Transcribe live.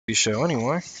show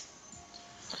anyway.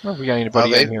 I don't know if we got Oh,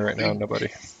 anybody in here right now. Nobody.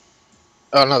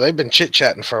 Oh no, they've been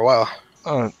chit-chatting for a while.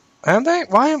 Have they?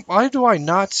 Why do I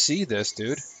not see this,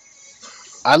 dude?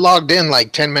 I logged in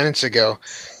like 10 minutes ago,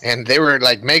 and they were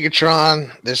like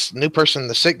Megatron, this new person,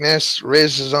 the sickness,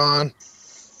 Riz is on.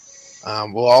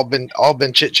 We'll all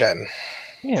been chit-chatting.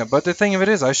 Yeah, but the thing of it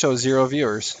is, I show 0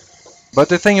 viewers. But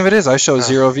the thing of it is, I show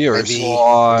 0 viewers. Maybe.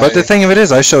 Why? But the thing of it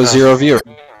is, I show 0 viewers.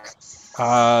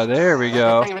 There we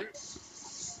go.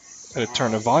 Gotta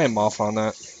turn the volume off on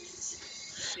that.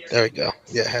 There we go.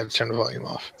 Yeah, I had to turn the volume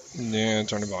off. Yeah,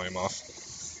 turn the volume off.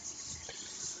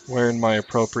 Wearing my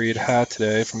appropriate hat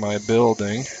today for my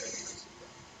building.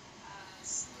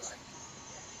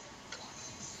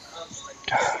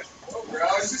 God.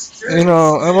 You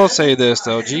know, I will say this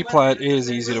though, G-Plat is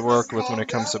easy to work with when it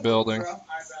comes to building.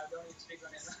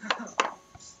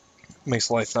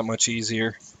 Makes life that much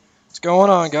easier. What's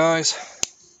going on, guys?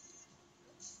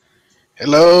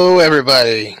 Hello,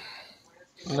 everybody.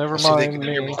 Never mind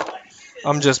me.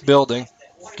 I'm just building.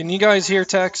 Can you guys hear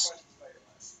Tex?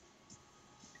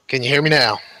 Can you hear me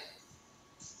now?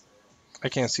 I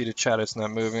can't see the chat, it's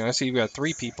not moving. I see you've got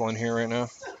 3 people in here right now.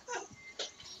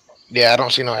 Yeah, I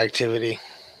don't see no activity.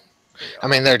 I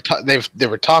mean, they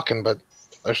were talking, but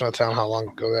there's no telling how long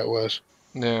ago that was.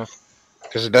 Yeah.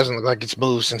 Because it doesn't look like it's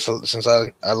moved since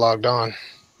I logged on.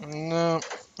 No,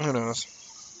 who knows?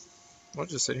 We'll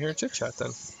just sit here and chit chat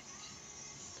then.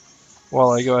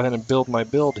 While I go ahead and build my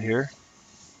build here.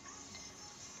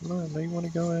 Come on, you want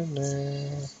to go in there?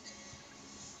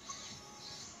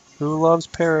 Who loves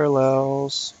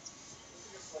parallels?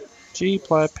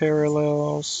 G-plat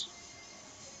parallels.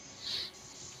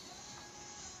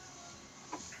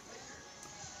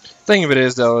 Thing of it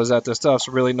is though, is that the stuff's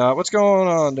really not. What's going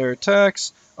on there,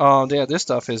 Tex? Yeah, this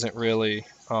stuff isn't really.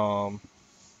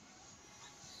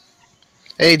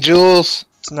 Hey, Jules.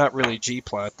 It's not really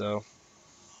G-plat though.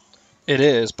 It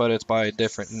is, but it's by a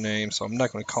different name, so I'm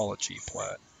not going to call it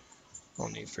G-plat. I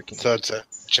don't need freaking. So it's a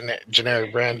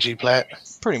generic brand G-plat.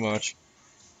 Pretty much.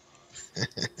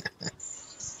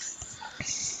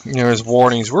 There's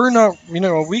warnings. We're not,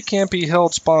 we can't be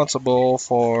held responsible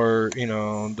for,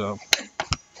 the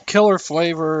killer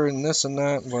flavor and this and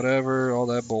that, whatever, all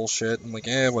that bullshit. I'm like,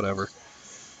 whatever.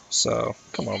 So,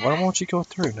 come on, why won't you go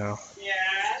through now? Yeah.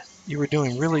 You were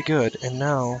doing really good, and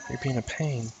now you're being a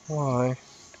pain. Why?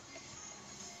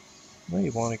 No,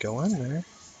 you want to go in there.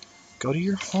 Go to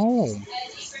your home.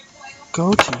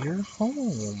 Go to your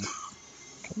home.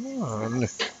 Come on.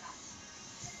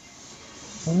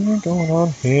 What's going on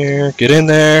here? Get in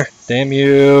there. Damn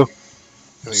you.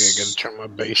 I gotta turn my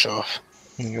base off.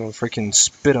 You go freaking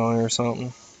spit on it or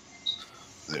something.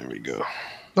 There we go.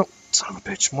 No, son of a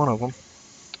bitch. One of them.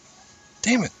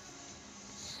 Damn it.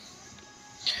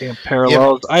 Damn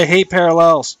parallels. Yep. I hate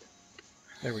parallels.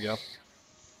 There we go. I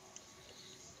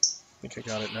think I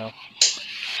got it now.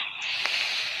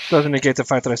 Doesn't negate the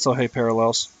fact that I still hate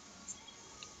parallels.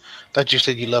 Thought you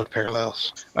said you loved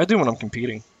parallels. I do when I'm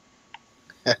competing.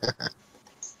 I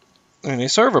mean, they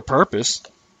serve a purpose.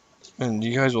 And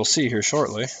you guys will see here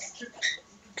shortly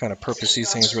what kind of purpose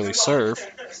these things really serve.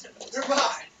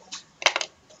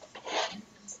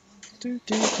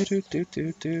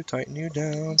 Tighten you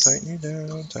down, tighten you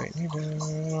down, tighten you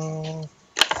down.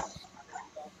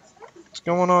 What's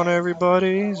going on,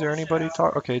 everybody? Is there anybody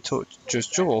talk? Okay,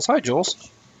 just Jules. Hi, Jules.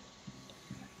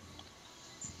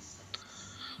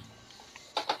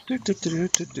 Build, build,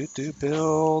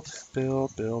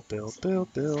 build, build,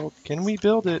 build, build. Can we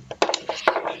build it?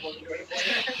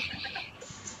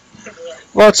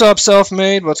 What's up,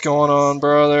 self-made? What's going on,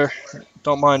 brother?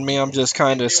 Don't mind me. I'm just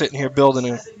kind of sitting here building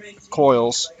in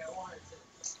coils.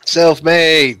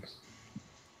 Self-made.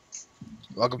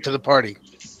 Welcome to the party.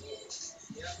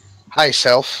 Hi,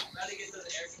 self.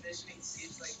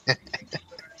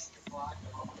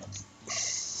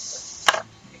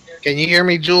 Can you hear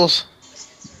me, Jules?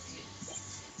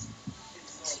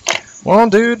 Well,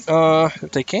 dude,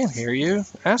 if they can't hear you,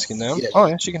 asking them. Yes. Oh,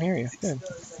 yeah, she can hear you. Good.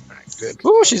 All right, good.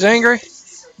 Ooh, she's angry.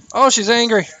 Oh, she's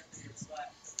angry.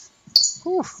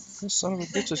 Ooh, this son of a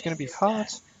bitch is going to be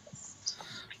hot.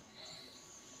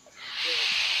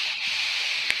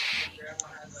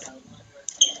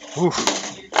 Ooh.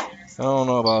 I don't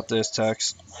know about this,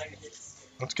 Tex.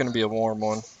 It's going to be a warm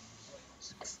one.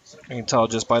 I can tell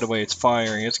just by the way it's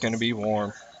firing, it's going to be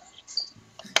warm.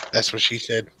 That's what she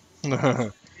said.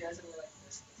 Let's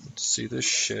see this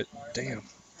shit. Damn.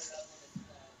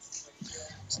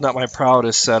 It's not my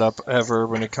proudest setup ever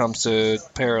when it comes to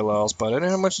parallels, but I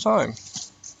didn't have much time.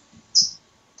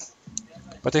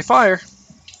 But they fire.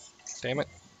 Damn it.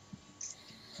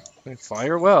 They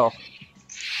fire well.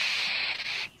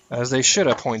 as they should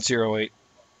at .08.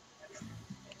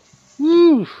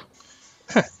 Woo!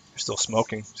 They're still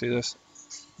smoking. See this?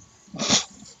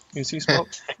 You see smoke?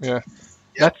 Yeah. Yep.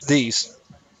 That's these.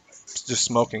 It's just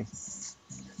smoking.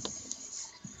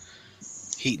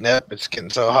 Heating up. It's getting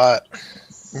so hot.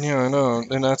 Yeah, I know,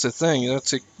 and that's the thing.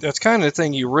 That's kind of the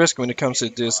thing you risk when it comes to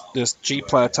this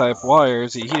G-plat type wire.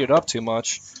 Is you heat it up too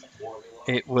much,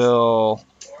 it'll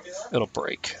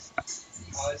break.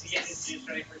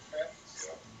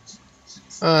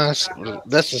 That's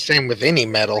the same with any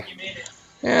metal.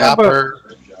 Yeah, but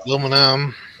Copper,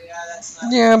 aluminum.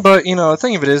 the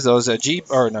thing of it is though is that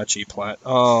not G-plat.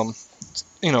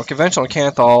 Conventional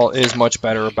Canthal is much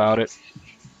better about it.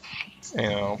 You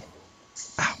know.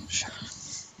 Ow, shit.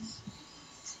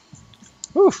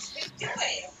 Whew.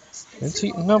 It's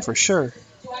heating up for sure.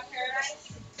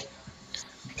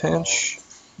 Pinch.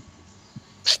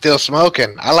 Still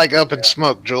smoking. I like up and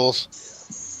smoke, Jules.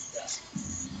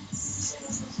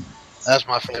 That's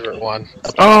my favorite one.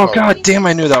 Oh god damn!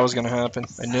 I knew that was gonna happen.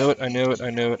 I knew it. I knew it. I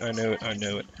knew it. I knew it. I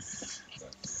knew it.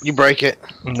 You break it.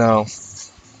 No.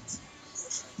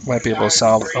 Might be able to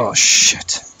solve it. Oh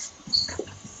shit!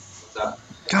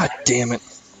 God damn it!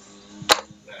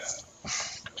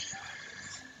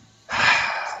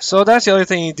 So that's the other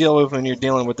thing you deal with when you're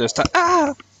dealing with this type.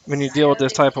 When you deal with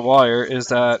this type of wire is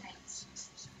that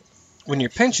when you're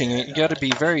pinching it, you got to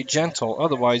be very gentle.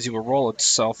 Otherwise, you will roll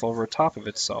itself over top of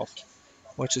itself,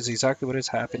 which is exactly what has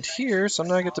happened here. So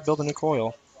now I get to build a new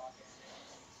coil.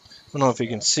 I don't know if you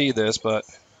can see this, but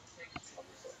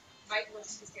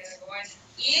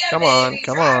come on,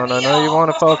 come on. I know you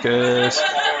want to focus.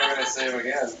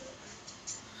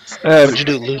 What'd you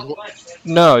do?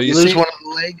 No, you lose one of the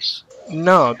legs?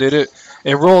 No, dude,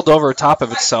 it rolled over top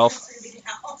of itself.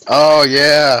 Oh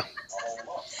yeah.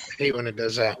 I hate when it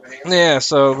does that. Yeah,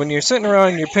 so when you're sitting around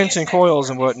and you're pinching coils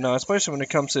and whatnot, especially when it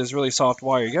comes to this really soft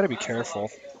wire, you got to be careful.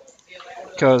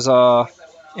 Because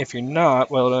if you're not,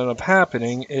 what'll end up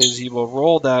happening is you will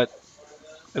roll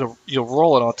you'll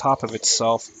roll it on top of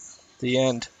itself, the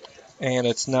end, and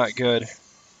it's not good.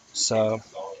 So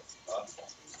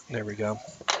there we go.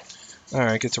 All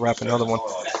right, get to wrap another one.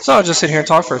 So I'll just sit here and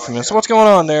talk for a few minutes. So what's going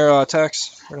on there,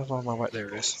 Tex? Where's my white? There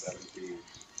it is.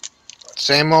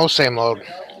 Same old, same old.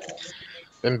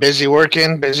 Been busy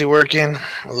working,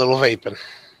 a little vaping.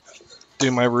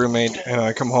 Dude, my roommate and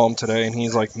I come home today, and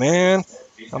he's like, "Man,"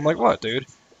 I'm like, "What, dude?"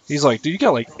 He's like, "Dude, you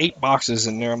got like 8 boxes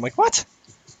in there." I'm like, "What?"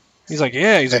 He's like,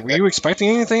 "Yeah." He's like, "Were you expecting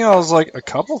anything?" I was like, "A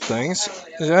couple things."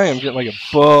 He's like, I am getting like a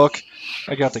book.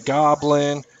 I got the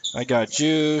Goblin. I got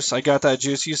juice. I got that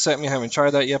juice you sent me. I haven't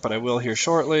tried that yet, but I will here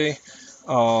shortly.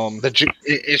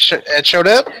 It showed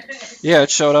up? Yeah,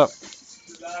 it showed up.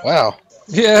 Wow.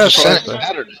 Yeah, it's right there.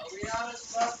 Saturday.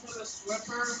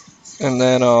 And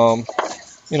then, so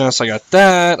I got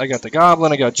that. I got the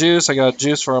Goblin. I got juice. I got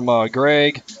juice from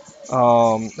Greg.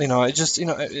 It just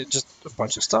a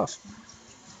bunch of stuff.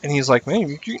 And he's like, "Man,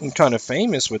 you're getting kind of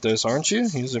famous with this, aren't you?"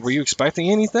 He's like, "Were you expecting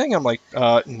anything?" I'm like,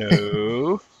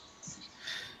 no.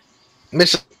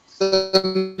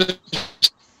 Misunderstood.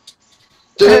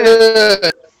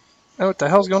 Hey, what the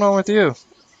hell's going on with you?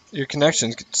 Your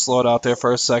connection's slowed out there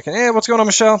for a second. Hey, what's going on,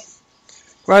 Michelle?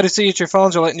 Glad to see that your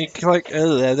phones are letting you click.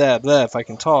 If I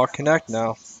can talk, connect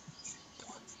now.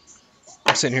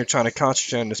 I'm sitting here trying to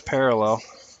concentrate on this parallel.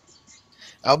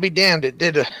 I'll be damned, it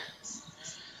did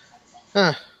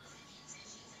because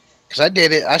I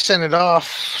did it. I sent it off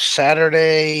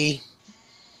Saturday,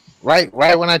 right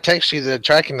when I text you the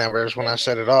tracking numbers when I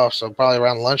set it off. So probably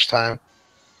around lunchtime.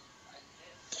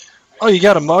 Oh, you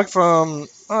got a mug from?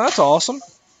 Oh, that's awesome.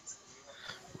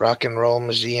 Rock and Roll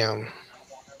Museum,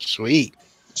 sweet.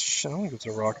 Shit, I want to go to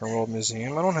the Rock and Roll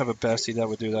Museum. I don't have a bestie that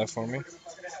would do that for me.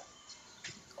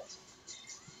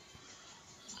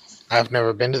 I've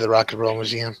never been to the Rock and Roll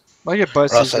Museum. I get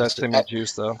besties that send me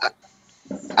juice though.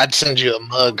 I'd send you a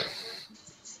mug.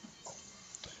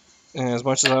 And as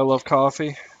much as I love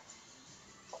coffee,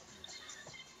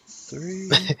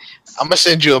 3. I'm gonna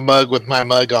send you a mug with my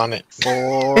mug on it.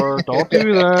 4. Don't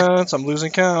do that. I'm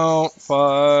losing count.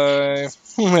 5.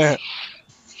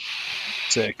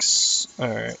 6. All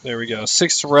right, there we go.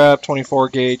 6th rep, 24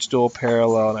 gauge, dual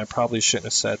parallel, and I probably shouldn't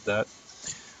have said that.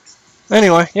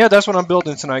 Anyway, yeah, that's what I'm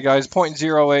building tonight, guys.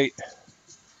 0.08.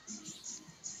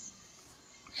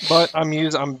 But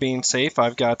I'm being safe.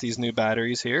 I've got these new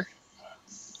batteries here.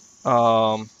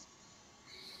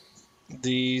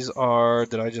 These are.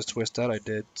 Did I just twist that? I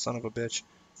did. Son of a bitch.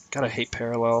 God, I hate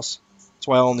parallels. That's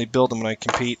why I only build them when I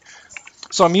compete.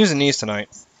 So I'm using these tonight.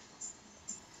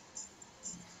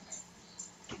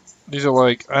 These are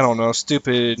like, I don't know,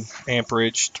 stupid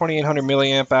amperage. 2800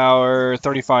 milliamp hour,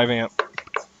 35 amp.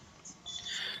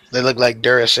 They look like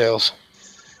Duracells.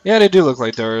 Yeah, they do look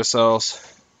like Duracells.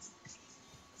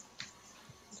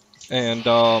 And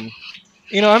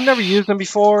I've never used them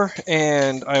before,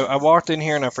 and I walked in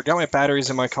here and I forgot my batteries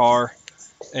in my car,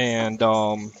 and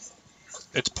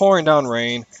it's pouring down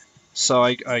rain, so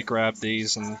I grabbed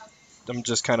these and I'm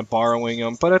just kind of borrowing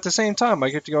them. But at the same time, I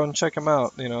get to go and check them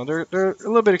out. They're a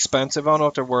little bit expensive. I don't know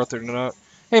if they're worth it or not.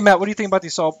 Hey Matt, what do you think about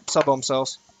these sub-ohm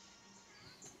cells?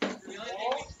 The only thing we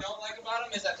don't like about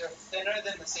them is that they're thinner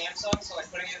than the Samsung, so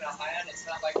like putting it in a high end, it's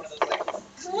not like one of those like,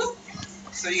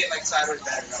 so you get like sideways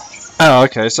battery. Oh,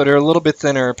 okay. So they're a little bit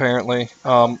thinner apparently.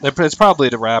 It's probably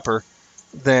the wrapper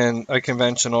than a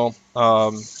conventional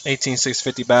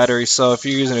 18650 battery. So if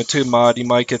you're using a tube mod, you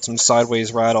might get some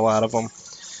sideways rattle out of them.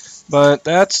 But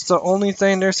that's the only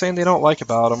thing they're saying they don't like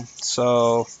about them.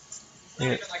 So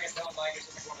yeah,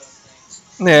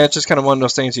 yeah, it's just kind of one of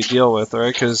those things you deal with,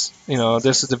 right? Because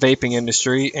this is the vaping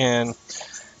industry, and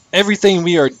everything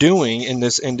we are doing in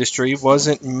this industry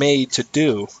wasn't made to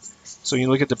do. So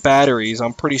you look at the batteries.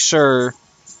 I'm pretty sure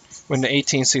when the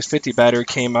 18650 battery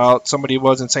came out, somebody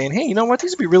wasn't saying, "Hey, you know what?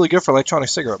 These would be really good for electronic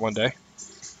cigarette one day."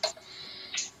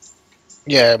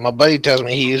 Yeah, my buddy tells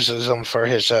me he uses them for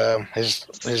his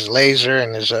laser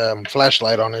and his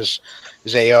flashlight on his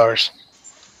ARs.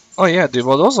 Oh yeah, dude.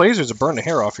 Well, those lasers will burn the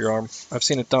hair off your arm. I've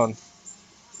seen it done.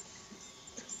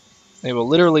 They will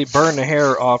literally burn the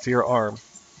hair off your arm.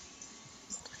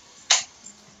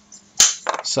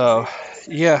 So,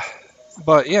 yeah.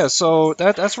 But yeah, so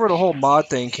that's where the whole mod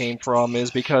thing came from,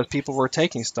 is because people were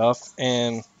taking stuff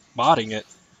and modding it.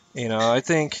 I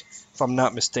think, if I'm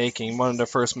not mistaken, one of the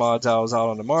first mods I was out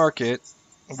on the market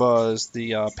was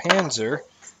the Panzer,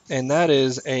 and that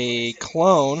is a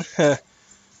clone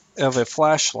of a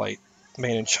flashlight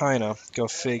made in China. Go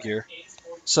figure.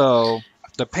 So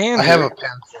the I have Panzer, a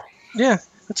pen. yeah,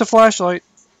 it's a flashlight.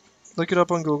 Look it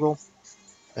up on Google.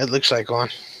 It looks like one.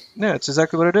 Yeah, it's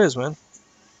exactly what it is, man.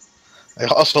 It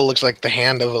also looks like the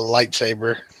hand of a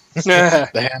lightsaber. Yeah.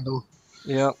 The handle.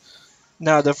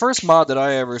 Now, the first mod that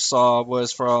I ever saw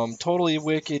was from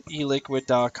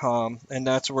totallywickedeliquid.com, and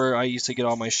that's where I used to get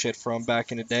all my shit from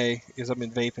back in the day, because I've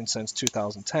been vaping since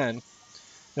 2010.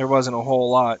 There wasn't a whole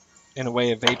lot in the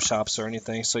way of vape shops or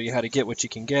anything, so you had to get what you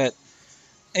can get,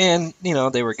 and,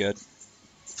 they were good,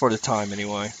 for the time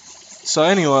anyway. So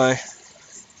anyway,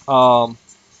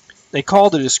 they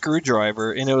called it a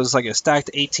screwdriver, and it was like a stacked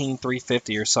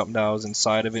 18350 or something that was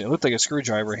inside of it. It looked like a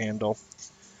screwdriver handle.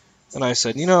 And I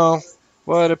said,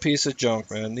 what a piece of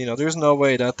junk, man. There's no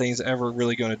way that thing's ever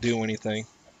really going to do anything.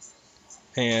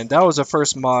 And that was the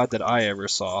first mod that I ever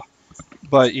saw.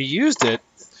 But you used it,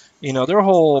 their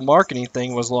whole marketing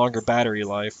thing was longer battery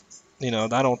life. I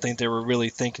don't think they were really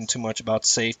thinking too much about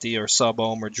safety or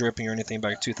sub-ohm or dripping or anything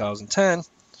back in 2010.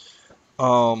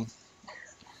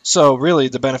 So really,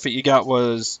 the benefit you got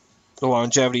was the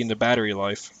longevity and the battery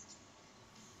life.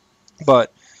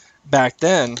 But back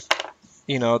then,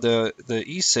 the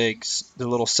e-cigs, the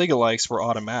little Cigalikes were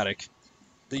automatic.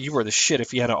 You were the shit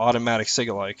if you had an automatic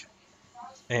Cigalike.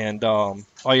 And all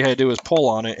you had to do was pull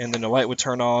on it, and then the light would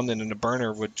turn on, and then the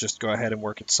burner would just go ahead and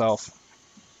work itself.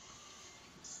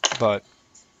 But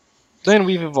then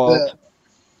we've evolved,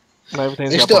 and everything's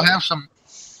They got still buttons. have some.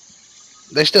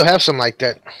 They still have some like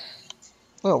that.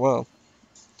 Oh, wow.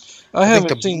 I think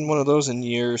haven't seen one of those in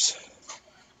years.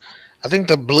 I think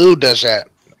the blue does that.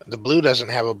 The blue doesn't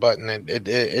have a button. It Oh,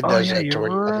 does yeah, that to you're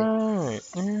where right.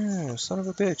 Yeah, son of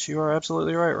a bitch. You are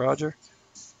absolutely right, Roger.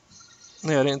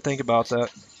 Yeah, I didn't think about that.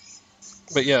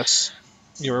 But yes,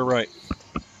 you were right.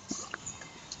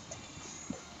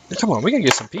 Come on, we gotta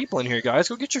get some people in here, guys.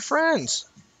 Go get your friends.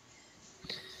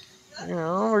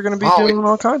 We're gonna be Oh, doing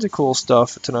all kinds of cool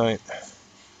stuff tonight.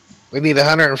 we need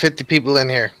 150 people in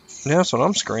here. Yeah, that's what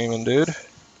I'm screaming, dude.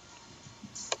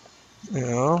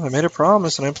 I made a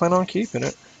promise and I plan on keeping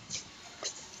it.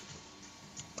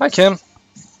 Hi, Kim.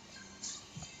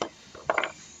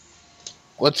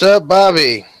 What's up,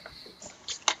 Bobby?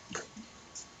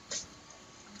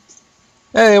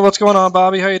 Hey, what's going on,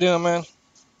 Bobby? How you doing, man?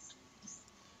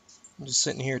 I'm just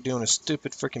sitting here doing a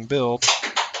stupid freaking build.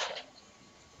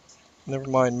 Never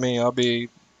mind me. I'll be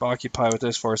occupied with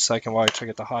this for a second while I try to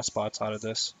get the hotspots out of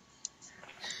this.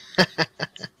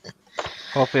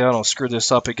 Hopefully I don't screw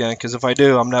this up again, because if I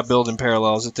do, I'm not building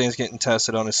parallels. The thing's getting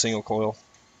tested on a single coil.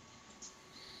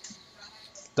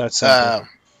 That's simple.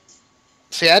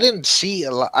 See, I didn't see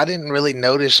a lot. I didn't really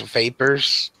notice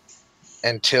vapors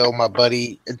until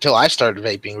I started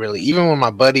vaping. Really, even when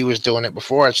my buddy was doing it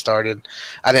before I started,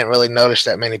 I didn't really notice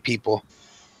that many people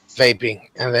vaping.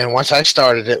 And then once I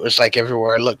started, it was like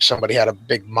everywhere I looked, somebody had a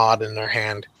big mod in their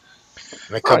hand,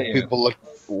 and a couple people looked.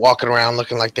 walking around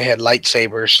looking like they had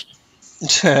lightsabers.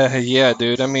 Yeah,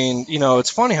 dude. I mean, it's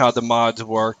funny how the mods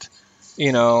worked.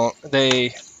 You know,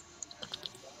 they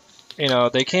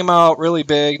they came out really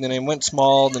big, then they went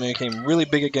small, then they came really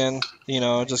big again.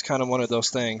 Just kind of one of those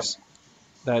things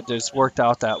that just worked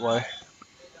out that way.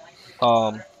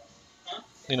 Um,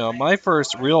 my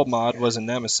first real mod was a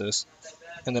Nemesis,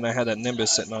 and then I had that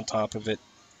Nimbus sitting on top of it,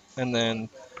 and then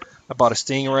I bought a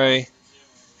Stingray,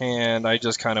 and I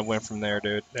just kind of went from there,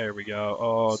 dude. There we go.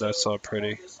 Oh, that's so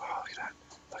pretty. Oh, look at that.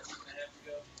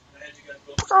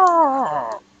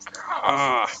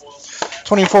 Ah,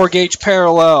 24 gauge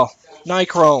parallel,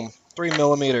 nichrome, 3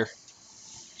 millimeter,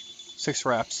 6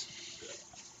 wraps.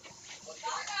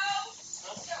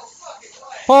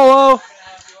 Polo.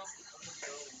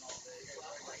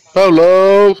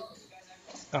 Hello.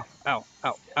 Ow, ow, ow,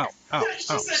 ow, ow, ow,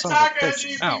 son of a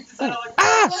bitch. Ow. Ooh.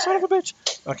 Ah, son of a bitch.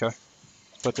 Okay,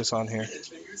 let's put this on here.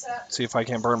 See if I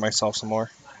can't burn myself some more.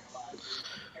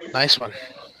 Nice one.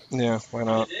 Yeah, why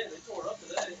not?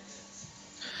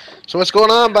 So what's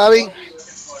going on, Bobby?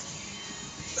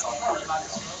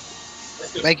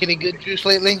 Make any good juice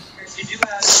lately?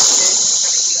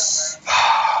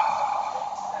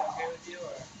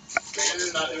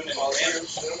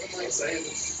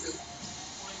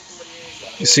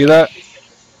 You see that?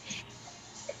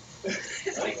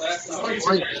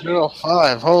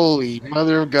 0.05. Holy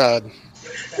mother of God.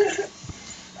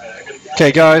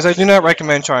 Okay, guys, I do not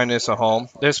recommend trying this at home.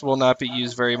 This will not be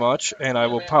used very much, and I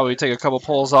will probably take a couple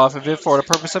pulls off of it for the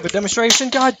purpose of a demonstration.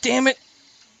 God damn it!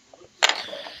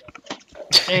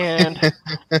 And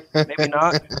maybe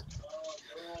not.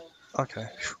 Okay.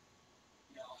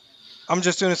 I'm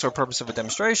just doing this for the purpose of a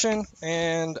demonstration,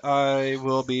 and I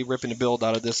will be ripping the build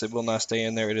out of this. It will not stay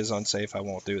in there. It is unsafe. I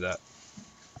won't do that.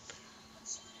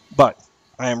 But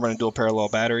I am running dual parallel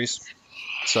batteries,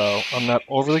 so I'm not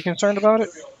overly concerned about it.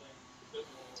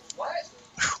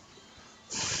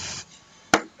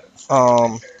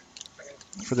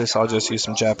 For this, I'll just use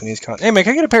some Japanese cotton. Hey, man,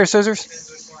 can I get a pair of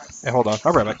scissors? Hey, hold on.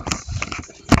 I'll be right back.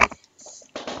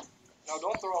 No,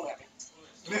 don't throw them at me.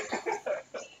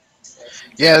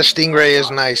 Yeah, the Stingray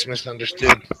is nice,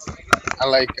 misunderstood. I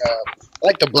like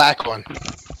the black one.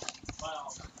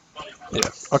 Yeah.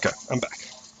 Okay, I'm back.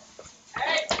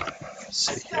 Let's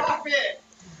see here.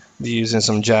 Be using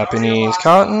some Japanese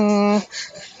cotton.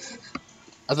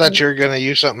 I thought you were gonna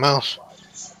use something else.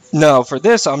 No, for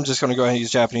this, I'm just going to go ahead and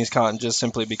use Japanese cotton just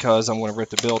simply because I'm going to rip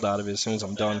the build out of it as soon as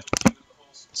I'm done.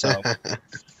 So,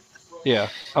 yeah,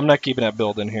 I'm not keeping that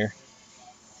build in here.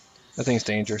 That thing's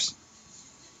dangerous.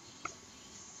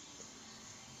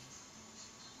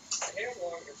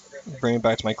 Bring it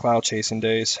back to my cloud chasing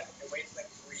days.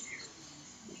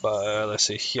 But let's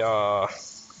see here.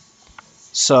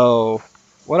 So,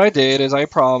 what I did is I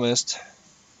promised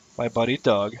my buddy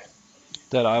Doug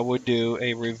that I would do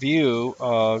a review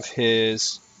of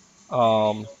his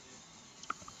of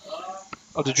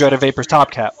the Dreaded Vapor's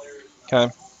top cap. Okay,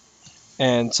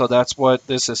 and so that's what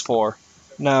this is for.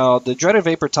 Now, the Dreaded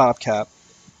Vapor top cap.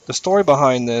 The story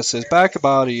behind this is back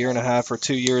about a year and a half or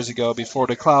 2 years ago, before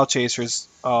the Cloud Chasers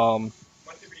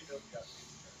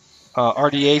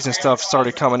RDAs and stuff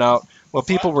started coming out. What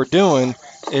people were doing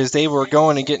is they were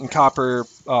going and getting copper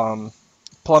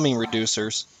plumbing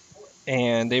reducers,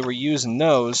 and they were using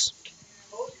those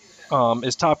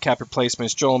as top cap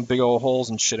replacements, drilling big old holes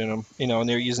and shit in them, and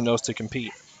they were using those to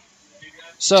compete.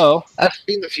 So I've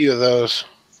seen a few of those.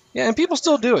 yeah, and people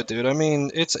still do it, dude. I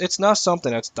mean, it's not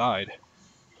something that's died.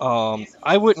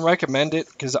 I wouldn't recommend it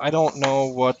because I don't know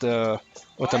what the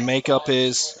makeup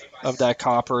is of that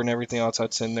copper and everything else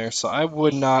that's in there. So I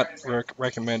would not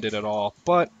recommend it at all.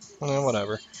 But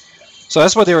whatever. So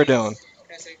that's what they were doing.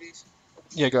 Can I take these?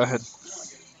 Yeah, go ahead.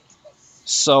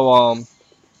 So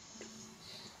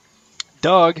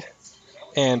Doug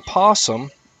and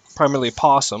Possum, primarily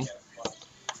Possum,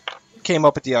 came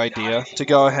up with the idea to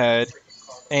go ahead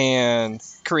and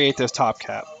create this top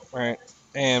cap, right?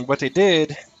 And what they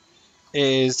did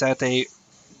is that they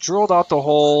drilled out the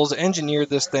holes, engineered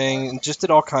this thing, and just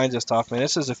did all kinds of stuff, man.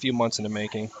 This is a few months in the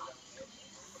making.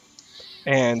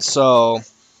 And so...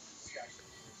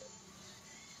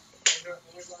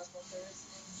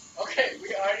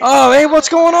 Oh, hey, what's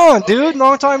going on, dude?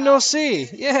 Long time no see.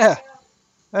 Yeah,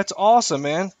 that's awesome,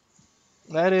 man.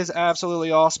 That is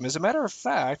absolutely awesome. As a matter of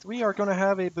fact, we are going to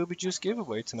have a Booby Juice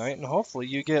giveaway tonight, and hopefully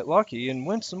you get lucky and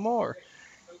win some more.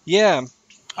 Yeah,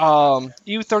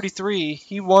 U33,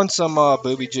 he won some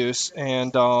Booby Juice,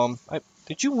 and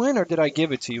did you win or did I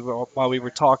give it to you while we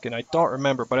were talking? I don't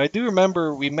remember, but I do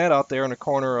remember we met out there in the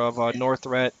corner of North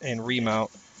Ret and Remount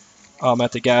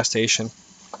at the gas station.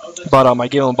 But I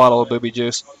gave him a bottle of Booby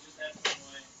Juice.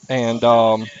 and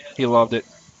he loved it.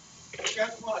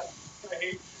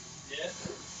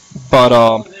 But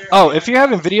oh, if you're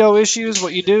having video issues,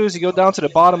 what you do is you go down to the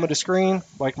bottom of the screen,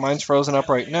 like mine's frozen up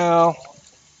right now.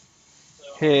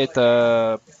 Hit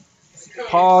the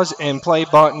pause and play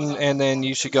button, and then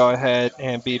you should go ahead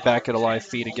and be back at a live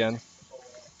feed again.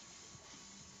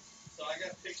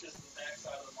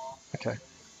 Okay.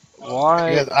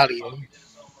 Why? Yeah, the audio.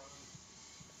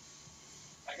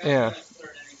 Yeah.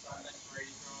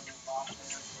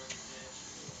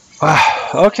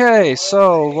 Okay,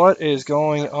 so what is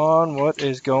going on? What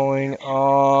is going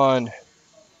on?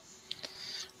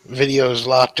 Video's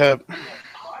locked up.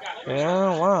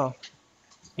 Yeah, wow.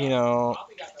 You know,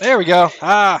 there we go.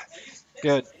 Ah,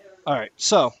 good. All right,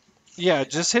 so yeah,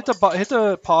 just hit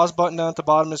the pause button down at the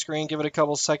bottom of the screen. Give it a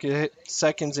couple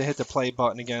seconds and hit the play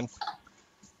button again.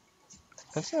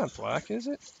 That's not black, is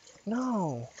it?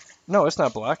 No, no, it's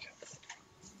not black.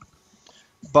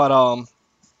 But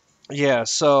yeah.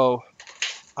 So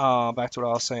back to what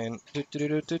I was saying.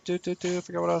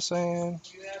 Forgot what I was saying.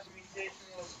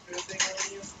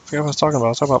 Forgot what I was talking about. I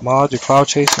was talking about mods or cloud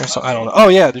chasing or something. I don't know. Oh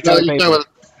yeah, the No, drug you Vaper. know with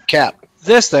cap.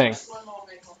 This thing.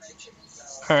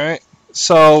 All right.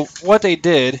 So what they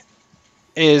did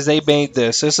is they made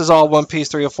this. This is all one piece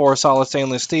 304 solid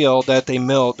stainless steel that they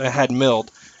had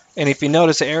milled. And if you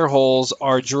notice, the air holes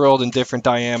are drilled in different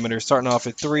diameters, starting off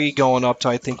at 3, going up to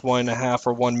I think 1.5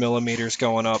 or 1 millimeters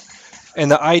going up. And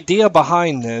the idea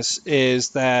behind this is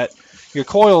that your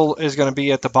coil is going to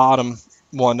be at the bottom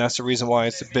one. That's the reason why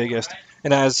it's the biggest.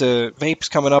 And as the vape's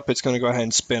coming up, it's going to go ahead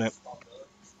and spin it.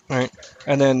 Right,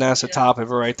 and then that's the top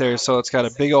of it right there. So it's got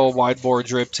a big old wide bore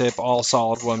drip tip, all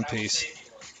solid one piece.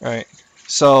 Right.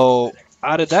 So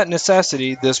out of that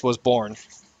necessity, this was born.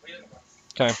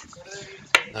 Okay.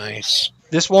 Nice.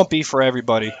 This won't be for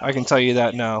everybody. I can tell you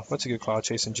that now. What's a good cloud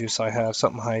chasing juice I have?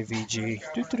 Something high VG.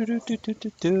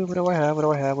 What do I have? What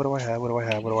do I have? What do I have? What do I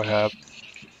have? What do I have?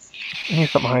 I need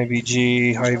something high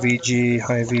VG, high VG,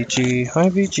 high VG, high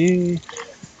VG.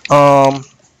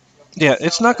 Yeah,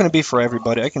 it's not going to be for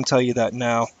everybody. I can tell you that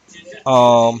now.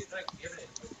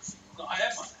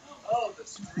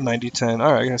 9010.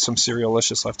 All right, I got some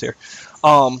Cerealicious left here.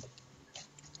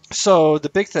 So the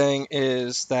big thing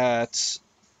is that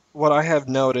what I have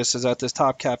noticed is that this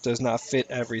top cap does not fit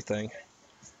everything.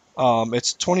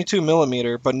 It's 22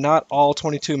 millimeter, but not all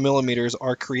 22 millimeters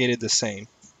are created the same.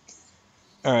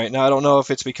 All right, now I don't know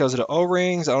if it's because of the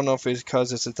O-rings. I don't know if it's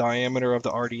because it's the diameter of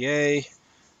the RDA.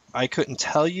 I couldn't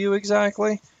tell you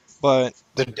exactly, but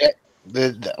The deck.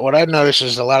 What I've noticed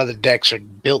is a lot of the decks are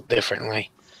built differently.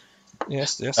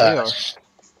 yes, they are.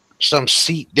 Some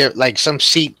seat, like some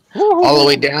seat all the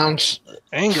way down,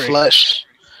 Angry. flush.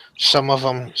 Some of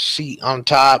them seat on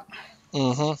top.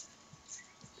 Mm-hmm.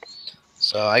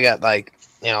 So I got like,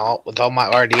 with all my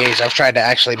RDAs, I've tried to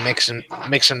actually mix and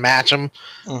match them,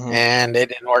 and it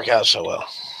didn't work out so well.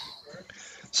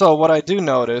 So what I do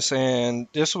notice, and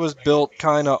this was built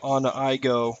kind of on the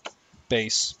IGO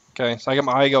base. Okay, so I got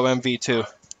my IGO MV2.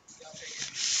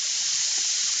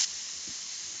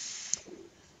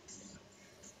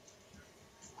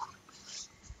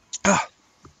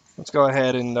 Let's go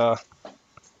ahead and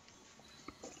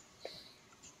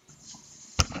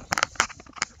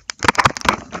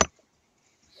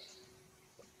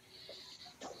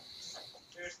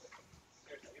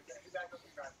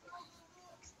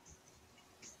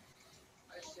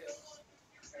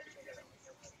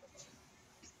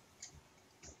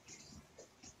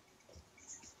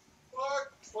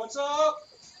what's up?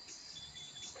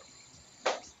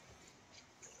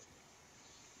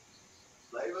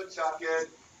 Flavor chocolate.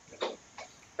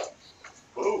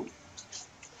 Boom.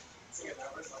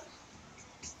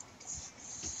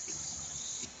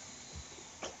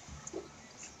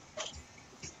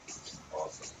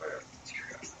 Awesome, man.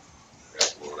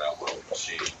 Got blown out my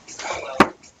machine.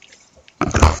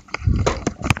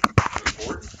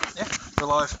 Yeah, we're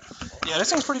live. Yeah, this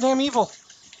thing's pretty damn evil.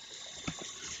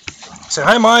 Say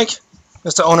hi, Mike.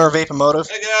 That's the owner of Vape Motive.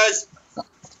 Hey guys,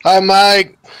 Hi,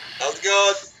 Mike. how's it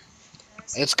going?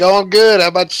 It's going good. How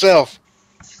about yourself?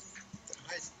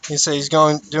 He says he's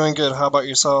doing good. How about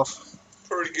yourself?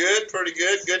 Pretty good, pretty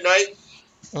good. Good night.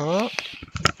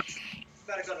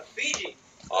 Gotta go to Fiji.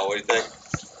 Oh, what do you think?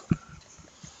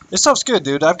 This stuff's good,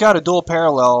 dude. I've got a dual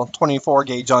parallel 24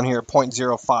 gauge on here,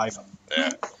 0.05. Yeah.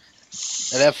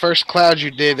 And that first cloud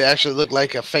you did actually looked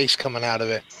like a face coming out of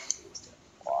it.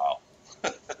 Wow.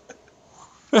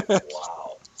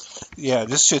 Wow. Yeah,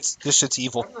 this shit's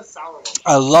evil.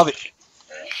 I love it.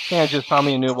 Yeah, just found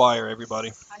me a new wire,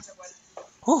 everybody.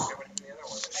 Whew.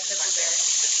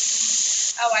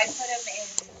 Oh, I put him in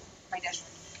my dashboard.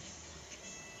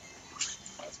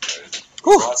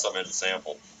 Whew. Brought some in to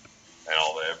sample, and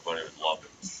everybody loved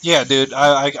it. Yeah, dude,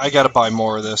 I gotta buy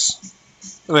more of this.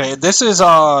 Wait, this is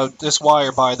this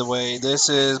wire, by the way. This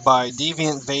is by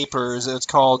Deviant Vapors. It's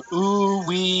called Ooh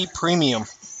Wee Premium.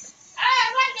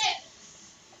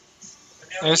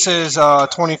 This is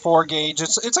 24 gauge.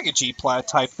 It's like a G plat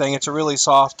type thing. It's a really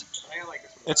soft.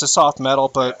 It's a soft metal,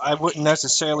 but I wouldn't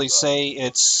necessarily say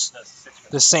it's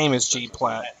the same as G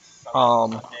plat.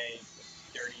 I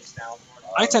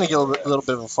tend to get a little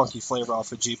bit of a funky flavor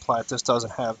off of G plat. This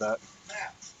doesn't have that.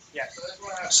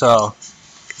 So.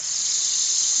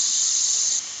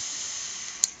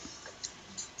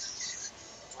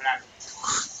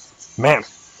 Man.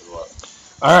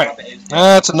 Alright.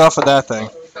 That's enough of that thing.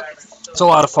 It's a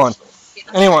lot of fun.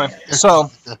 Anyway, so.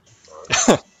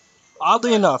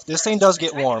 Oddly enough, this thing does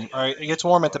get warm. Alright, it gets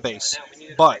warm at the base.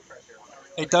 But.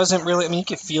 It doesn't really. I mean, you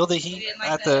can feel the heat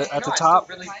at the top.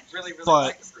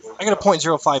 But. I got a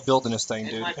 .05 build in this thing,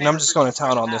 dude. And I'm just going to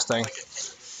town on this thing.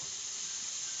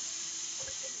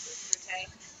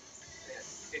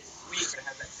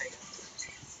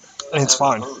 And it's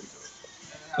fine.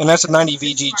 And that's a 90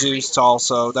 VG juice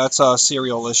also. That's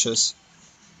Cerealicious.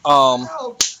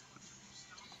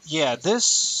 Yeah,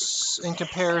 this, in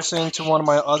comparison to one of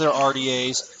my other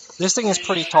RDAs, this thing is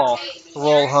pretty tall.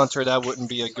 Roll Hunter, that wouldn't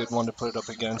be a good one to put it up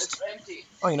against.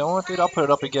 Oh, you know what, dude? I'll put it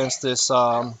up against this,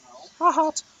 I'll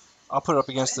put it up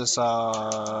against this,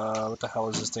 what the hell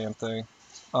is this damn thing?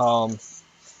 The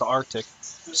Arctic.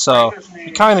 So,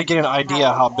 you kind of get an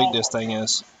idea how big this thing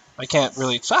is. I can't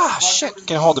really, shit,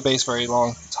 can't hold the base very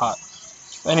long. It's hot.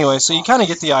 Anyway, so you kind of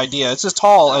get the idea. It's as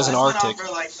tall as an Arctic.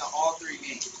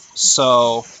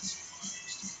 So,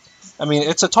 I mean,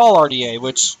 it's a tall RDA,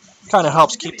 which kind of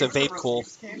helps keep the vape cool.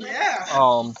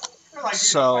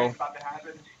 So,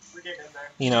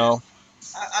 you know.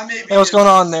 Hey, what's going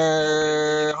on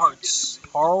there, Hearts?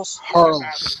 Harls?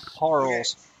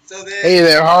 Harls. Hey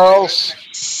there, Harls.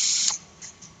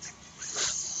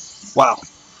 Wow.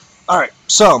 Alright,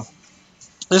 so,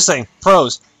 this thing,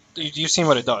 pros. You've seen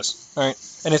what it does, alright?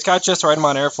 And it's got just the right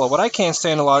amount of airflow. What I can't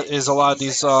stand a lot is a lot of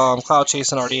these cloud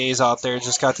chasing RDAs out there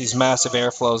just got these massive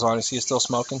airflows on it. See, it's still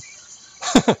smoking.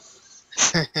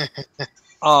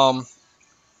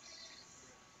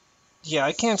 Yeah,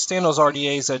 I can't stand those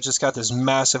RDAs that just got this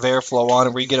massive airflow on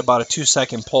it where you get about a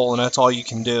 2-second pull and that's all you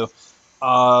can do.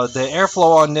 The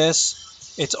airflow on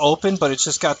this, it's open, but it's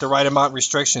just got the right amount of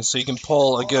restriction, so you can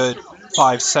pull a good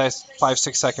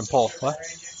 5-6 second pull. What?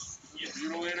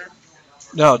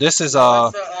 No, this is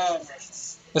Dreaded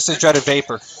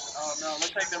Vaper. Oh no,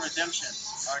 looks like the Redemption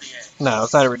RDA. No,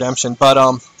 it's not a Redemption, but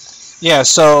yeah.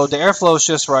 So the airflow is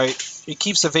just right. It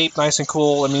keeps the vape nice and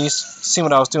cool. I mean, you see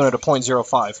what I was doing at a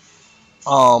 .05.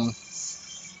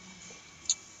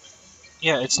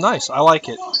 Yeah, it's nice. I like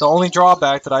it. The only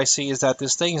drawback that I see is that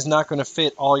this thing is not going to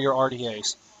fit all your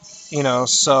RDAs. You know,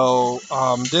 so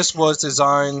this was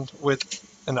designed with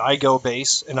an IGO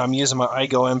base, and I'm using my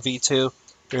IGO MV2.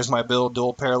 Here's my build,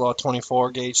 dual parallel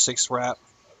 24 gauge 6 wrap.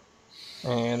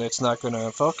 And it's not going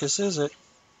to focus, is it?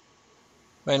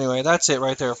 Anyway, that's it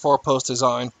right there, 4-post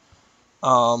design.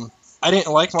 I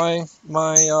didn't like my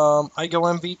IGO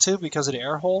MV2 because of the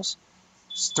air holes.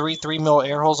 It's 3 mil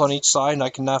air holes on each side, and I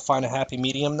could not find a happy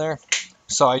medium there.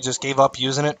 So I just gave up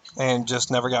using it and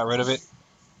just never got rid of it.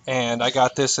 And I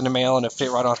got this in the mail, and it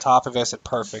fit right on top of it. I said,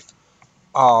 perfect.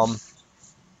 Yeah,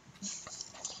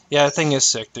 the thing is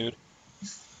sick, dude.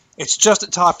 It's just a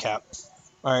top cap.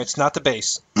 Alright, it's not the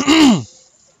base.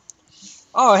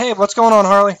 Oh, hey, what's going on,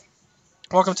 Harley?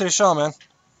 Welcome to the show, man.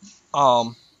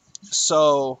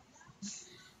 So,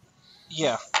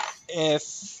 yeah.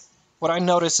 What I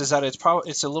noticed is that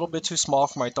it's a little bit too small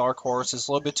for my Dark Horse. It's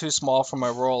a little bit too small for my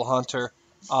Royal Hunter.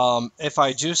 If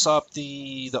I juice up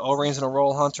the O-rings in a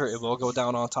Royal Hunter, it will go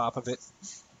down on top of it.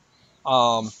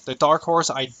 The Dark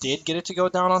Horse, I did get it to go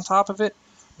down on top of it,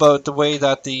 but the way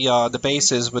that the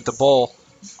base is with the bowl,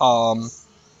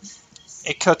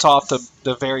 it cuts off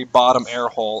the very bottom air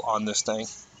hole on this thing.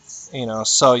 You know,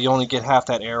 so you only get half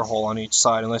that air hole on each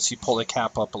side unless you pull the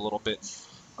cap up a little bit.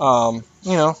 You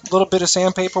know, a little bit of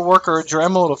sandpaper work or a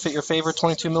Dremel, it'll fit your favorite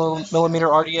 22 millimeter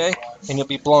RDA, and you'll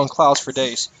be blowing clouds for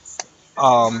days.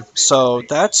 So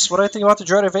that's what I think about the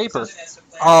Dreaded Vaper.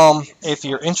 If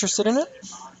you're interested in it,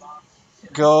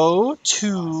 go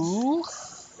to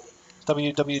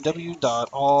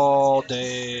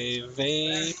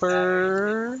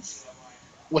www.alldayvapor.com.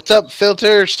 What's up,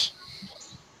 filters?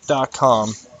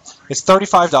 It's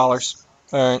 $35.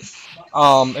 All right.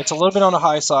 It's a little bit on the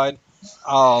high side.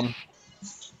 The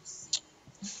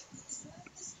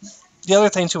other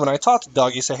thing too, when I talked to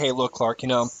Doug, he said, "Hey, look, Clark, you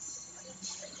know,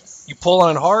 you pull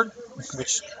on it hard,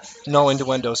 which no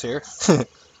innuendos here.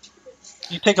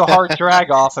 You take a hard drag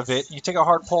off of it, you take a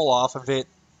hard pull off of it,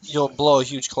 you'll blow a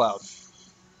huge cloud,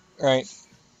 right?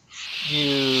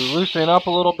 You loosen it up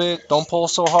a little bit, don't pull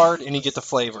so hard, and you get the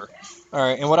flavor. All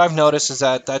right, and what I've noticed is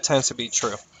that that tends to be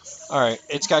true. All right,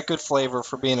 it's got good flavor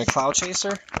for being a cloud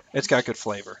chaser. It's got good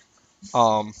flavor.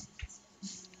 Um,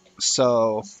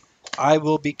 so I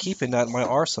will be keeping that in my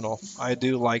arsenal. I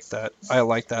do like that. I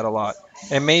like that a lot.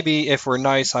 And maybe if we're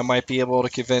nice, I might be able to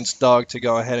convince Doug to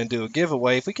go ahead and do a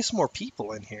giveaway if we get some more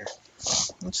people in here.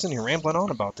 I'm just in here rambling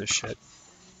on about this shit.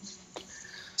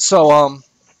 So,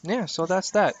 yeah, so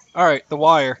that's that. All right, the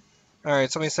wire. All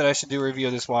right, somebody said I should do a review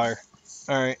of this wire.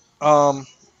 All right,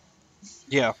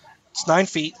 yeah, it's 9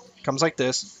 feet. Comes like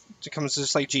this. It comes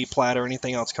just like G plat or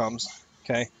anything else comes.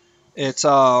 Okay, it's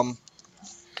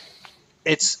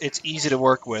it's easy to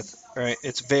work with. Right,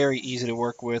 it's very easy to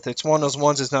work with. It's one of those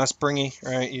ones that's not springy.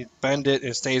 Right, you bend it,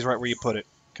 it stays right where you put it.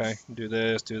 Okay, do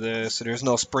this, do this. So there's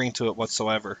no spring to it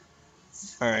whatsoever.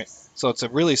 All right, so it's a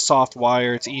really soft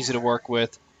wire. It's easy to work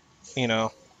with. You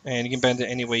know, and you can bend it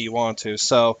any way you want to.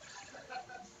 So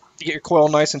you get your coil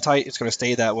nice and tight, it's going to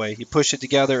stay that way. You push it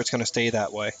together, it's going to stay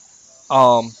that way.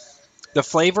 Um, the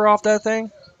flavor off that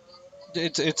thing,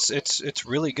 it's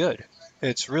really good.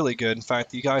 It's really good. In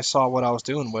fact, you guys saw what I was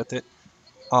doing with it.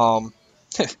 Um,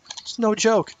 it's no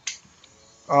joke.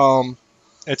 Um,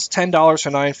 it's $10 for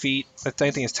 9 feet. I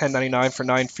think it's $10.99 for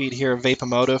 9 feet here at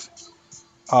Vapomotive.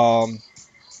 Um,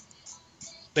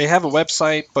 they have a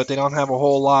website, but they don't have a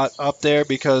whole lot up there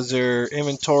because their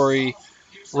inventory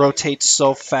rotates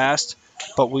so fast.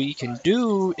 But what you can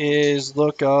do is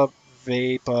look up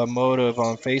Vape Motive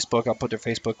on Facebook. I'll put their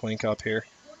Facebook link up here.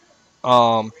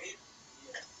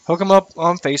 Hook them up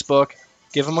on Facebook,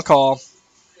 give them a call,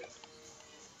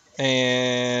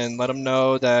 and let them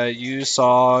know that you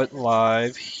saw it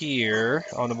live here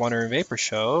on the Wonder and Vapor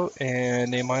Show,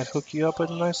 and they might hook you up with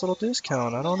a nice little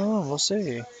discount. I don't know. We'll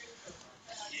see.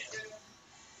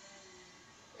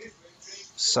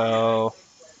 So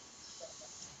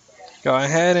go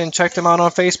ahead and check them out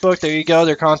on Facebook. There you go.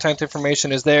 Their contact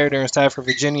information is there. They're in Stafford,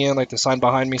 Virginia, like the sign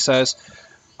behind me says.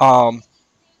 And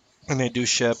they do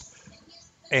ship.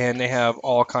 And they have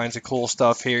all kinds of cool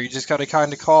stuff here. You just got to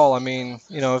kind of call. I mean,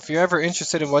 if you're ever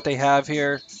interested in what they have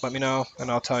here, let me know,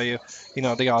 and I'll tell you. They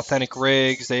got authentic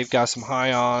rigs. They've got some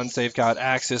high-ons. They've got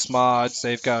Axis mods.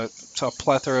 They've got a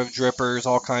plethora of drippers,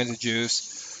 all kinds of juice,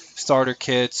 starter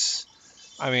kits.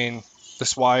 I mean,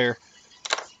 this wire.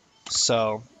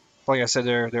 So, like I said,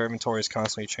 their inventory is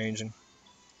constantly changing.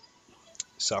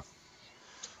 So,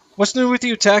 what's new with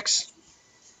you, Tex?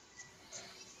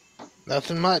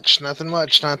 Nothing much. Nothing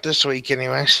much. Not this week,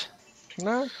 anyways.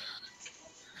 No.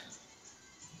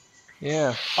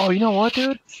 Yeah. Oh, you know what,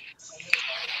 dude?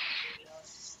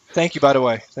 Thank you, by the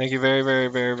way. Thank you very, very,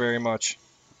 very, very much.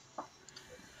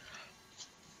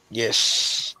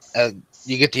 Yes.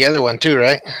 You get the other one too,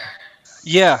 right?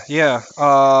 Yeah, yeah.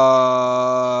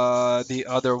 The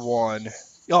other one.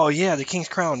 Oh yeah, the King's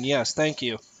Crown. Yes, thank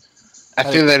you. I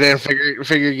threw that in. Figure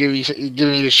give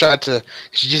you a shot to.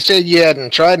 Cause you said you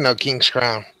hadn't tried no King's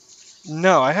Crown.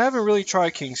 No, I haven't really tried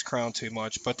King's Crown too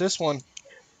much, but this one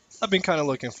I've been kind of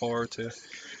looking forward to.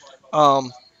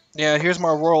 Yeah, here's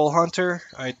my Royal Hunter.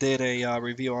 I did a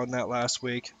review on that last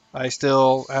week. I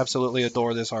still absolutely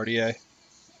adore this RDA.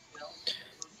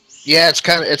 Yeah, it's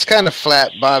kind of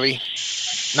flat, Bobby.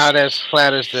 Not as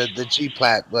flat as the G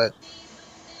plat, but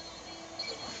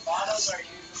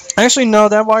Actually, no,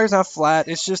 that wire's not flat.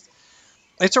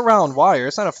 It's a round wire.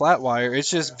 It's not a flat wire. It's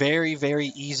just very, very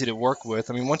easy to work with.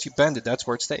 I mean, once you bend it, that's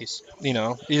where it stays. You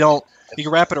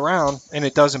can wrap it around and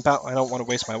it doesn't bounce. I don't want to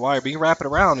waste my wire, but you can wrap it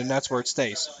around and that's where it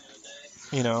stays.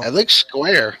 it looks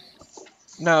square.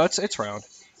 No, it's round.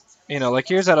 Like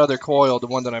here's that other coil, the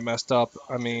one that I messed up.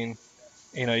 I mean,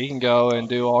 you can go and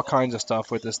do all kinds of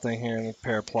stuff with this thing here, and a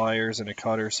pair of pliers and a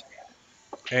cutters.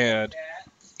 And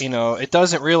it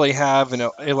doesn't really have an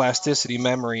elasticity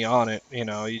memory on it.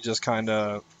 You just kind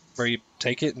of where you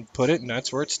take it and put it, and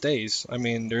that's where it stays. I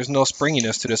mean, there's no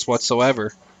springiness to this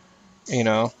whatsoever.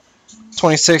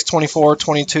 26, 24,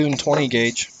 22, and 20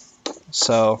 gauge.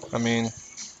 So, I mean,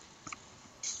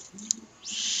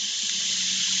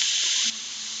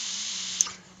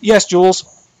 yes,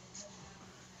 Jules.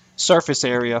 Surface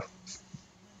area.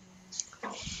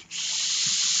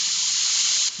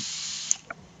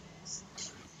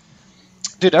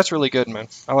 Dude, that's really good, man.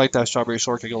 I like that strawberry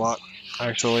shortcake a lot.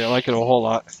 Actually, I like it a whole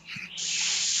lot.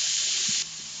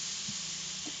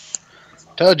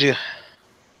 Told you.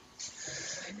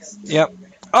 Yep.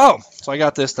 Oh, so I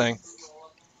got this thing.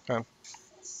 Okay.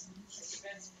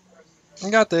 I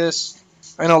got this.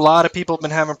 I know a lot of people have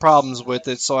been having problems with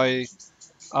it, so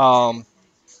um,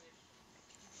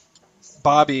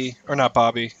 Billy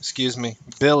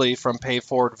from Pay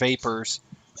Forward Vapors,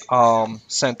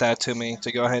 sent that to me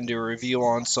to go ahead and do a review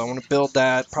on. So I'm gonna build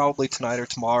that probably tonight or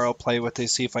tomorrow. Play with it,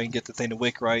 see if I can get the thing to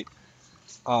wick right.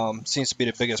 Seems to be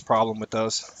the biggest problem with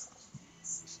those.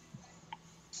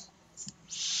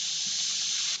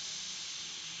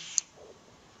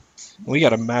 We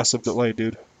got a massive delay,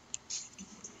 dude,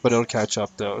 but it'll catch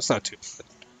up though. It's not too bad.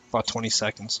 About 20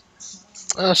 seconds.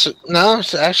 No,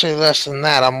 it's actually less than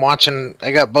that. I'm watching.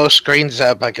 I got both screens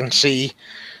up. I can see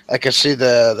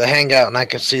the Hangout, and I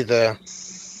can see the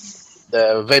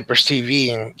Vapors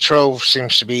TV. And Trove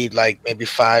seems to be like maybe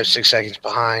 5, 6 seconds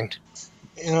behind.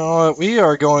 You know what? We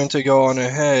are going to go on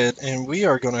ahead and we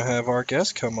are going to have our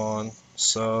guest come on.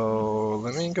 So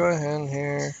let me go ahead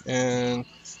here and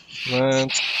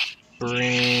let's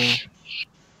bring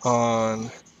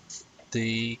on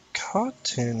the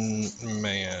Cotton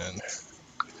Man.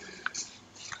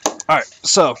 All right,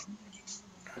 so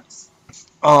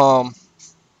um,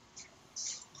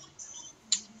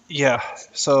 yeah.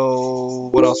 So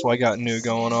what else do I got new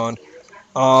going on?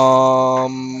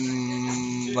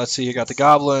 Let's see. You got the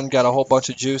Goblin. Got a whole bunch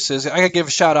of juices. I gotta give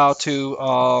a shout out to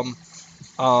um,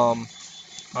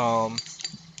 um,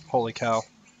 holy cow,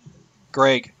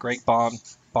 Greg Bond,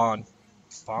 Bomb.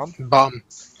 Bomb,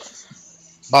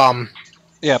 bomb.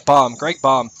 Yeah, Greg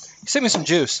Bomb. He sent me some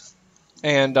juice,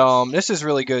 and this is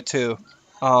really good too.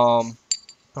 I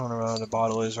don't know where the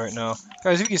bottle is right now.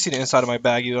 Guys, if you can see the inside of my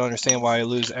bag, you'll understand why I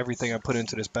lose everything I put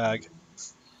into this bag.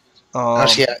 I don't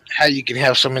see how you can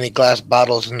have so many glass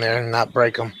bottles in there and not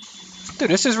break them. Dude,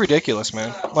 this is ridiculous,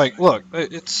 man. Like, look,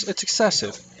 it's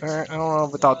excessive. All right, I don't know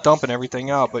without dumping everything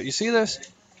out, but you see this?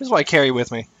 This is what I carry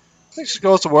with me. It just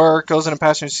goes to work, goes in the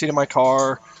passenger seat of my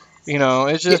car. You know,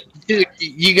 it's just Dude,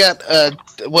 you got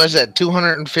what is that?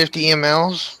 250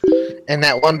 mLs in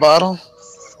that one bottle.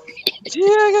 yeah,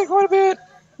 I got quite a bit.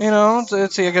 You know,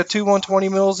 let's see, I got two 120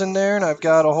 mils in there, and I've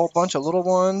got a whole bunch of little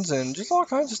ones, and just all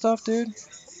kinds of stuff, dude.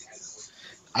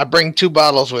 I bring 2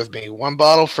 bottles with me. One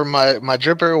bottle for my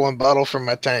dripper, one bottle for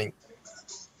my tank.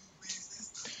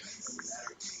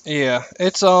 Yeah,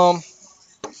 it's hold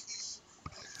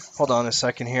on a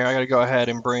second here. I gotta go ahead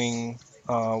and bring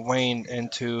Wayne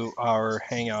into our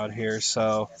hangout here.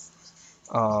 So,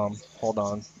 hold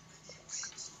on.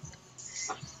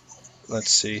 Let's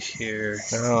see here.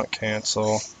 No,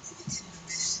 cancel.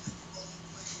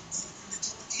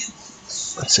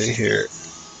 Let's see here.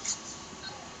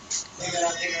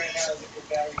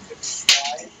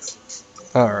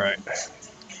 All right.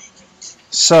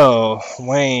 So,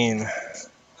 Wayne.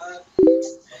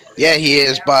 Yeah, he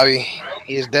is, Bobby.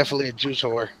 He is definitely a juice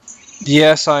whore.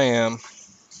 Yes, I am.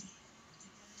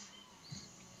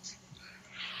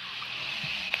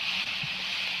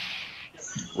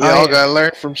 We all gotta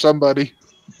learn from somebody.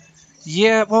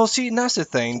 Yeah, well, see, and that's the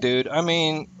thing, dude. I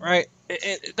mean, right?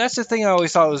 That's the thing I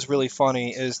always thought was really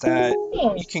funny is that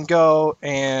you can go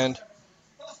and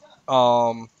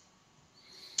um,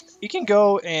 you can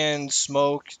go and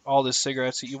smoke all the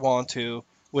cigarettes that you want to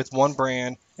with one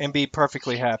brand and be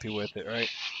perfectly happy with it, right?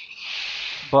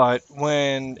 But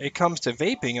when it comes to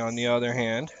vaping, on the other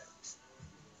hand,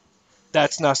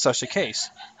 that's not such a case.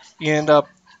 You end up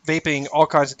vaping all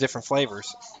kinds of different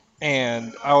flavors,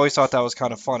 and I always thought that was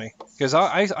kind of funny because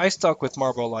I stuck with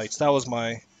Marlboro Lights. That was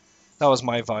my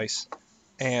vice.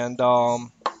 And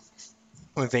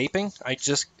with vaping,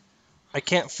 I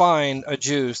can't find a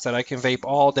juice that I can vape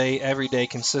all day, every day,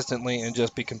 consistently, and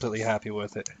just be completely happy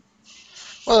with it.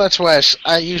 Well, that's why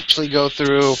I usually go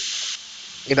through.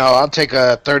 I'll take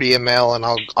a 30 ml and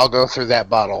I'll go through that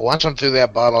bottle. Once I'm through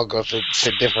that bottle, I'll go through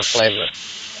to different flavor.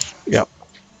 Yep.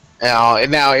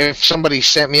 Now, if somebody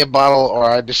sent me a bottle, or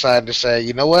I decide to say,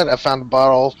 you know what, I found a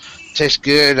bottle, tastes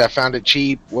good, I found it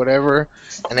cheap, whatever,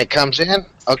 and it comes in,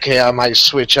 okay, I might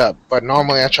switch up. But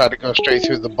normally, I try to go straight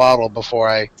through the bottle before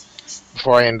I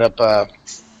end up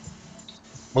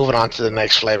moving on to the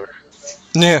next flavor.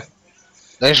 Yeah.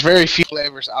 There's very few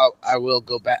flavors I will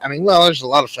go back. I mean, well, there's a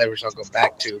lot of flavors I'll go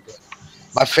back to, but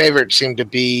my favorite seem to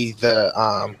be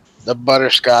the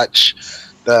butterscotch,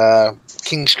 the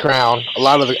King's Crown. A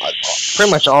lot of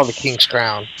pretty much all the King's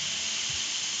Crown.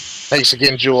 Thanks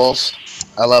again, Jules.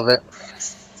 I love it.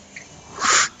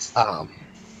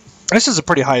 This is a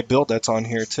pretty high build that's on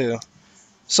here too.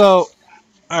 So,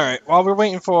 all right, while we're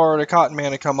waiting for the Cotton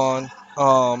Man to come on,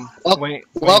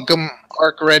 welcome,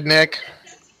 Arc Redneck.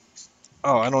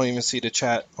 Oh, I don't even see the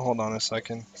chat. Hold on a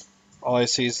second. All I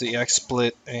see is the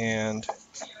XSplit and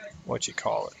what you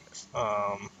call it.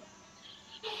 I'm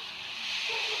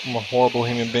a horrible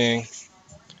human being.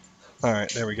 All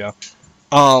right, there we go.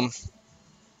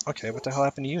 Okay, what the hell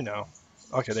happened to you now?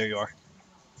 Okay, there you are.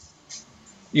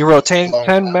 You rotate Long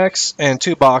 10 time. mechs and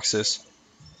 2 boxes.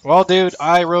 Well, dude,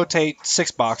 I rotate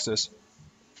 6 boxes.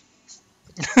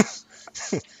 I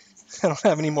don't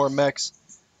have any more mechs.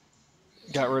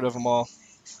 Got rid of them all.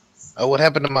 Oh, what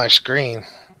happened to my screen?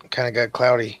 Kind of got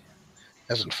cloudy.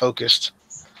 Hasn't focused.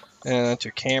 And that's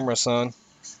your camera, son.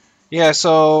 Yeah,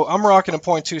 so I'm rocking a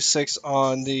 .26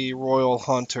 on the Royal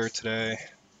Hunter today.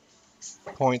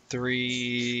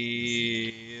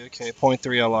 .3. Okay,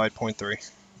 .3. I lied.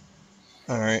 .3.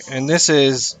 All right, and this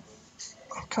is.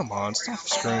 Oh, come on, stop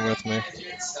screwing with me.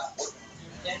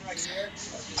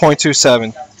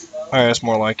 .27. All right, that's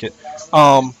more like it.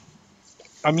 I'm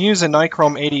using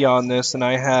Nichrome 80 on this, and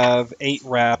I have 8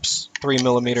 wraps,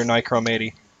 3mm Nichrome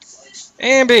 80.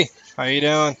 Ambi, how you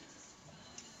doing?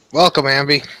 Welcome,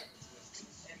 Ambi.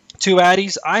 2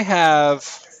 Addies. I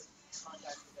have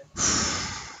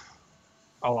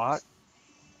a lot.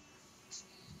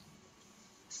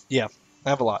 Yeah, I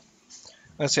have a lot.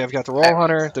 Let's see, I've got the Roll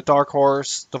Hunter, the Dark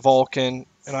Horse, the Vulcan,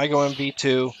 and I go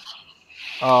MV2,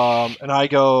 and I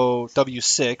go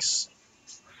W6.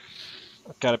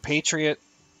 I've got a Patriot.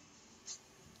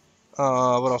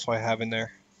 What else do I have in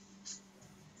there?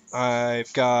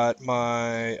 I've got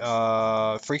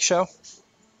my Freak Show.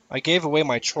 I gave away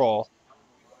my Troll.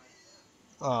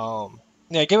 Yeah,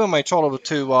 I gave away my Troll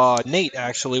to Nate,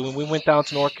 actually. When we went down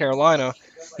to North Carolina,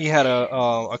 he had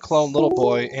a clone little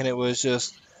boy, and it was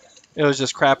just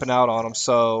crapping out on him.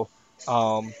 So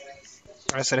I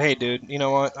said, hey, dude, you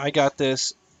know what? I got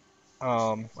this.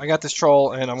 I got this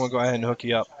Troll, and I'm gonna go ahead and hook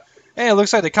you up. Hey, it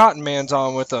looks like the Cotton Man's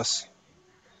on with us.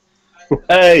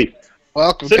 Hey,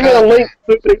 Welcome, send me a Cotton. link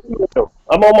to the email.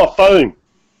 I'm on my phone.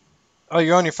 Oh,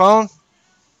 you're on your phone?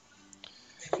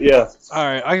 Yeah. All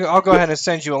right, I'll go ahead and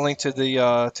send you a link to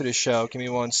the show. Give me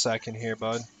 1 second here,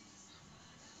 bud.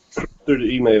 Through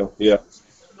the email, yeah.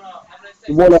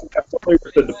 The one I got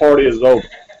said the party is over.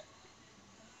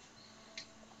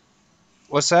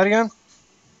 What's that again?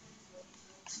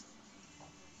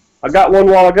 I got one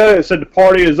while ago that said the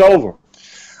party is over.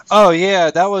 Oh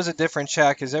yeah, that was a different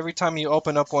chat because every time you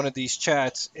open up one of these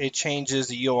chats, it changes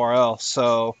the URL.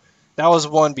 So that was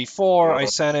one before I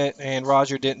sent it, and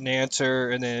Roger didn't answer,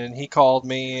 and then he called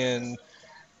me, and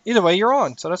either way, you're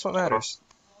on. So that's what matters.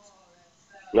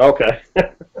 Okay.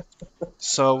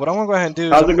 So what I'm gonna go ahead and do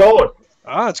is How's it going?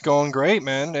 it's going great,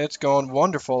 man. It's going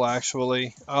wonderful,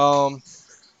 actually.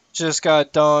 Just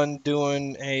got done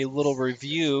doing a little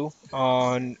review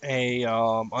on a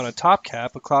top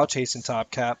cap, a cloud chasing top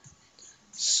cap.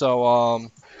 So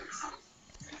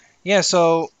yeah,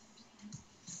 so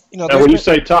Now, there's when you been,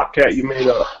 say Top Cat, you mean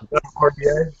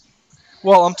RDA?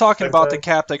 well, I'm talking Same about the thing?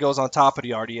 cap that goes on top of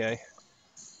the RDA.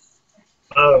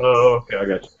 Oh, okay, I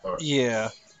got you. All right. Yeah.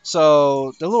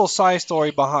 So the little side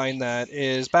story behind that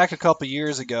is back a couple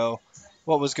years ago,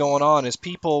 what was going on is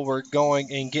people were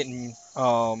going and getting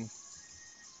hold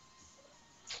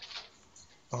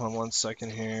on 1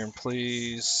 second here.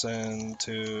 Please send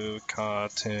to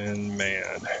Cotton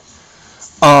Man.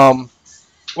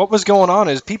 What was going on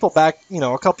is people back,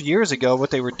 a couple years ago,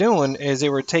 what they were doing is they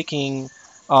were taking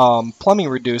plumbing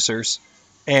reducers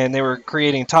and they were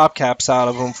creating top caps out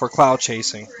of them for cloud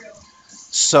chasing.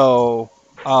 So,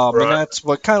 and Right.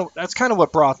 that's kind of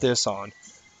what brought this on.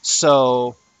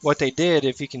 So what they did,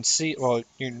 if you can see, well,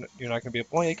 you're not going to be,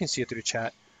 well, you can see it through the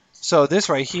chat. So this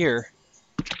right here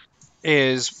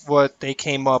is what they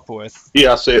came up with.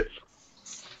 Yeah, I see it.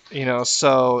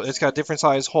 So it's got different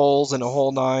size holes and a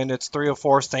whole 9. It's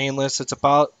 304 stainless. It's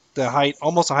about the height,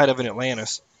 almost the height of an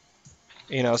Atlantis.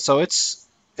 So it's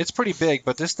pretty big.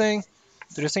 But this thing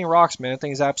rocks, man. This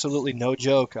thing is absolutely no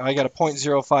joke. I got a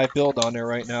 .05 build on there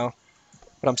right now,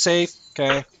 but I'm safe.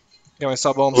 Okay, got my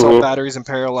sub-ohm cell batteries in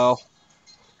parallel.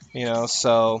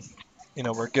 So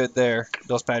we're good there.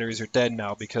 Those batteries are dead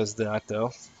now because of that,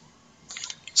 though.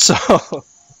 So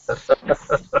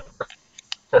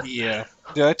yeah,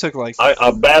 dude, I took like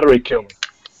A battery killer.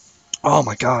 oh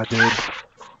my god, dude.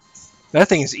 That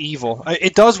thing is evil.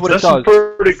 It does what This it does.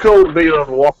 is pretty cool to be able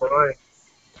to walk around.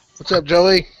 What's up,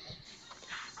 Joey?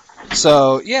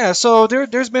 So yeah, so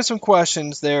there's been some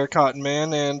questions there, Cotton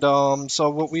Man, and so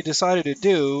what we decided to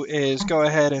do is go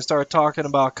ahead and start talking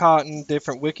about cotton,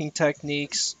 different wicking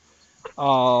techniques,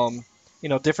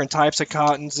 different types of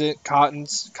cottons,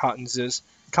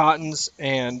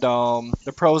 and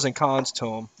the pros and cons to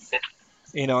them.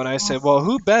 And I said, well,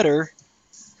 who better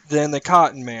than the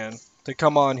Cotton Man to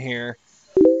come on here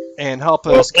and help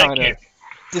Well, us thank kind you. of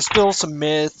distill some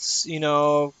myths,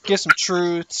 get some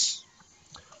truths.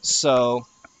 So,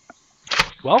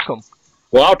 welcome.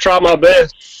 Well, I'll try my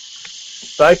best.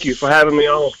 Thank you for having me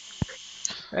on.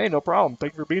 Hey, no problem.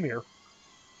 Thank you for being here.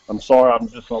 I'm sorry I'm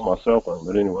just on my cell phone,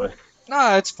 but anyway.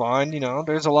 Nah, it's fine.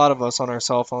 There's a lot of us on our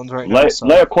cell phones right now, Lay so.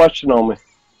 a question on me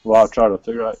while I try to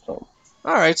figure out something.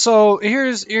 All right, so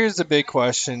here's the big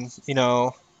question. Okay.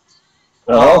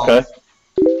 Um,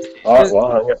 All right,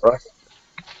 well, hang it right.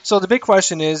 so the big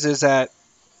question is that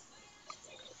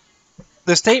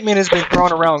the statement has been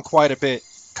thrown around quite a bit.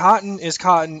 Cotton is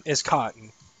cotton is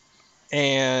cotton,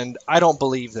 and I don't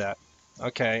believe that.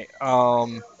 Okay.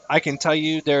 I can tell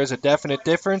you there's a definite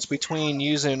difference between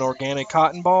using an organic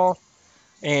cotton ball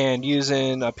and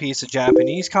using a piece of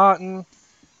Japanese cotton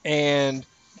and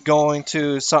going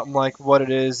to something like what it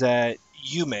is that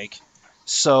you make.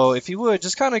 So if you would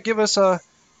just kind of give us a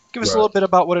Right. little bit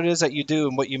about what it is that you do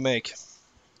and what you make.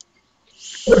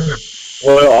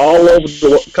 Well,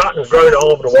 cotton's grown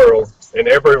all over the world in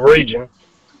every region,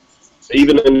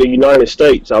 even in the United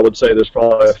States. I would say there's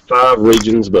probably 5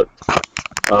 regions, but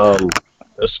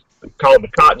it's called the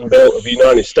Cotton Belt of the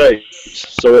United States.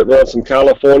 So it runs from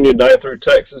California down through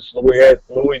Texas,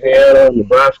 Louisiana,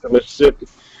 Nebraska, Mississippi,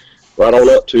 right on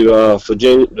up to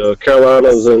Virginia, the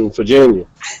Carolinas, and Virginia.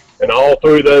 And all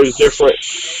through those different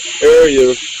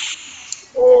areas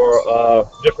are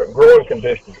different growing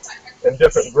conditions. And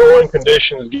different growing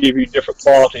conditions give you different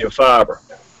quality of fiber.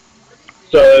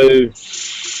 So,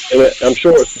 and I'm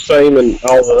sure it's the same in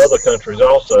all the other countries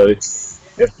also.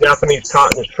 If Japanese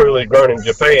cotton is truly grown in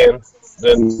Japan,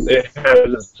 then it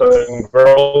has its own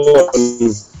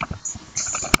growing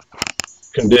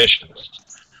conditions.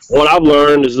 What I've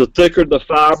learned is the thicker the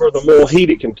fiber, the more heat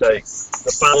it can take.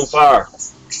 The fine fire.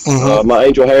 Mm-hmm. My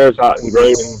angel hair is hot and grown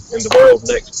in the world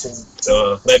next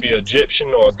to maybe Egyptian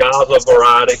or a Gaza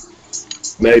variety,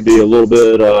 maybe a little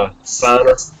bit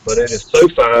finer, but it is so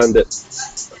fine that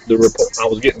I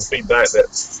was getting feedback that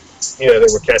they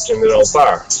were catching it on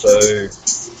fire. So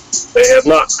they have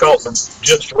not caught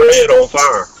just red on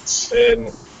fire, and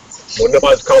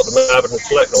nobody's caught the Maven's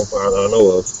select on fire that I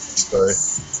know of.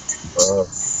 So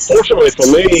fortunately for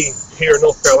me, here in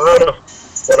North Carolina,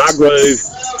 when I grow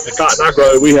the cotton I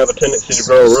grow, we have a tendency to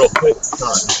grow real thick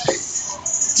cotton.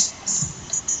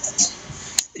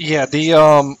 Yeah, the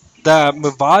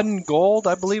Mavadan Gold,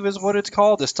 I believe is what it's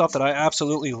called. The stuff that I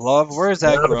absolutely love. Where is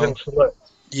that grown? Maven select.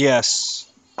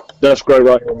 Yes. That's grown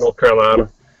right here in North Carolina.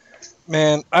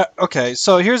 Man, okay,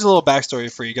 so here's a little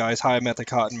backstory for you guys how I met the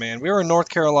Cotton Man. We were in North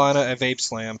Carolina at Vape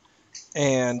Slam,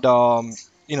 and,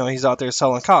 he's out there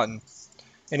selling cotton.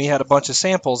 And he had a bunch of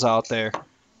samples out there.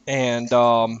 And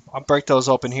I'll break those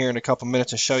open here in a couple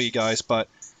minutes and show you guys. But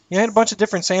he had a bunch of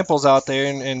different samples out there,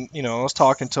 and I was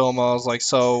talking to him. I was like,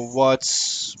 "So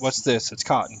what's this? It's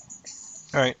cotton,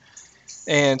 all right?"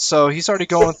 And so he started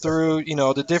going through,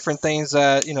 the different things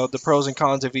that, the pros and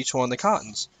cons of each one of the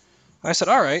cottons. I said,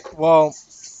 "All right, well,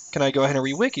 can I go ahead and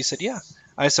re-wick?" He said, "Yeah."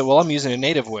 I said, "Well, I'm using a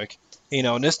native wick,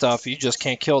 and this stuff you just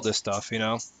can't kill this stuff,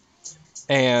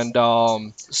 And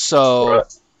so Right.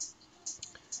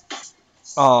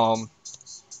 hold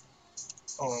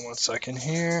on one second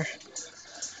here.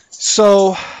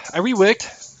 So I re-wicked,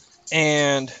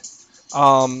 and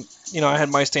I had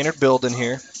my standard build in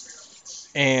here,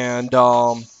 and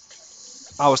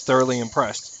I was thoroughly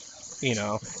impressed.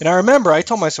 And I remember I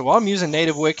told myself, well, I'm using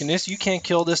native wick, and this you can't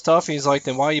kill this stuff. And he's like,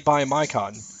 then why are you buying my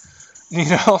cotton? You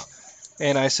know.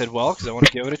 And I said, well, because I want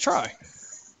to give it a try.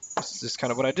 This is just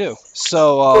kind of what I do.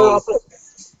 So Well,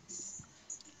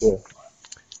 yeah.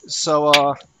 so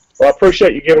Well, I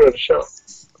appreciate you giving it a shot.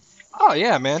 Oh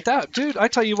yeah, man. That dude, I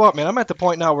tell you what, man. I'm at the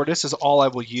point now where this is all I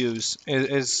will use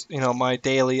is my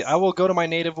daily. I will go to my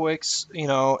native wicks,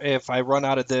 if I run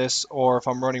out of this or if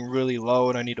I'm running really low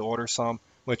and I need to order some,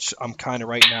 which I'm kind of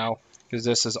right now because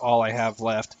this is all I have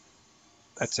left.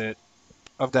 That's it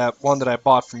of that one that I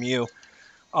bought from you.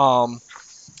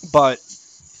 But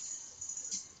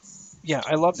yeah,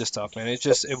 I love this stuff, man. It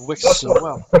wicks That's so what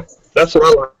well. that's what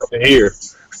I like to hear.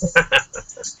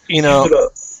 You Keep know, it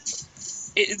up.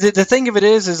 the thing of it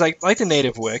is like the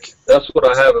native wick. That's what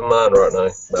I have in mind right now.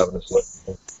 Having a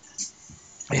select.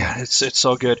 Yeah, it's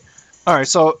so good. All right,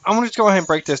 so I'm going to go ahead and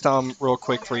break this down real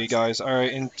quick for you guys. All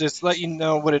right, and just let you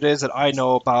know what it is that I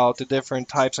know about the different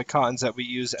types of cottons that we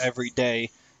use every day,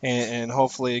 and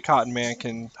hopefully Cotton Man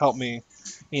can help me,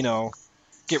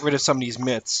 get rid of some of these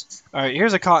myths. All right,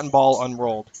 here's a cotton ball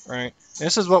unrolled. All right,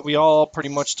 this is what we all pretty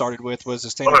much started with was a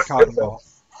All standard right, cotton ball.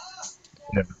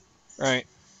 Yeah. Right,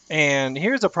 and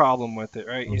here's a problem with it.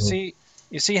 Right, Mm-hmm.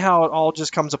 you see how it all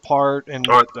just comes apart and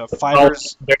All right. the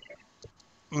fibers. Oh,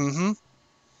 Mm-hmm.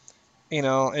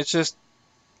 It's just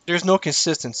there's no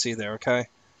consistency there, okay?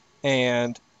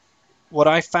 And what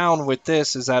I found with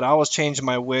this is that I was changing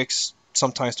my wicks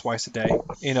sometimes twice a day,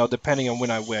 depending on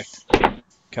when I wicked.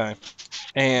 Okay.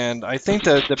 And I think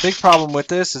the big problem with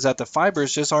this is that the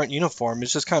fibers just aren't uniform.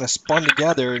 It's just kind of spun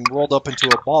together and rolled up into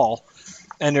a ball,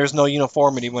 and there's no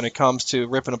uniformity when it comes to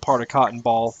ripping apart a cotton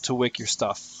ball to wick your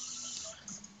stuff.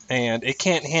 And it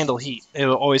can't handle heat.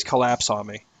 It'll always collapse on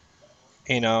me.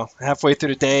 Halfway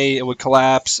through the day it would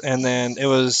collapse, and then I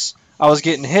was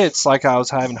getting hits like I was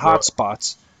having hot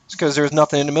spots. It's because there's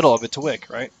nothing in the middle of it to wick,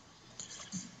 right?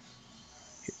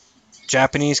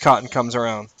 Japanese cotton comes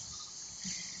around,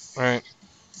 right?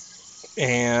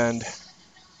 And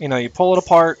you pull it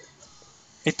apart.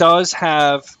 It does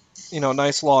have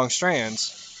nice long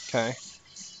strands, okay?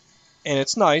 And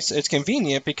it's nice. It's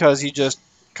convenient because you just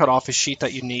cut off a sheet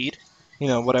that you need,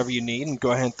 whatever you need, and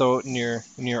go ahead and throw it in your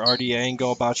RDA and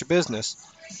go about your business.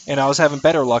 And I was having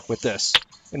better luck with this,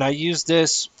 and I used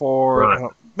this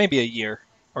for maybe a year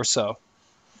or so.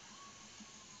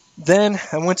 Then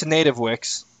I went to Native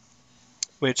Wicks,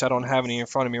 which I don't have any in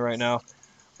front of me right now.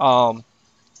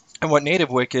 And what Native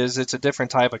Wick is, it's a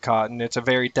different type of cotton. It's a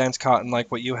very dense cotton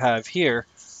like what you have here.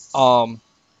 And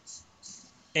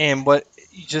what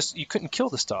you couldn't kill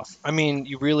the stuff. I mean,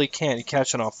 you really can't. You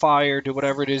catch it on fire, do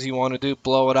whatever it is you want to do,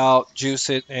 blow it out,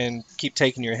 juice it, and keep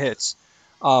taking your hits.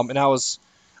 And I was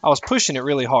pushing it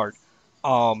really hard,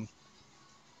 because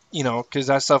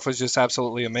that stuff was just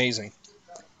absolutely amazing.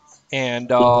 And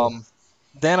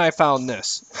then I found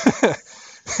this.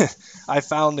 I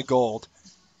found the gold.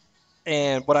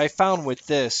 And what I found with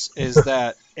this is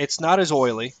that it's not as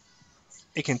oily.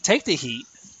 It can take the heat,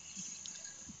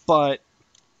 but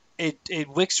it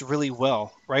wicks really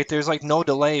well, right? There's like no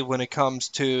delay when it comes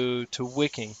to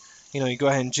wicking. You go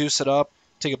ahead and juice it up,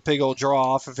 take a big old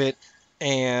draw off of it,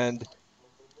 and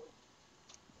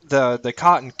the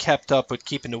cotton kept up with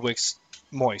keeping the wicks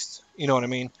moist. You know what I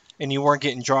mean? And you weren't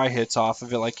getting dry hits off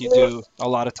of it like you do a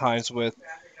lot of times with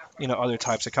other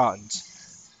types of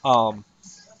cottons. Well,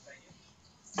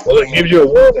 it gives you a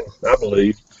warning, I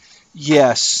believe.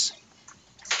 Yes.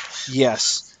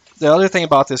 The other thing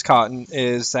about this cotton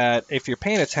is that if you're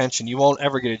paying attention, you won't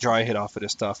ever get a dry hit off of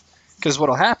this stuff. Because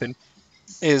what'll happen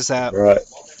is that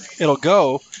it'll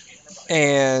go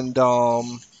and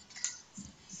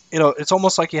it's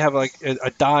almost like you have like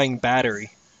a dying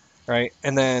battery, right?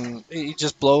 And then you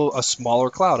just blow a smaller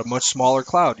cloud, a much smaller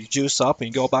cloud. You juice up and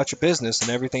you go about your business, and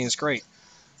everything is great.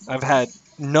 I've had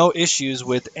no issues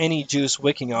with any juice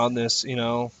wicking on this.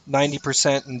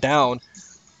 90% and down,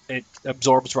 it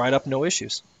absorbs right up, no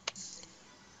issues.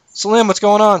 Salim, what's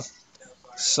going on?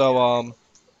 So,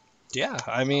 yeah,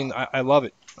 I mean, I love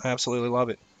it. I absolutely love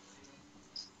it.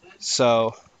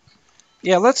 So,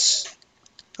 yeah, how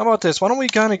about this? Why don't we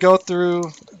kind of go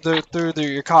through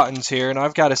your cottons here, and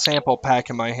I've got a sample pack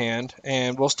in my hand,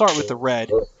 and we'll start with the red,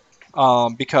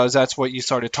 because that's what you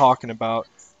started talking about.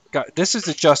 This is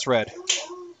the Just Red,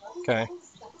 okay?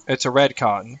 It's a red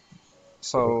cotton.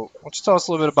 So, why don't you tell us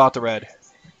a little bit about the red?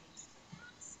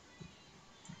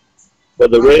 Well,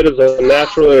 the red is a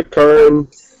naturally occurring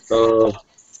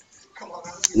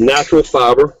natural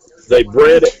fiber. They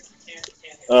bred it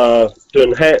to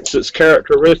enhance its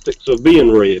characteristics of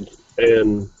being red,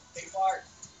 and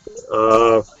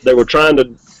they were trying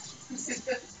to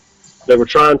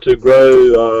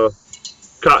grow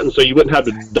cotton so you wouldn't have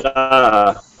to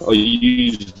dye or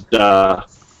use dye,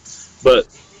 but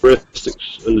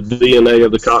characteristics in the DNA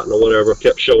of the cotton or whatever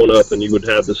kept showing up, and you would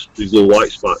have these little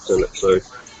white spots in it. So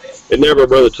it never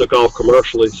really took off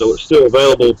commercially, so it's still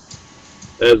available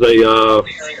as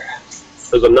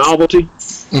a novelty.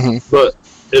 But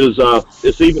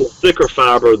it's even a thicker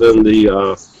fiber than the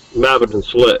Maviton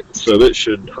Select, so it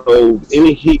should hold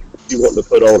any heat you want to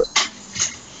put on it,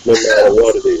 no matter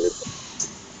what it is.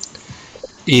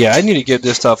 Yeah, I need to give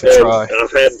this stuff a try.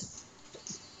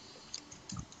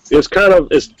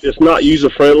 It's not user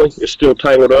friendly. It's still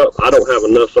tangled up. I don't have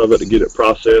enough of it to get it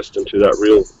processed into that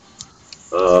real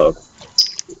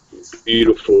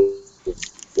beautiful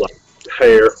like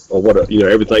hair or what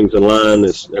everything's in line.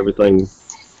 Everything.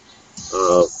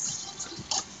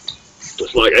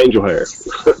 It's like angel hair.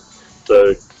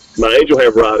 So my angel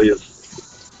hair variety is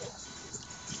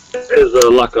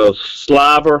like a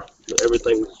sliver.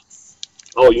 Everything's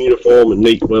all uniform and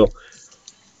neat. Well,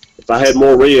 if I had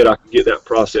more red, I could get that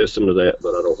processed into that,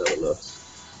 but I don't have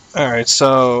enough. All right,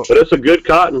 so. But it's a good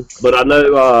cotton. But I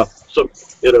know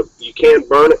you can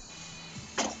burn it.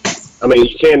 I mean,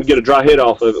 you can get a dry hit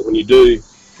off of it. When you do,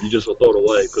 you just will throw it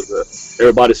away because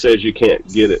everybody says you can't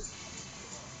get it.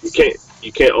 You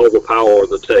can't overpower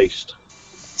the taste.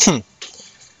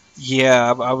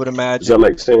 Yeah, I would imagine. Does that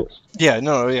make sense? Yeah,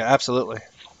 no, yeah, absolutely.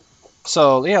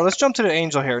 So yeah, let's jump to the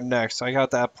angel hair next. I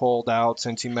got that pulled out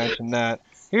since you mentioned that.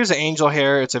 Here's the angel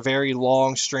hair. It's a very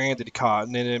long stranded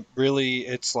cotton, and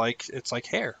it's like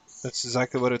hair. That's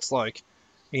exactly what it's like,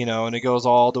 and it goes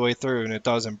all the way through, and it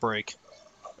doesn't break.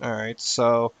 All right,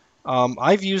 so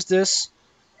I've used this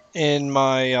in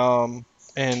my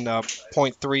in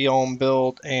point 0.3 ohm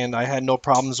build, and I had no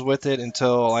problems with it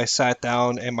until I sat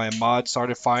down and my mod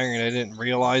started firing, and I didn't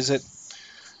realize it.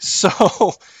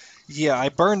 So, yeah, I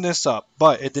burned this up,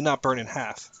 but it did not burn in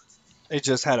half. It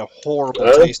just had a horrible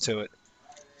Huh? taste to it,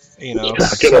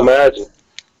 I can imagine.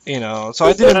 So I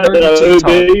Was did that emergency the tug.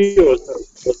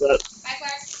 OD or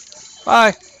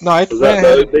Bye. No, I was went that the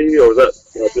ahead. OD or was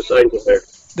that just angel hair?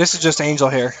 This is just angel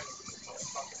hair.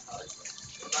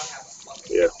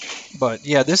 Yeah. But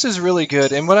yeah, this is really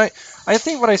good. And I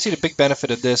think what I see the big benefit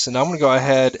of this, and I'm gonna go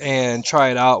ahead and try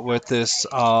it out with this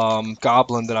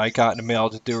goblin that I got in the mail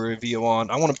to do a review on.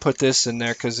 I want to put this in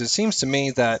there because it seems to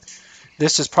me that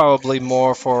this is probably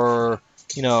more for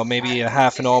maybe a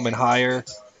half an ohm and higher,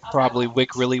 probably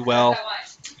wick really well.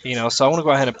 So I want to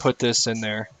go ahead and put this in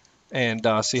there and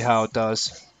see how it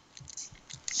does.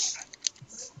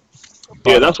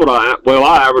 Yeah, But that's what I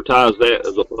advertise that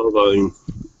as a phone.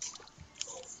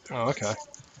 oh, okay.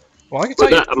 Well, I can tell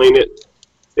But you. that I mean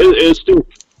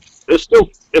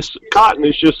it's cotton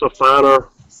is just a finer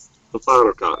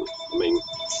cotton. I mean,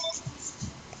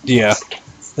 Yeah,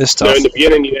 this stuff. in the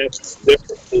beginning you have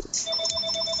differences,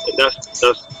 and that's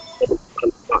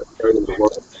cotton growing in the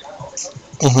world.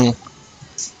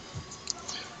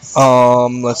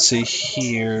 Let's see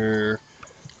here.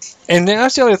 And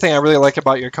that's the other thing I really like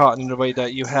about your cotton, the way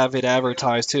that you have it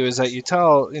advertised too, is that you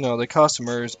tell the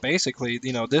customers basically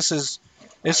this is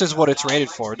what it's rated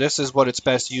for. This is what it's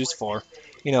best used for.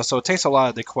 So it takes a lot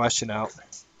of the question out.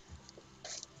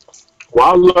 Well,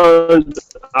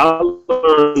 I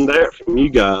learned that from you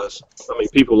guys. I mean,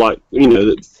 people like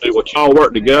that do what y'all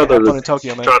work Hey, together have fun to in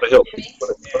Tokyo, man. try to help people.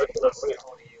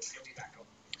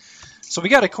 So we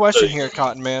got a So, question here,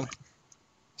 Cotton Man. It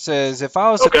says if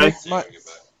I was to okay. pick my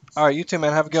all right, you too,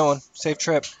 man. Have a good one. Safe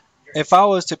trip. If I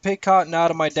was to pick cotton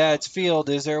out of my dad's field,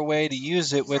 is there a way to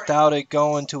use it without it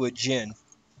going to a gin?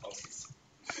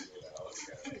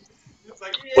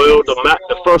 Well,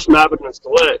 the first Maverick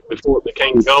Select before it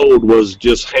became gold was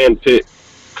just hand picked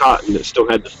cotton that still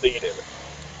had the seed in it.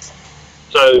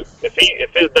 So if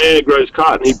his dad grows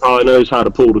cotton, he probably knows how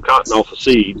to pull the cotton off a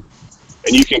seed,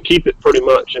 and you can keep it pretty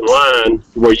much in line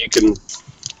where you can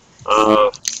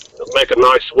make a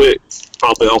nice wick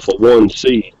probably off of one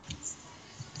seed.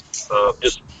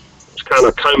 Just kind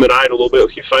of comb it out a little bit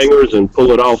with your fingers and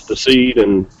pull it off the seed,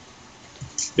 and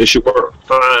it should work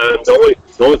fine. The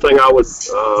only thing I would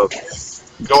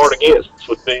guard against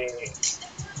would be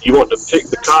you want to pick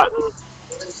the cotton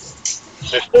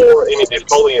before any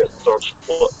defoliants are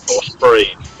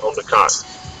sprayed on the cotton.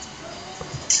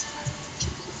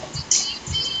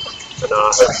 And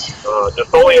the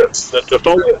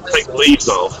defoliants take the leaves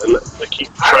off and they keep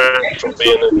the trash from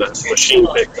being in that machine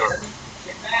picked cotton.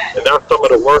 And that's some of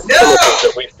the worst chemicals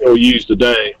that we still use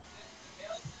today.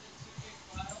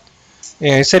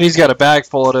 Yeah, he said he's got a bag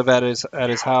full of it at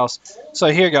his house. So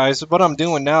here, guys, what I'm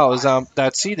doing now is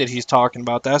that seed that he's talking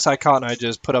about. That's that cotton I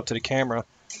just put up to the camera,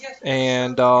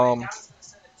 and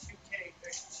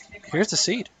here's the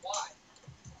seed.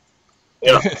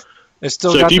 Yeah. It's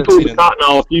still So if got you the pull seed the in there. cotton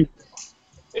off,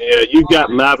 you've got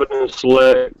Maverick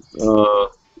Select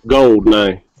gold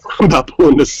now by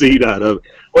pulling the seed out of it.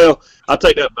 Well, I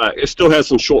take that back. It still has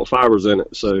some short fibers in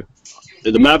it. So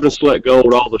the Maverick Select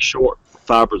gold, all the short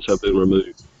fibers have been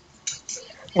removed.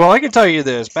 Well, I can tell you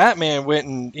this: Batman went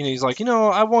and he's like,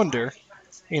 I wonder,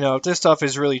 if this stuff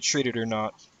is really treated or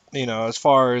not. As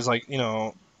far as like,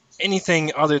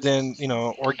 anything other than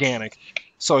organic.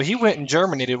 So he went and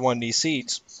germinated one of these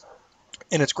seeds,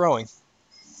 and it's growing.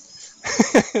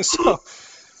 So,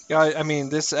 yeah, I mean,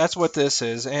 that's what this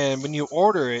is. And when you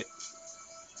order it,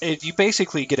 you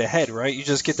basically get a head, right? You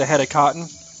just get the head of cotton.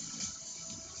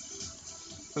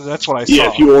 That's what I Yeah,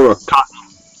 saw. if you order cotton,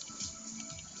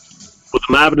 with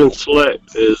the Maverick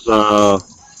Select is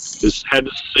had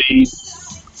the seed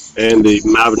and the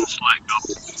Maverick Select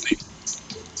gold seed.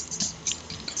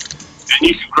 And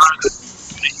you can grow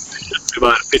this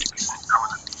about 50%.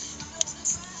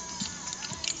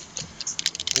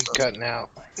 He's cutting out.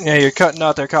 Yeah, you're cutting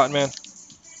out there, Cotton Man.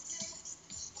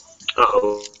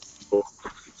 Uh-oh.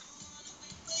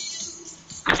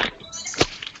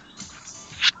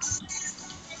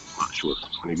 I'm not sure if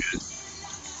it's any good.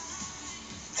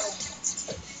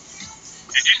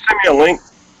 Did you send me a link?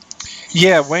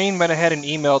 Yeah, Wayne went ahead and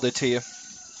emailed it to you.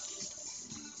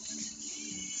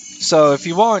 So if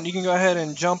you want, you can go ahead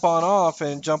and jump on off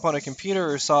and jump on a computer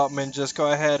or something and just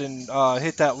go ahead and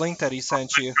hit that link that he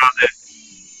sent you.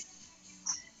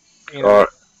 You All know, right.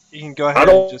 you can go I ahead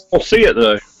and don't just. see it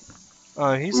though.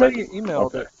 He said he Maybe.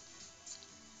 emailed Okay. it.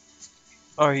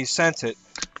 Or he sent it.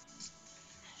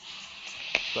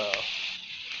 So.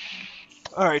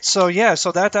 All right, so yeah,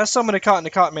 so that's some of the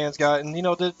cotton man's got, and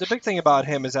the big thing about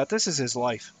him is that this is his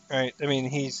life, right? I mean,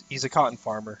 he's a cotton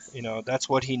farmer, that's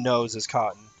what he knows is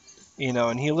cotton,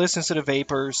 and he listens to the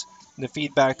vapors, and the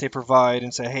feedback they provide,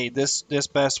 and say, hey, this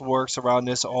best works around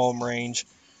this ohm range,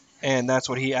 and that's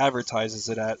what he advertises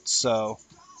it at. So,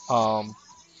 um,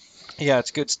 yeah,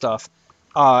 it's good stuff.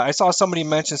 I saw somebody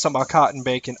mention something about cotton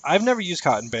bacon. I've never used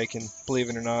cotton bacon, believe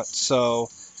it or not, so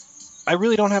I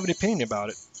really don't have an opinion about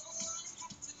it.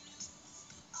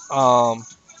 Um,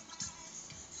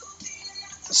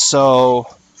 so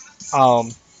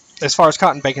as far as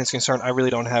cotton bacon is concerned, I really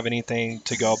don't have anything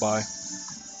to go by.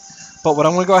 But what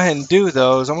I'm going to go ahead and do,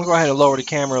 though, is I'm going to go ahead and lower the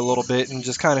camera a little bit and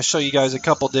just kind of show you guys a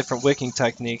couple different wicking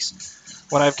techniques.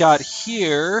 What I've got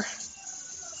here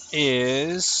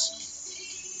is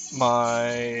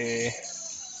my...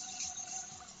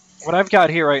 What I've got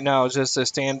here right now is just a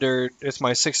standard, it's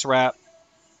my 6 wrap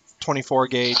 24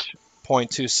 gauge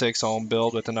 0.26 ohm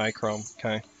build with the nichrome,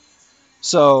 okay?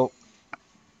 So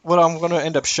what I'm going to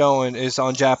end up showing is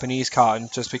on Japanese cotton,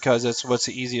 just because it's what's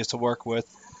the easiest to work with.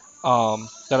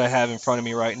 That I have in front of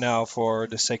me right now for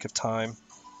the sake of time.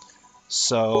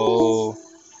 So,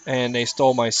 and they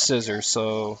stole my scissors.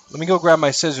 So let me go grab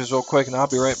my scissors real quick and I'll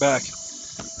be right back.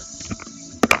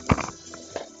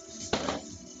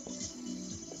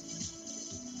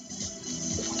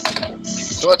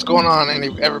 So what's going on,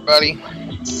 everybody?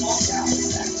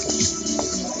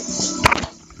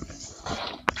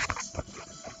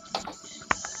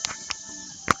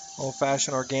 Old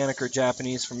fashioned organic or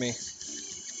Japanese for me.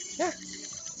 Yeah.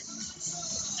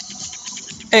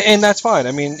 And that's fine.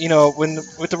 I mean, when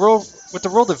with the world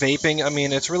of vaping, I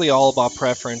mean, it's really all about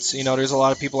preference. There's a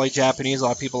lot of people like Japanese, a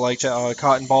lot of people like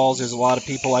cotton balls. There's a lot of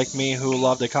people like me who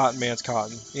love the cotton man's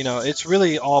cotton. It's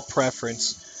really all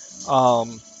preference.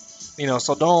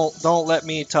 So don't let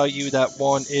me tell you that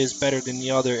one is better than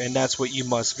the other, and that's what you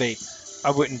must vape.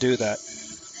 I wouldn't do that.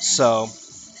 So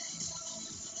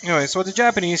anyway, so with the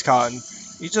Japanese cotton,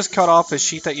 you just cut off a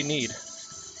sheet that you need.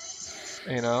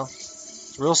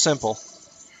 It's real simple.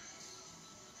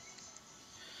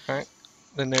 All right,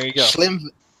 then there you go.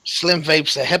 Slim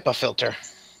vapes the HEPA filter.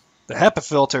 The HEPA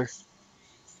filter.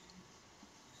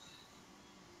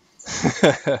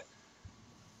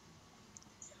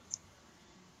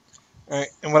 All right,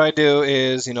 and what I do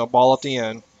is, ball up the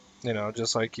end,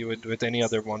 just like you would with any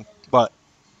other one. But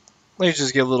let's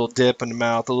just give a little dip in the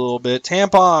mouth a little bit.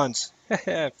 Tampons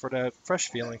for that fresh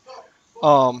feeling.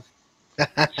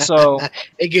 So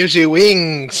It gives you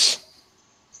wings.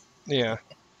 yeah.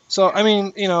 So I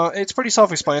mean, it's pretty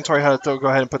self-explanatory how to go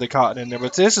ahead and put the cotton in there.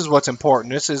 But this is what's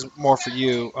important. This is more for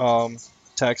you,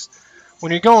 Tex.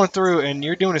 When you're going through and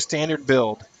you're doing a standard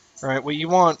build, right? What you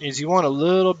want is you want a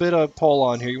little bit of pull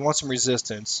on here. You want some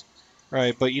resistance,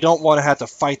 right? But you don't want to have to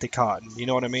fight the cotton. You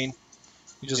know what I mean?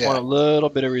 You just want a little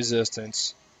bit of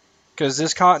resistance because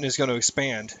this cotton is going to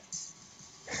expand.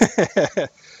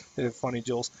 Funny,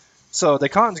 Jules. So the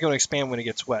cotton's going to expand when it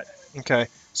gets wet. Okay.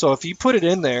 So if you put it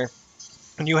in there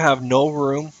and you have no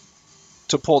room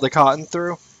to pull the cotton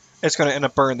through, it's going to end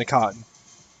up burning the cotton,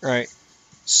 right?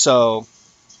 So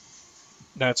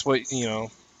that's what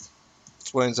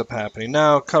that's what ends up happening.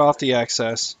 Now cut off the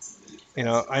excess.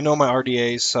 I know my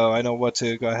RDAs, so I know what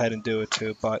to go ahead and do it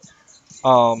to. But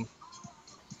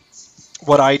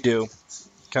what I do,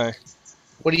 okay.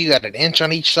 What do you got? An inch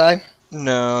on each side?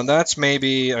 No, that's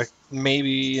maybe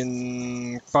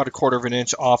in about a quarter of an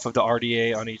inch off of the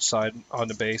RDA on each side on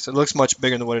the base. It looks much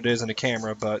bigger than what it is in the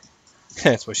camera, but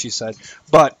that's what she said.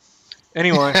 But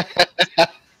anyway,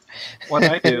 what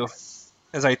I do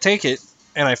is I take it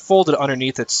and I fold it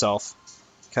underneath itself,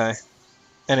 okay,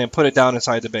 and then put it down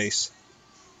inside the base,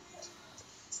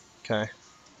 okay,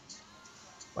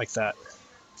 like that.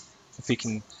 If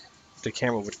the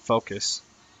camera would focus.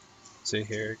 See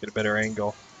here, get a better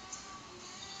angle.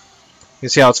 You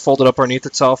see how it's folded up underneath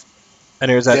itself? And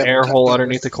there's that air hole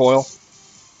underneath the coil.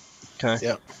 Okay.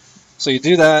 Yep. So you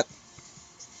do that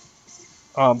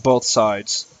on both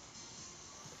sides.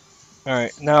 All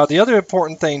right. Now the other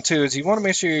important thing too is you want to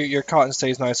make sure your cotton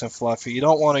stays nice and fluffy. You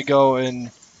don't want to go and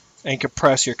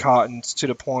compress your cottons to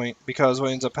the point, because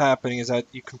what ends up happening is that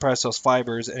you compress those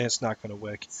fibers and it's not going to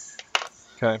wick.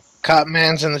 Okay. Cotton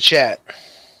Man's in the chat.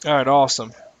 All right.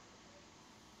 Awesome.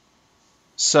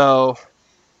 So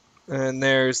And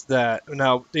there's that.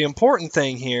 Now, the important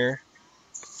thing here,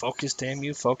 focus, damn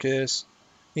you, focus.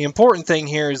 The important thing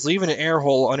here is leaving an air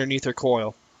hole underneath your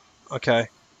coil. Okay,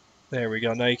 there we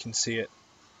go. Now you can see it.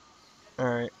 All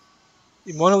right.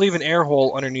 You want to leave an air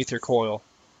hole underneath your coil.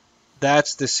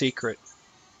 That's the secret.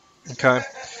 Okay.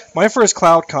 My first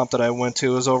cloud comp that I went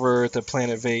to was over at the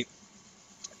Planet Vape.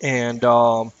 And,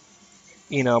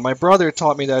 my brother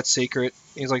taught me that secret.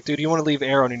 He's like, dude, you want to leave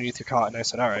air underneath your cotton? I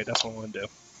said, all right, that's what I want to do.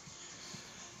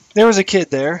 There was a kid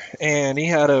there, and he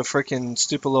had a freaking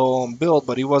stupid little build,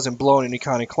 but he wasn't blowing any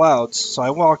kind of clouds. So I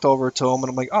walked over to him, and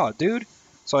I'm like, oh, dude.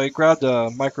 So I grabbed a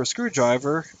micro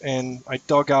screwdriver, and I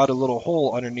dug out a little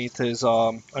hole underneath his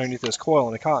coil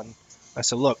in the cotton. I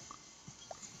said, look,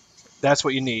 that's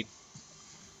what you need,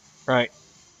 right?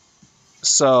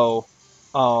 So,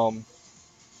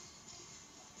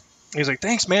 he's like,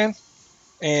 thanks, man.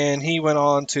 And he went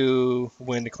on to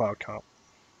win the cloud comp.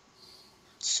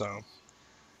 So,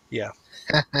 yeah.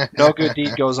 No good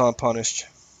deed goes unpunished.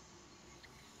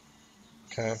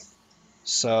 Okay.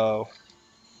 So,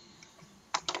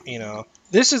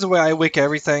 this is the way I wick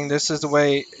everything. This is the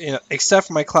way, except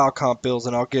for my cloud comp builds,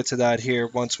 and I'll get to that here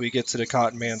once we get to the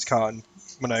Cotton Man's Cotton,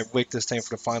 when I wick this thing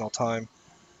for the final time.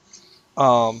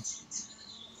 But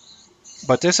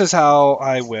this is how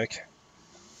I wick.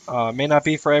 May not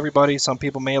be for everybody. Some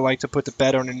people may like to put the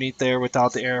bed underneath there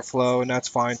without the airflow, and that's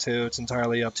fine too. It's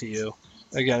entirely up to you.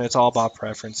 Again, it's all about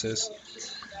preferences.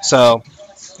 So,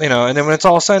 and then when it's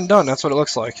all said and done, that's what it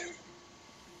looks like.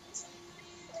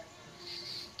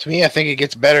 To me, I think it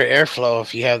gets better airflow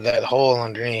if you have that hole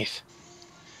underneath.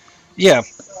 Yeah.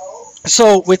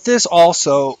 So with this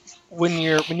also, when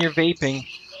you're vaping,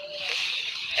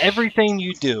 everything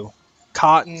you do,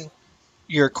 cotton,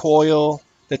 your coil,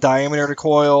 the diameter of the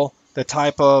coil, the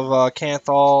type of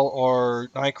canthal or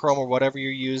nichrome or whatever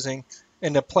you're using,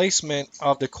 and the placement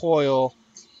of the coil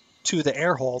to the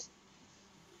air hole,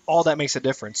 all that makes a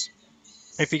difference.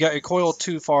 If you got your coil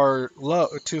too far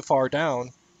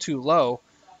down, too low,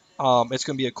 it's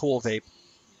going to be a cool vape.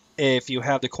 If you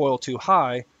have the coil too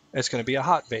high, it's going to be a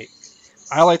hot vape.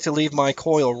 I like to leave my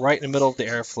coil right in the middle of the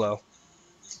airflow,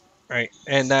 right,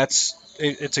 and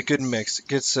it's a good mix.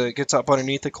 It gets up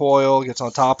underneath the coil, gets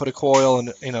on top of the coil,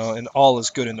 and all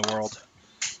is good in the world.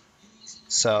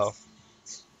 So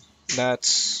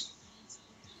that's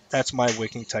my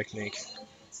wicking technique.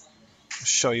 I'll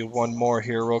show you one more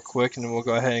here real quick, and then we'll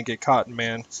go ahead and get Cotton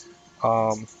Man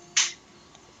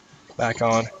back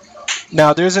on.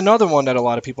 Now, there's another one that a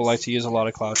lot of people like to use, a lot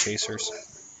of cloud chasers.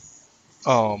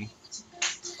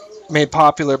 Made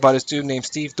popular by this dude named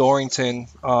Steve Dorrington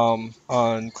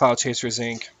on Cloud Chasers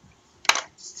Inc.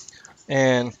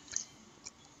 And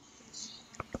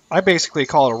I basically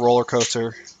call it a roller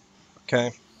coaster,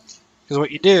 okay? Because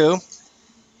what you do,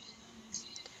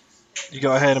 you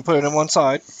go ahead and put it on one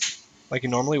side, like you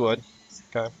normally would,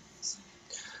 okay?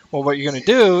 Well, what you're going to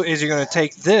do is you're going to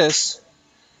take this,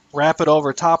 wrap it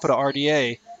over top of the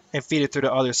RDA, and feed it through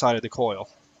the other side of the coil,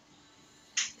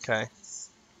 okay?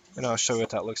 And I'll show you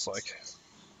what that looks like.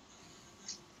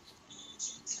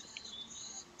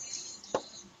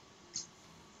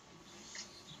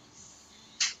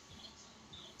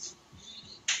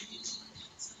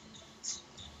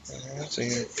 Alright, so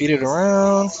you feed it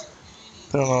around,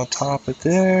 put it on top of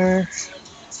there,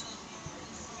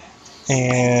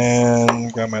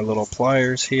 and grab my little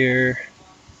pliers here.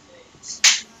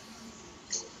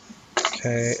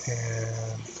 Okay,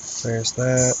 and there's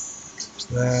that, there's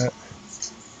that,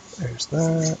 there's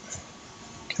that.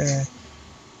 Okay.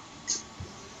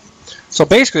 So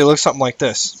basically it looks something like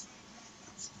this.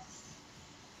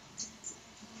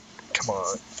 Come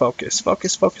on, focus,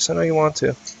 focus, focus. I know you want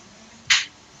to.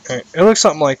 Alright, it looks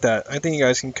something like that. I think you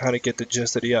guys can kind of get the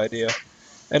gist of the idea.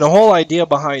 And the whole idea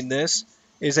behind this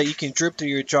is that you can drip through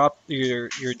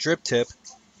your drip tip,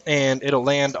 and it'll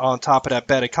land on top of that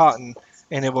bed of cotton,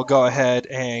 and it will go ahead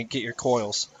and get your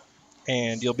coils,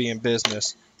 and you'll be in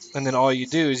business. And then all you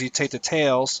do is you take the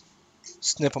tails,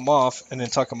 snip them off, and then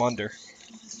tuck them under.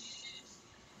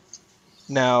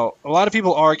 Now, a lot of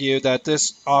people argue that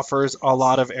this offers a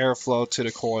lot of airflow to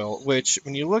the coil, which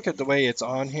when you look at the way it's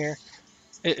on here,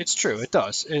 it's true, it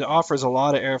does. It offers a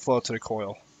lot of airflow to the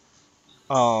coil.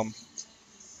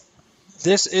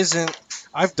 This isn't,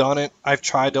 I've done it, I've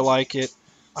tried to like it,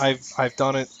 I've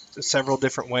done it several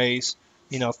different ways,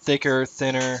 thicker,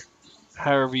 thinner,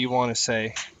 however you want to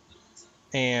say.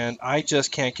 And I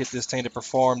just can't get this thing to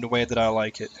perform the way that I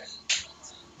like it.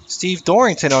 Steve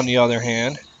Dorrington, on the other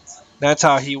hand, that's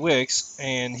how he wicks,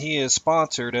 and he is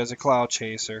sponsored as a cloud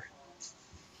chaser.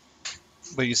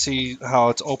 But you see how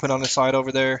it's open on the side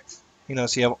over there?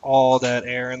 So you have all that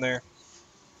air in there.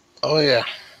 Oh yeah,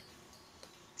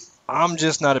 I'm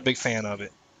just not a big fan of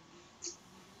it.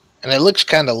 and it looks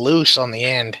kind of loose on the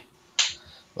end.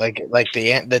 Like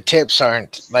the tips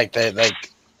aren't like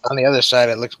on the other side.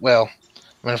 It looks well.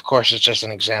 I mean, of course, it's just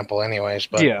an example, anyways.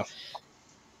 But Yeah,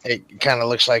 it kind of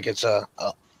looks like it's a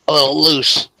little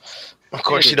loose. Of it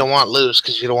course, you is. don't want loose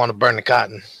because you don't want to burn the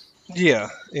cotton. Yeah,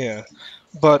 yeah.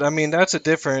 But I mean, that's a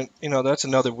different, that's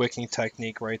another wicking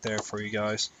technique right there for you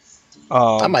guys.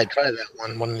 I Um, might try that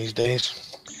one of these days.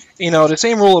 the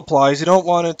same rule applies. You don't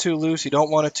want it too loose. You don't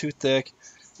want it too thick.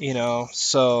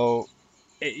 So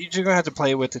you're gonna have to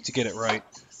play with it to get it right.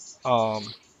 Um,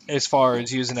 as far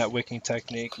as using that wicking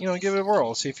technique, give it a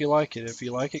whirl. See if you like it. If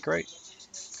you like it, great.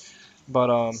 But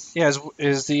yeah,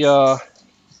 is the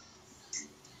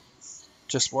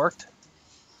just worked?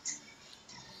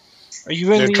 Are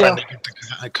you in They're the? trying to get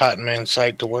the cotton man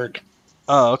site to work.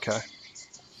 Oh, okay.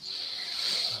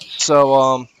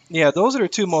 So yeah, those are the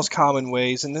two most common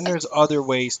ways, and then there's other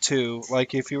ways too.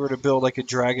 Like if you were to build like a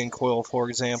dragon coil, for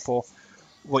example,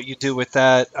 what you do with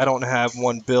that. I don't have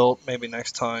one built. Maybe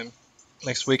next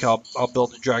week I'll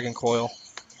build a dragon coil.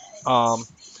 Um,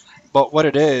 but what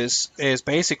it is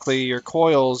basically your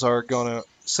coils are gonna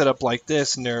set up like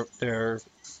this, and they're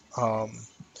um,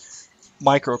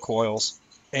 micro coils,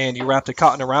 and you wrap the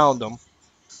cotton around them,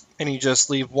 and you just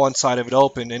leave one side of it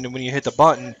open, and then when you hit the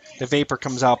button, the vapor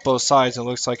comes out both sides, and it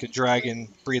looks like a dragon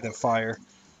breathing fire.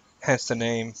 Hence the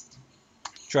name,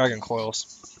 dragon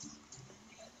coils.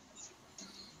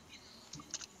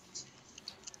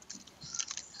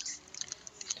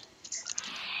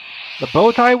 The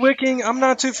bow tie wicking, I'm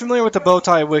not too familiar with the bow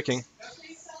tie wicking.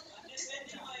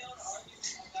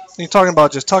 You talking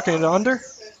about just tucking it under?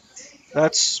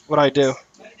 That's what I do.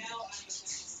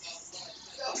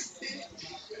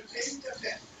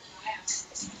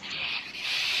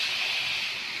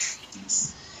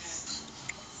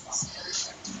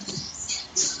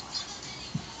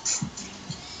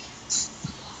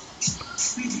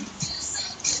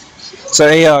 So,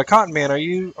 hey, Cotton Man, are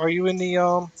you in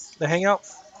the hangout?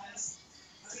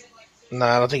 No,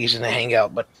 I don't think he's in the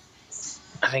hangout, but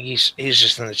I think he's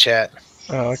just in the chat.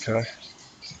 Oh, okay.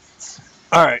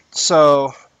 All right.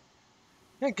 So,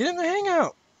 yeah, get in the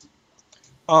hangout.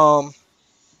 Um,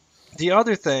 the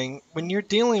other thing, when you're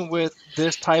dealing with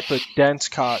this type of dense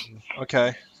cotton,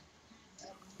 okay,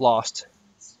 lost.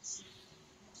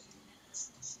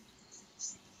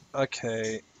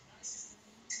 Okay,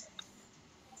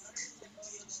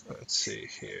 let's see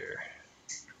here.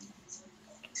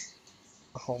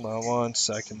 Hold on 1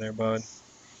 second there, bud.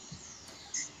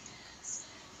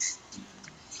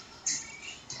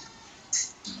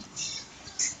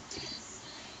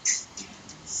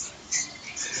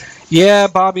 Yeah,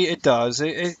 Bobby, it does.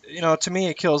 To me,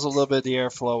 it kills a little bit of the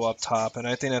airflow up top, and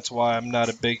I think that's why I'm not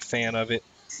a big fan of it.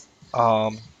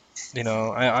 Um,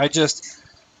 I just,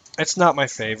 it's not my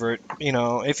favorite.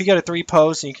 If you get a three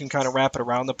post and you can kind of wrap it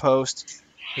around the post,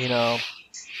 you know,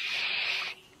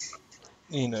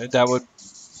 that would,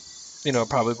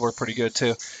 probably work pretty good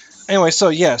too. Anyway, so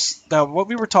yes, now what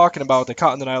we were talking about, the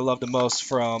cotton that I love the most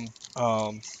from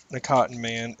the Cotton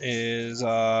Man is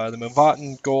the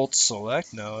Mavatin Gold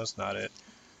Select. No, that's not it.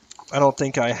 I don't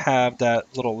think I have that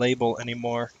little label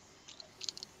anymore.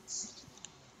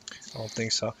 I don't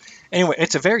think so. Anyway,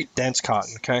 it's a very dense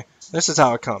cotton, okay? This is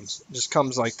how it comes. It just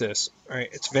comes like this, all right?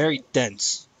 It's very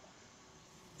dense.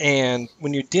 And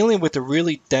when you're dealing with a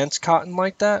really dense cotton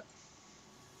like that,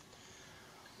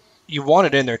 you want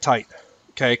it in there tight,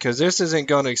 okay? Because this isn't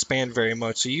going to expand very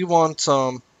much. So you want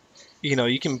some,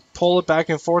 you can pull it back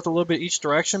and forth a little bit each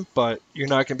direction, but you're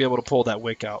not going to be able to pull that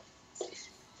wick out,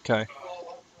 okay?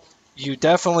 You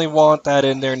definitely want that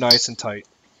in there nice and tight.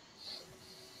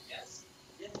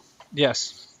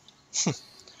 Yes.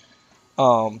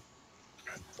 Um,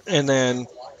 and then,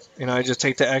 I just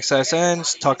take the excess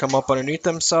ends, tuck them up underneath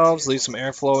themselves, leave some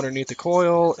airflow underneath the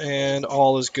coil, and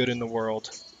all is good in the world.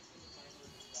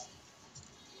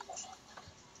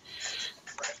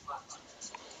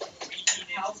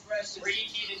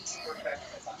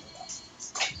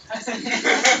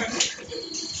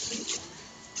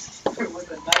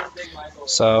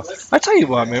 So, I tell you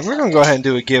what, man, we're going to go ahead and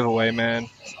do a giveaway, man.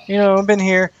 I've been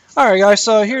here. All right, guys,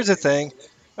 so here's the thing.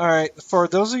 All right, for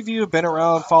those of you who've been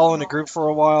around following the group for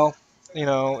a while,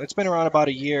 it's been around about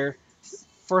a year.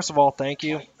 First of all, thank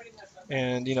you.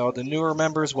 And, the newer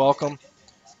members, welcome.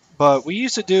 But we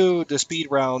used to do the speed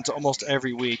rounds almost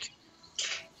every week.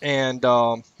 And,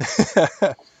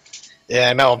 Yeah,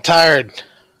 I know. I'm tired.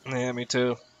 yeah, me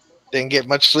too. Didn't get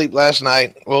much sleep last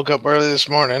night. Woke up early this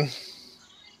morning.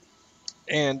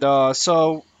 And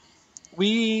so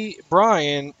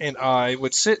Brian and I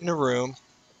would sit in a room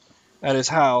at his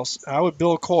house. I would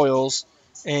build coils,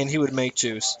 and he would make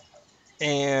juice.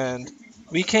 And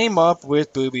we came up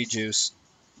with booby juice.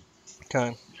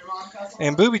 Okay.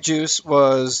 And booby juice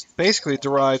was basically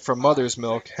derived from mother's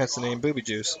milk, hence the name booby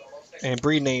juice. And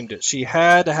Bree named it. She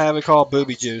had to have it called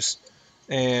booby juice.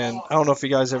 And I don't know if you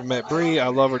guys ever met Bree. I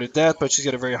love her to death, but she's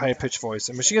got a very high pitched voice.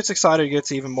 And when she gets excited, it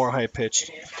gets even more high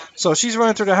pitched. So she's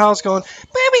running through the house going,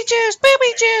 booby juice,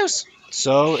 booby juice.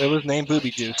 So it was named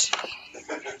booby juice.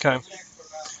 Okay.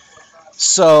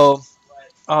 So,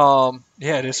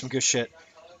 yeah, it is some good shit.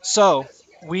 So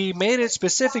we made it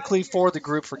specifically for the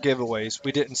group for giveaways.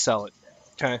 We didn't sell it.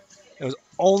 Okay. It was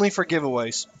only for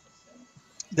giveaways.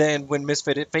 Then when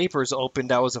Misfit Vapors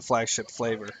opened, that was a flagship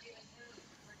flavor.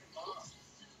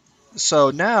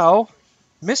 So now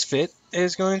Misfit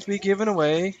is going to be giving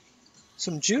away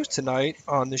some juice tonight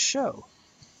on the show.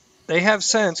 They have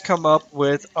since come up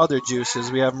with other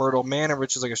juices. We have Myrtle Manor,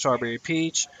 which is like a strawberry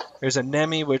peach. There's a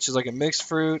Nemi, which is like a mixed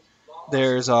fruit.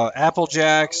 There's Apple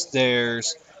Jacks.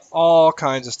 There's all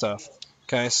kinds of stuff.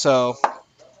 Okay, so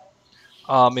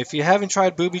if you haven't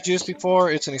tried booby juice before,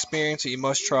 it's an experience that you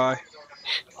must try.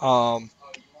 Um,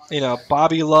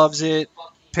 Bobby loves it.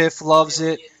 Piff loves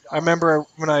it. I remember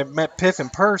when I met Piff in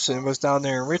person, was down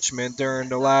there in Richmond during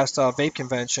the last vape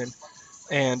convention,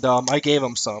 and I gave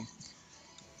him some.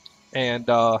 And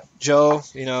Joe,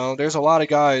 there's a lot of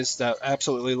guys that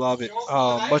absolutely love it.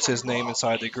 What's his name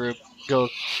inside the group? Go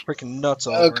freaking nuts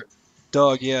over Doug. it.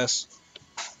 Doug, yes.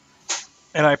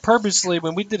 And I purposely,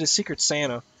 when we did a Secret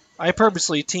Santa, I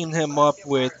purposely teamed him up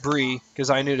with Bree because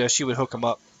I knew that she would hook him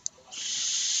up.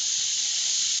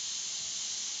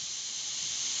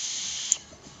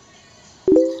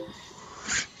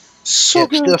 So Yep,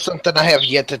 still good. something I have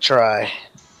yet to try.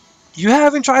 You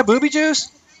haven't tried booby juice?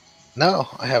 No,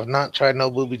 I have not tried no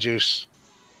booby juice.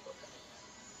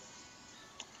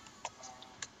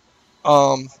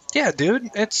 Yeah, dude,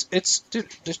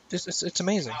 it's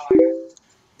amazing.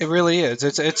 It really is.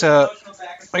 It's a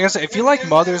like I said, if you like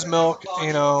mother's milk,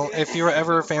 if you're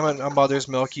ever a fan of mother's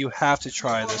milk, you have to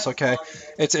try this. Okay,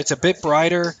 it's a bit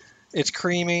brighter, it's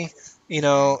creamy.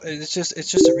 It's just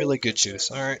a really good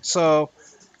juice. All right, so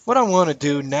what I want to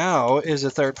do now is a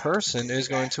third person is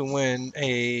going to win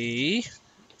a.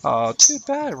 Oh, too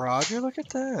bad, Roger. Look at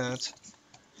that.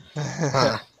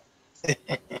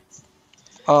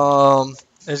 Huh.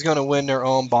 Is going to win their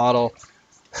own bottle.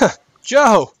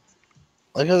 Joe,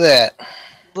 Look at that.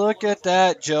 look at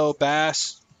that, Joe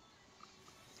Bass.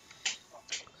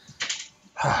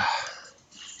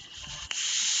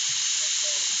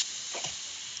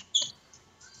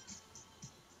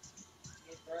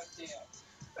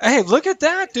 Hey, look at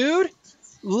that, dude.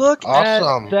 Look at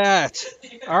Awesome. that.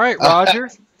 All right, Roger.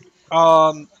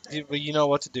 You know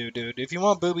what to do, dude. If you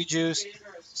want booby juice,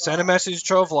 send a message to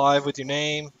Trove Live with your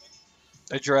name,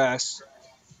 address,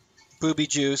 booby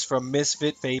juice from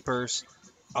Misfit Vapors,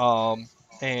 and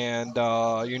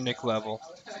your nick level.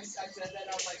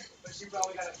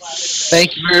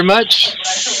 Thank you very much,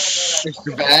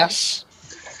 Mr. Bass.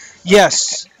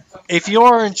 Yes, if you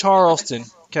are in Charleston,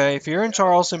 okay, if you're in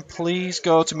Charleston, please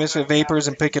go to Misfit Vapors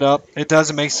and pick it up. It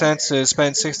doesn't make sense to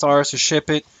spend $6 to ship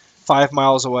it 5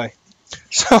 miles away.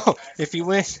 So if you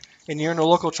win and you're in the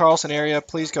local Charleston area,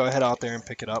 please go ahead out there and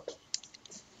pick it up.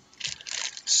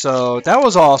 So that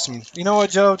was awesome. You know what,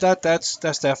 Joe? That's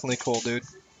definitely cool, dude.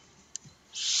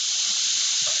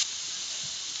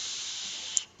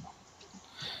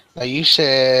 Now you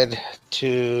said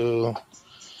to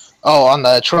on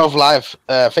the Trove Live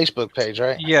Facebook page,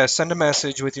 right? Yeah, send a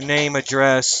message with your name,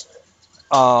 address.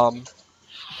 Um,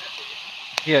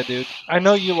 yeah, dude. I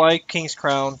know you like King's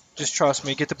Crown. Just trust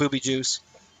me. Get the booby juice,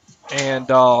 and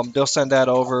they'll send that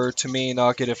over to me, and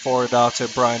I'll get it forwarded out to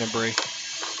Brian and Bree.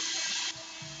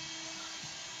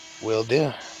 Will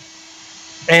do.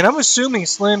 And I'm assuming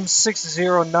Slim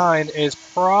 609 is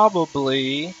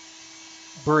probably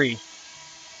Bree.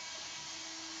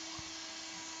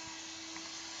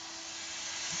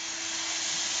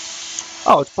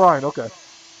 Oh, it's Brian. Okay.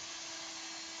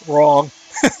 Wrong.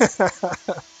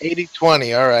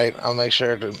 80-20. All right. I'll make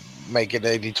sure to make it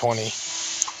 80-20.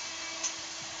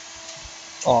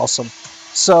 Awesome.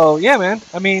 So yeah, man.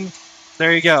 I mean,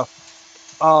 there you go.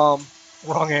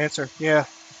 Wrong answer. Yeah.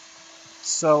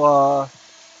 So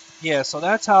yeah. So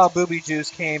that's how Booby Juice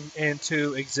came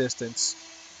into existence.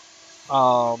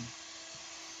 Yeah.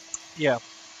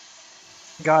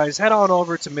 Guys, head on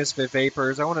over to Misfit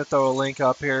Vapors. I want to throw a link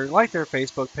up here. Like their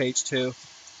Facebook page too.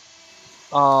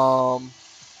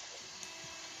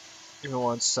 Give me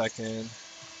 1 second.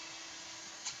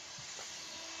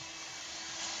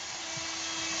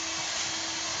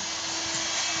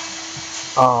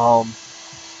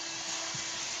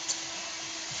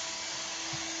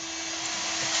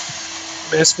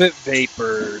 Misfit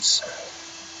Vapors.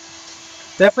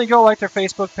 Definitely go like their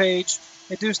Facebook page.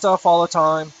 They do stuff all the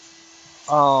time.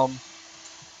 Um,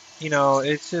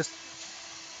 it's just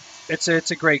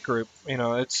it's a great group.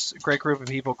 It's a great group of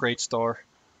people, great store.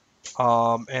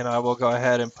 And I will go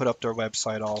ahead and put up their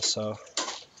website also,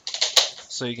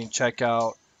 so you can check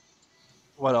out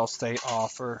what else they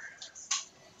offer.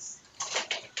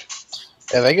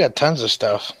 Yeah, they got tons of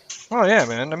stuff. Oh yeah,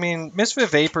 man. I mean, Misfit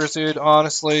Vapors, dude.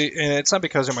 Honestly, and it's not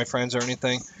because they're my friends or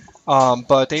anything,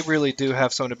 but they really do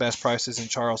have some of the best prices in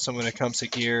Charleston when it comes to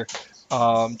gear.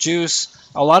 Juice.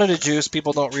 A lot of the juice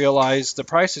people don't realize the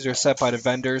prices are set by the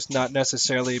vendors, not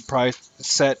necessarily price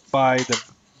set by the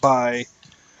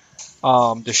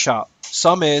shop.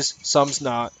 Some is, some's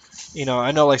not.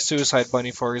 I know like Suicide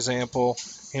Bunny, for example.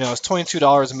 It's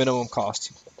 $22 minimum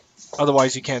cost.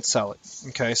 Otherwise, you can't sell it.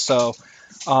 Okay, so.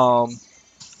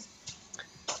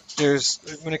 There's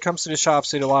when it comes to the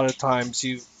shops, a lot of times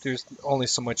there's only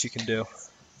so much you can do.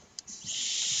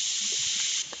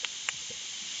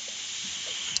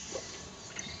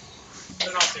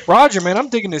 Roger, man, I'm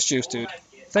digging this juice, dude.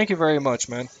 Thank you very much,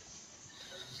 man.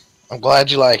 I'm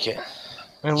glad you like it.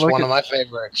 And It's look one at of my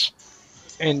favorites.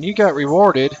 and you got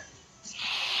rewarded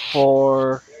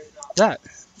for that.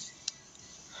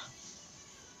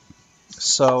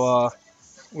 So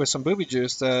with some booby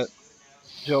juice that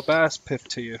Joe Bass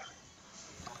piffed to you.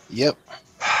 Yep.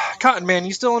 Cotton Man,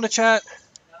 you still in the chat?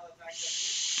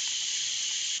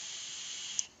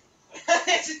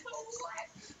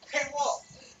 Hey, Wolf,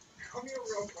 come here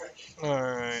real quick. All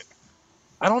right.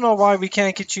 I don't know why we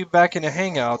can't get you back into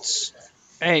Hangouts.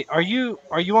 Hey, are you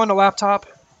on the laptop?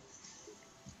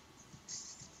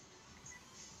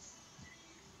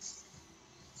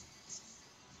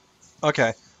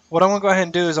 Okay. What I'm going to go ahead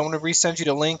and do is I'm going to resend you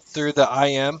the link through the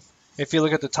IM. If you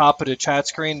look at the top of the chat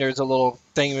screen, there's a little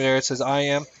thing there that says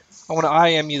IM. I want to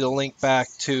IM you the link back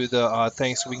to the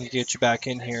thing so we can get you back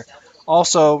in here.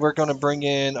 Also, we're going to bring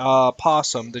in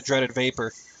Possum, the dreaded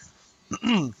Vapor.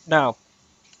 Now,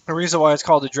 the reason why it's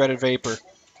called the dreaded Vapor,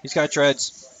 he's got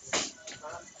dreads.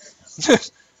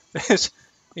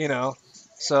 you know,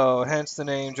 so hence the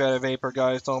name dreaded Vapor.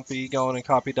 Guys, don't be going and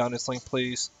copy down this link,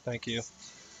 please. Thank you.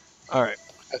 All right.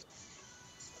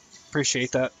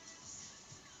 Appreciate that.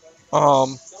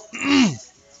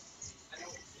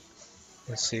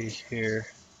 Let's see here.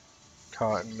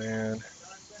 Cotton Man.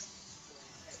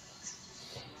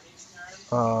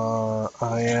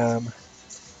 I am.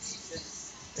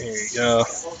 There you go.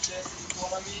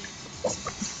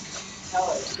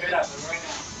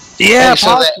 Yeah, Hey,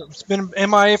 so that- it's been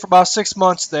MIA for about 6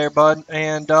 months there, bud.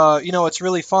 And what's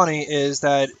really funny is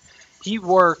that he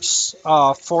works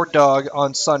for Doug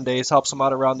on Sundays, helps him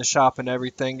out around the shop and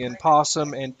everything. And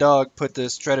Possum and Doug put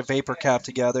this dreaded Vapor cap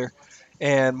together.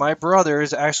 And my brother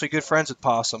is actually good friends with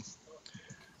Possum.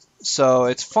 So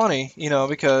it's funny,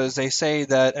 because they say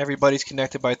that everybody's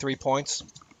connected by 3 points.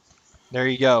 There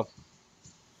you go.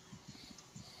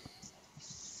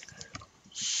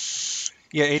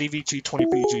 Yeah, 80 VG, 20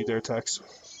 PG there, Tex.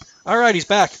 All right, he's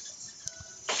back.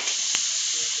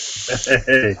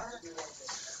 Hey,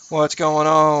 What's going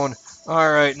on?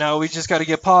 All right, now we just got to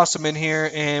get Possum in here,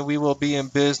 and we will be in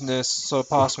business. So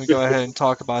Possum, go ahead and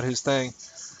talk about his thing.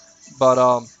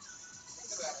 But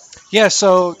yeah.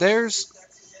 So I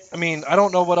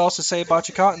don't know what else to say about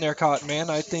your cotton there, Cotton Man.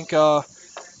 I think I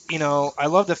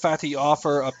love the fact that you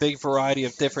offer a big variety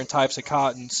of different types of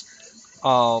cottons.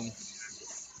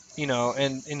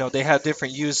 They have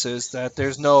different uses. That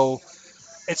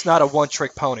it's not a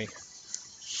one-trick pony.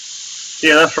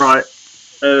 yeah, that's right.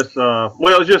 It's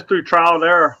just through trial and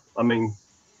error. One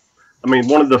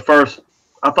of the first,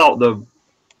 I thought the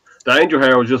angel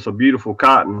hair was just a beautiful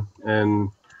cotton, and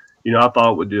I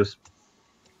thought it would just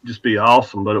be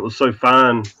awesome, but it was so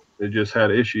fine, it just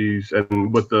had issues.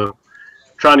 And with the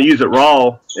trying to use it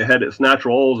raw, it had its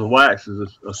natural oils and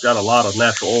waxes. It's got a lot of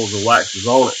natural oils and waxes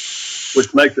on it,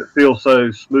 which makes it feel so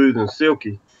smooth and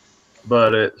silky,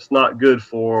 but it's not good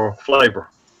for flavor.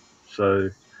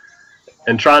 So,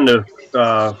 and trying to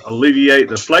alleviate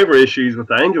the flavor issues with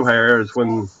the angel hair is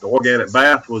when the organic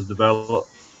bath was developed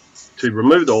to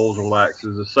remove the oils and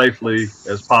waxes as safely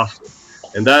as possible.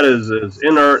 And that is as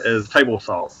inert as table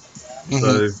salt.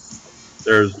 So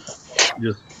there's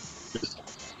just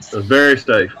it's very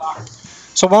safe.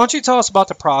 So why don't you tell us about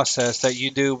the process that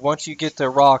you do once you get the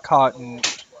raw cotton,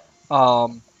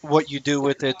 what you do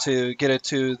with it to get it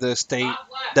to the state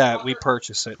that we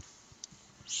purchase it?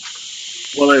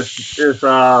 Well, it's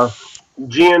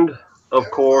ginned,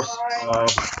 of course,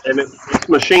 and it's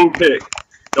machine picked.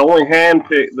 The only hand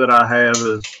pick that I have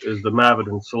is the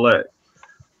Maviton Select.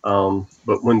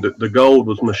 But when the gold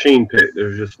was machine picked,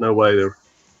 there's just no way to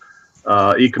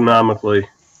economically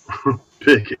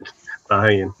pick it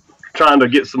by hand. Trying to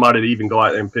get somebody to even go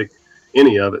out there and pick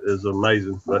any of it is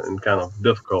amazing, but and kind of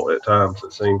difficult at times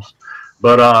it seems.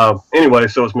 But anyway,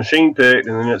 so it's machine picked,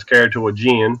 and then it's carried to a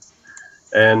gin.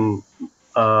 And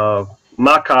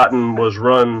my cotton was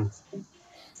run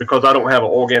because I don't have an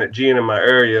organic gin in my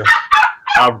area.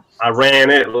 I ran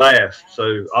it last,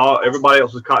 so everybody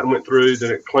else's cotton went through,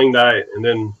 then it cleaned out, and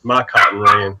then my cotton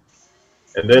ran,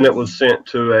 and then it was sent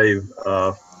to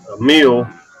a mill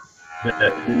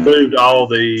that removed all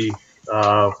the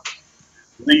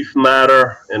leaf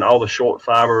matter and all the short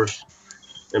fibers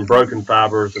and broken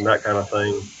fibers and that kind of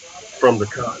thing from the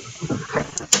cotton.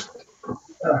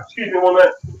 Excuse me 1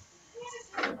 minute.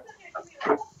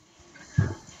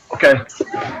 Okay,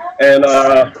 and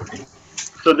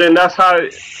so then that's how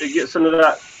it gets into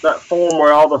that form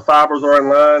where all the fibers are in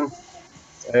line.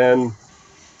 And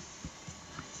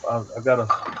I've got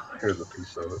here's a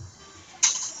piece of it.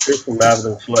 Here's some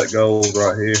Maverick Select Gold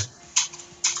right here.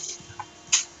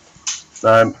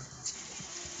 Now,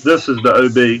 this is the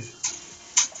OB.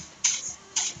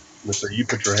 So you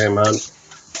put your hand on it.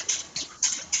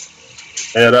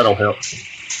 Yeah, that'll help.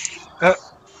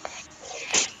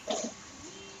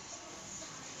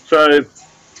 So,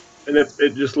 and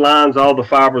it just lines all the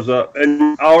fibers up.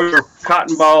 And all your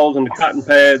cotton balls and the cotton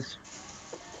pads,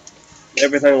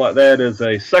 everything like that is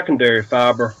a secondary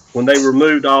fiber. When they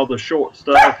removed all the short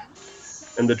stuff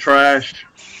and the trash,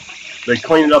 they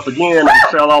clean it up again and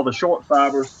sell all the short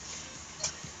fibers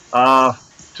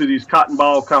to these cotton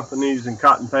ball companies and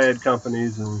cotton pad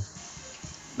companies, and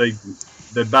they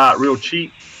buy it real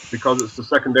cheap because it's the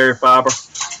secondary fiber,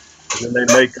 and then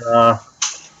they make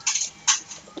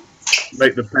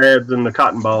the pads and the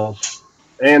cotton balls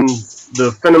and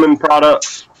the Fenneman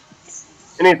products,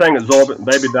 anything absorbent,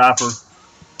 baby diapers,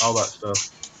 all that stuff.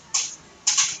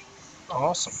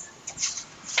 Awesome.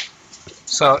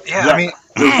 So yeah, Yeah. I mean,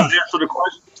 Does that answer the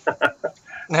question?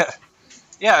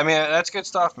 yeah, I mean that's good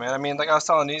stuff, man. I mean, like I was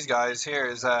telling these guys here,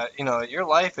 is that your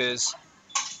life is,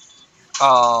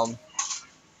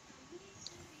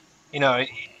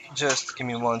 just give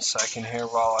me 1 second here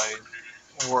while I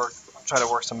try to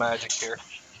work some magic here.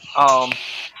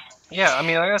 Yeah, I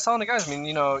mean, like I was telling the guys, I mean,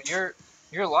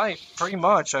 your life pretty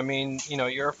much. I mean,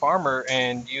 you're a farmer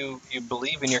and you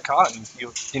believe in your cotton.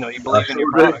 You believe in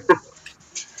your product.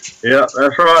 Yeah,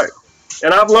 that's right.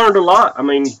 And I've learned a lot. I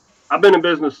mean, I've been in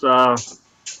business. I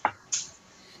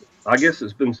guess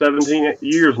it's been 17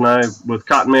 years now with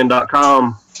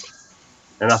cottonman.com.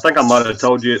 And I think I might have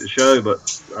told you at the show, but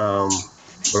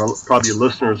probably your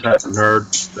listeners haven't heard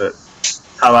that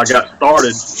how I got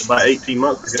started about 18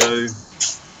 months ago.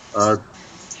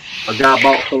 A guy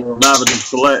bought some of Maverick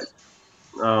Select,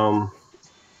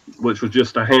 which was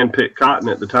just a hand-picked cotton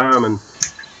at the time, and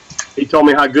he told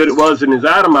me how good it was in his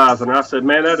atomizer, and I said,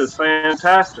 "Man, that is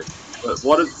fantastic." But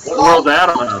what in the world's an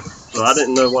atomizer? So I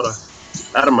didn't know what a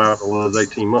atomizer was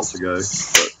 18 months ago.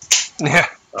 But, Yeah.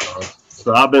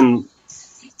 So I've been,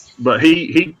 but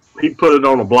he put it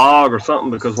on a blog or something,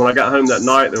 because when I got home that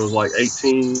night, there was like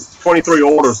 23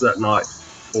 orders that night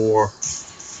for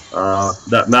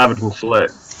that Maverick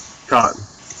Select cotton,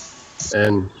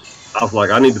 and I was like,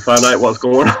 I need to find out what's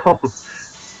going on.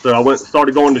 So I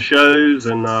started going to shows,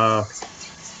 and I've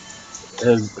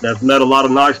met a lot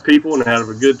of nice people and had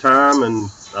a good time,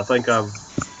 and I think I'm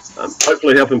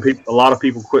hopefully helping a lot of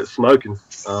people quit smoking.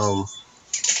 I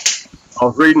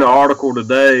was reading an article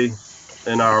today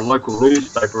in our local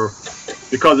newspaper,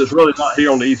 because it's really not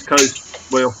here on the East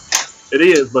Coast. Well, it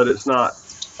is, but it's not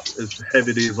as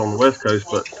heavy as it is on the West Coast.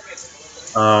 But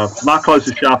my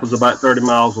closest shop is about 30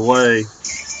 miles away,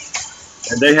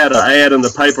 and they had an ad in the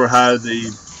paper how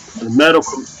the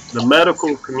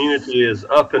medical community is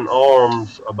up in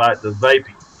arms about the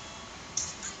vaping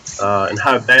and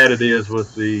how bad it is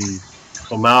with the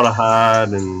formaldehyde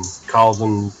and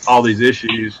causing all these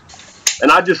issues.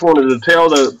 And I just wanted to tell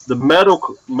the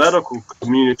medical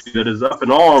community that is up in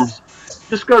arms,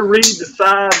 just go read the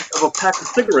side of a pack of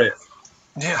cigarettes.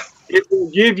 Yeah. It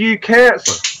will give you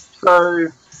cancer. So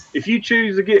if you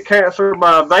choose to get cancer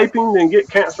by vaping, then get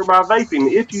cancer by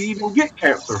vaping, if you even get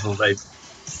cancer from vaping.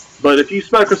 But if you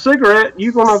smoke a cigarette,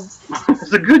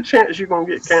 there's a good chance you're going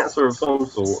to get cancer of some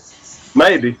sort.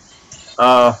 Maybe.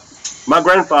 My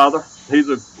grandfather, he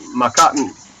was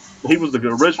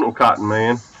the original cotton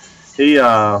man. He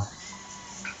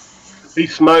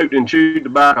smoked and chewed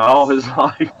tobacco all his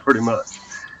life, pretty much.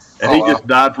 And he just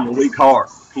died from a weak heart.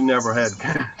 He never had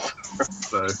cancer.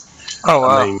 So, oh,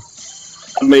 wow.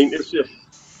 I mean, it's just,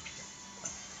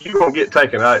 you're gonna get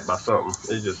taken out by something.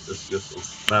 It's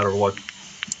just a matter of what.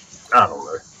 I don't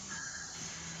know.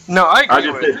 No, I I agree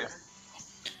just with didn't. you.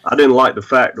 I didn't like the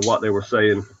fact of what they were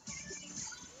saying.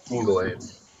 You can go ahead.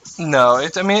 No,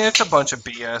 it's I mean it's a bunch of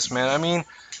BS, man. I mean,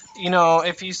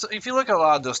 if you look at a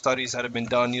lot of those studies that have been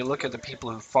done, you look at the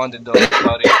people who funded those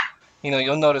studies.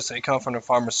 You'll notice they come from the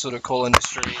pharmaceutical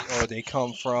industry or they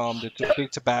come from the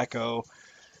big tobacco.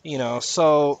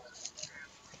 So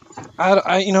I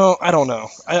don't know.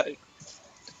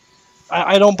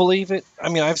 I don't believe it. I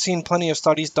mean, I've seen plenty of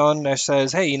studies done that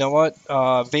says, hey, you know what?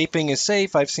 Vaping is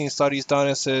safe. I've seen studies done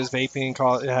that says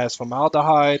it has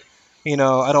formaldehyde. I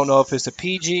don't know if it's a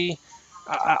PG.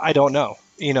 I don't know.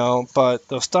 But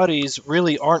those studies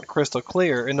really aren't crystal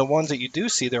clear, and the ones that you do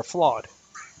see, they're flawed.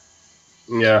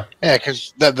 Yeah. Yeah,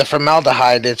 because the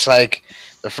formaldehyde, it's like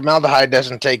the formaldehyde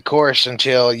doesn't take course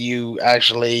until you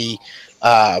actually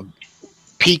uh,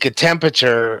 peak a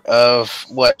temperature of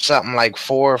what something like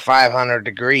 400 or 500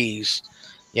 degrees.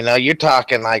 You're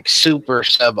talking like super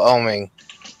sub ohming.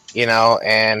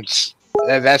 And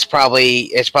it's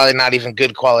probably not even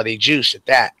good quality juice at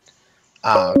that.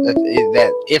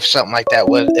 That if something like that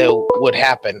would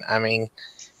happen. I mean,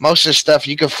 most of the stuff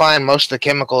you can find most of the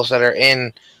chemicals that are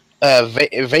in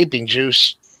vaping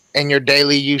juice in your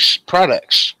daily use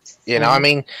products. I Hmm.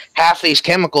 mean, half these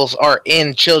chemicals are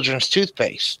in children's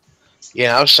toothpaste.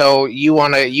 So you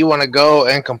wanna go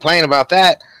and complain about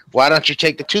that. Why don't you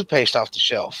take the toothpaste off the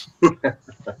shelf?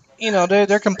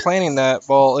 They're complaining that,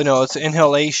 well, it's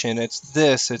inhalation, it's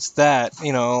this, it's that,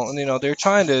 and they're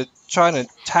trying to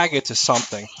tag it to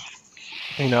something,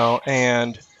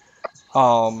 and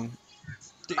um,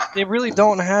 they really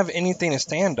don't have anything to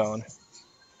stand on,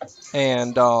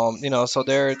 and so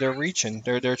they're reaching,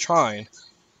 they're trying,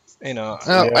 you know.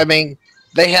 Well, Yeah. I mean,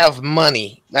 they have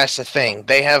money. That's the thing.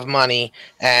 They have money,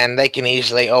 and they can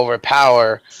easily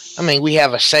overpower. I mean, we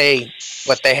have a say,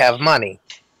 but they have money.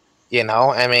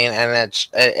 I mean, and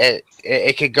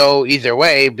it could go either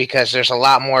way because there's a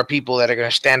lot more people that are going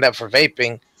to stand up for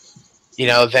vaping,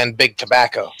 than big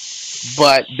tobacco.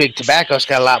 But big tobacco's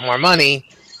got a lot more money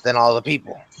than all the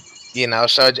people.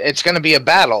 So it's going to be a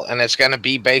battle, and it's going to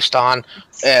be based on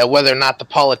whether or not the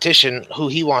politician who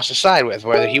he wants to side with,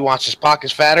 whether he wants his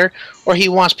pockets fatter or he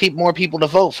wants more people to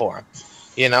vote for him.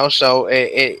 So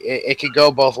it could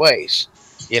go both ways.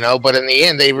 But in the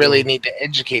end, they really need to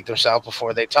educate themselves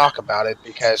before they talk about it,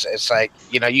 because it's like,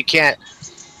 you can't,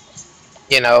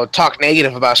 talk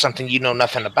negative about something you know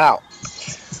nothing about.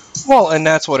 Well, and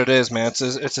that's what it is, man. It's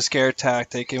a scare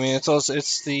tactic. I mean, it's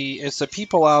the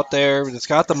people out there that's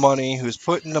got the money, who's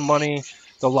putting the money,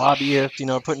 the lobbyist,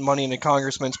 putting money in the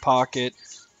congressman's pocket,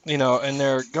 and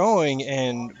they're going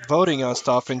and voting on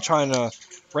stuff and trying to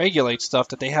regulate stuff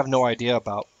that they have no idea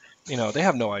about. They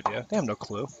have no idea. They have no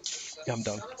clue. Yeah, I'm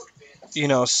done.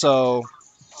 So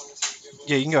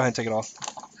yeah, you can go ahead and take it off.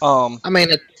 Um, I mean,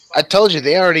 I told you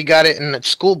they already got it in the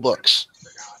school books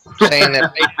saying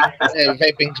that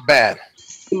vaping's bad.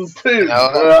 You Dude, know,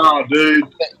 oh, dude,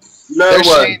 no they're way.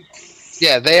 saying,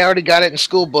 yeah, they already got it in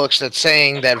school books that's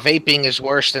saying that vaping is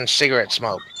worse than cigarette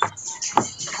smoke.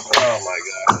 Oh my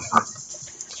god.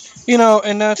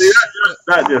 and See,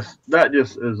 that's that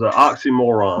just is an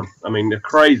oxymoron. I mean, they're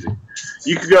crazy.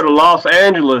 You could go to Los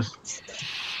Angeles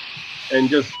and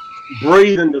just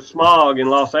breathe in the smog in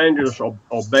Los Angeles or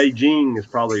Beijing is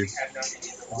probably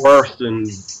worse than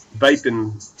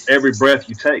vaping every breath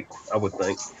you take. I would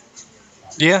think.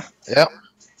 yeah. Yep.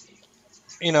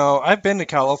 I've been to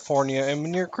California, and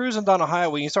when you're cruising down a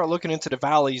highway, you start looking into the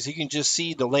valleys, you can just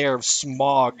see the layer of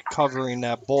smog covering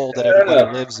that bowl that everybody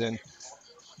Yeah. lives in.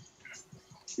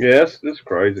 Yes, it's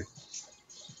crazy.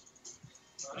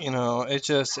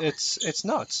 It's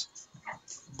nuts.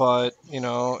 But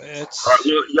All right, it's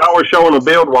y'all were showing a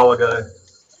build a while ago.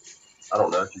 I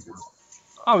don't know if you can.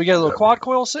 oh, we got a little Yeah. quad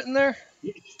coil sitting there.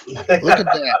 Look at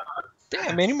that.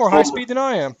 Damn, man, you're more high speed than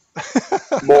I am.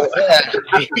 Boy, Yeah,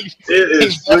 it he's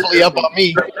is. definitely up on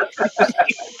me.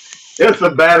 It's a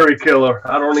battery killer.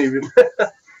 I don't even.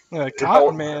 It's Cotton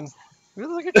on. man,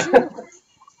 look at you.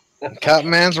 Cotton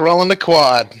Man's rolling the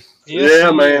quad. Yes, Yeah,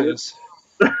 he man. is.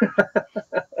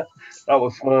 That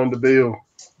was fun to build.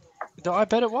 No, I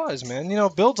bet it was, man.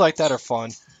 Builds like that are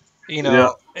fun. Yeah.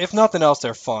 If nothing else,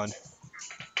 they're fun.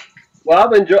 Well,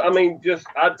 I've enjoyed. I mean,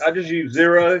 I just use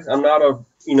zero. I'm not a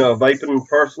vaping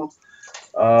person.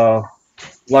 Uh,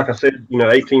 like I said,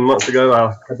 18 months ago,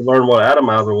 I had to learn what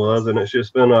atomizer was, and it's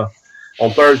just been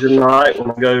on Thursday night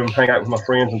when I go and hang out with my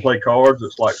friends and play cards.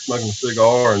 It's like smoking a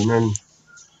cigar and then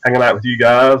hanging out with you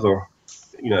guys, or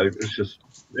it's just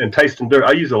and tasting.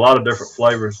 I use a lot of different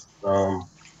flavors.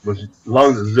 As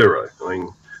long as it's zero. I mean,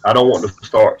 I don't want to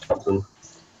start something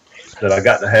that I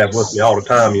got to have with me all the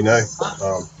time.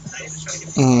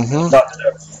 Mm-hmm. Not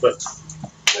that, but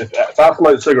if I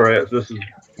smoke cigarettes, this is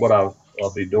what I'll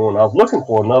be doing. I was looking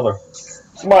for another.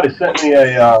 Somebody sent me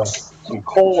some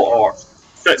coal art.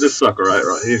 Check this sucker right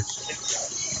here.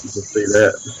 You can see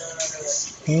that.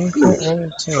 You Let me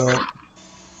can't see. really tell.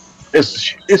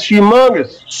 It's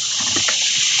humongous.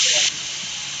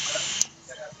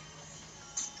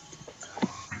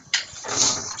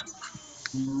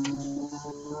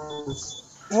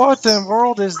 What in the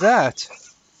world is that?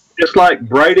 It's like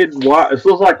braided wire. It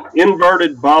looks like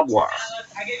inverted barbed wire.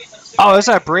 Oh, it's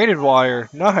that braided wire.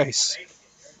 Nice.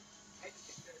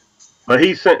 But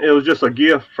he sent. It was just a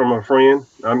gift from a friend.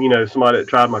 Somebody that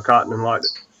tried my cotton and liked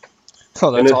it.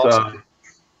 Oh, And that's it's awesome.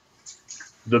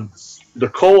 the the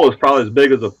coal is probably as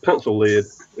big as a pencil lid.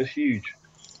 It's huge.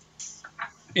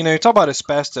 You know, you talk about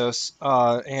asbestos,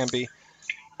 Amby.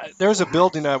 There's a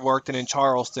building I worked in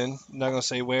Charleston. I'm not gonna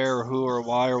say where or who or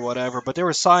why or whatever, but there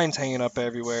were signs hanging up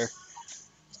everywhere.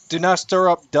 Do not stir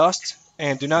up dust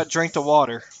and do not drink the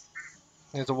water.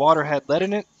 Because the water had lead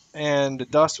in it and the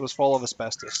dust was full of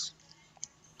asbestos.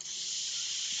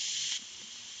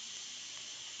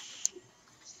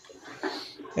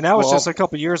 And that was just Well, a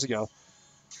couple years ago.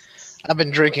 I've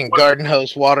been drinking garden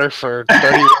hose water for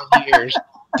 31 years.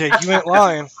 Yeah, you ain't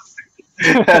lying.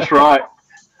 That's right.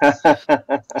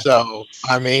 So,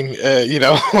 I mean, I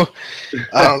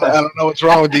don't know what's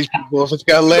wrong with these people. If it's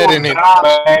got You're lead gonna in it,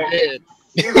 die, man. you're dead.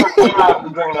 You're gonna die after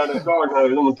drinking out of that garden hose.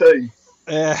 I'm gonna tell you.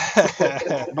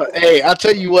 But hey, I'll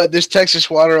tell you what, this Texas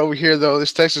water over here, though,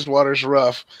 this Texas water is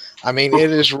rough. I mean, it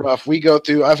is rough. We go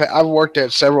through. I've worked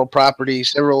at several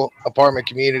properties, several apartment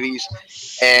communities,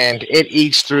 and it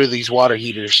eats through these water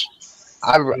heaters.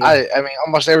 I mean,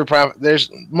 almost every there's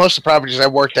most of the properties I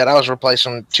worked at, I was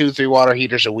replacing 2-3 water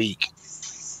heaters a week.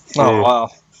 Oh wow.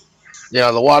 You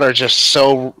know, the water is just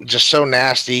so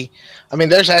nasty. I mean,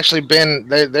 there's actually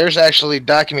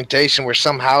documentation where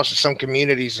some houses, some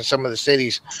communities, in some of the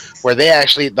cities, where they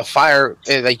actually the fire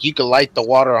like you could light the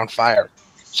water on fire.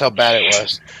 That's how bad it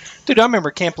was. Dude, I remember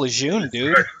Camp Lejeune,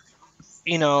 dude.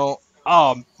 You know,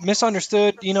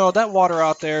 misunderstood. You know, that water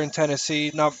out there in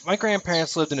Tennessee. Now, my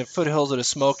grandparents lived in the foothills of the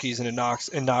Smokies in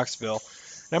Knoxville.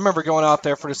 And I remember going out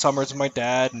there for the summers with my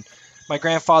dad, and my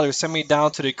grandfather would send me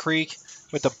down to the creek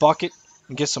with a bucket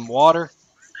and get some water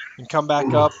and come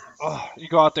back up. Oh, you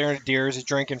go out there and the deers are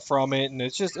drinking from it, and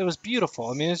it was beautiful.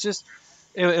 I mean,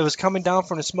 it was coming down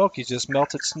from the Smokies, just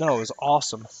melted snow. It was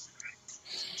awesome.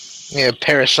 Yeah,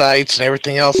 parasites and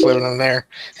everything else living in there.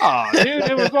 Ah, dude,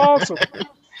 it was awesome.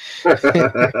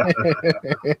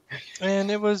 And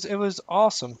it was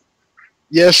awesome.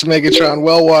 Yes, Megatron,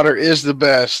 well water is the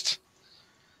best.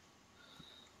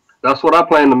 That's what I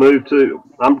plan to move to.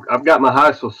 I've got my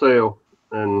house for sale,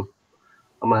 and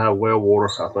I'm gonna have well water.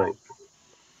 I think.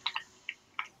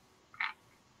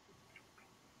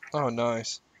 Oh,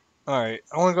 nice. All right,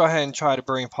 I want to go ahead and try to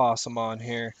bring Possum on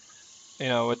here. You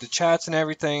know, with the chats and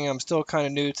everything, I'm still kind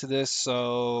of new to this,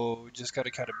 so just got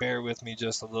to kind of bear with me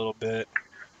just a little bit.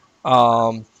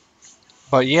 Um,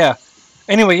 but yeah.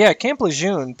 Anyway, yeah, Camp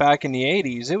Lejeune back in the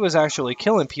 80s, it was actually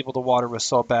killing people. The water was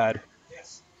so bad.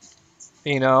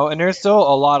 You know, and there's still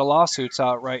a lot of lawsuits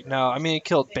out right now. I mean, it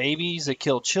killed babies, it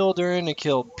killed children, it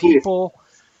killed Yeah. people.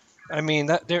 I mean,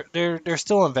 that they're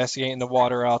still investigating the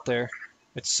water out there.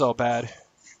 It's so bad.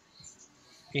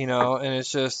 You know, and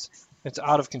it's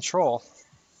out of control.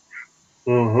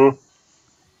 Mm-hmm.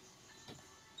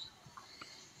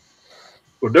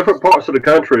 Well, different parts of the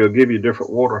country will give you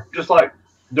different water, just like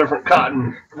different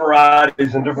cotton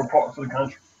varieties in different parts of the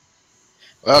country.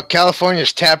 Well,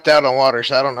 California's tapped out on water,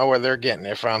 so I don't know where they're getting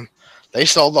it from. They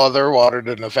sold all their water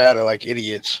to Nevada like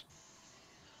idiots.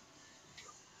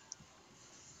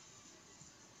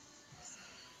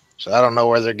 So I don't know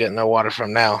where they're getting their water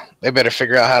from now. They better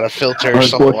figure out how to filter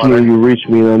salt Unfortunately, water. you reached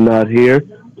me and I'm not here.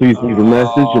 Please leave a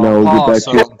message and I will get back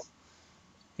to you. Awesome.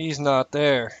 He's not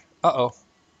there. Uh-oh.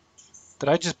 Did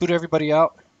I just boot everybody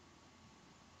out?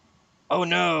 Oh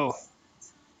no.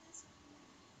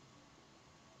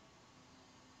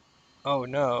 Oh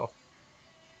no.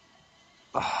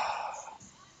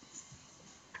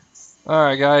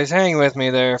 Alright guys, hang with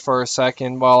me there for a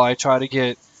second while I try to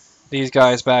get these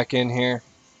guys back in here.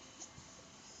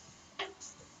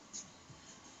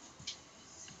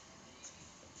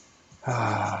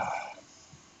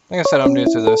 Like I said, I'm new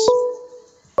to this.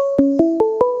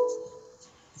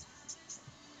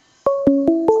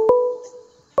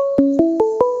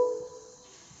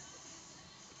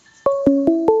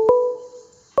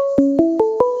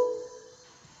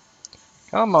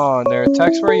 Come on there,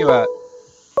 Tex, where you at?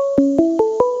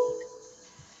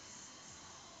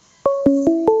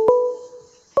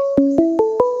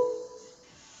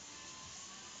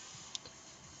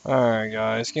 Alright,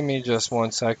 guys, give me just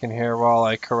 1 second here while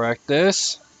I correct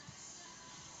this.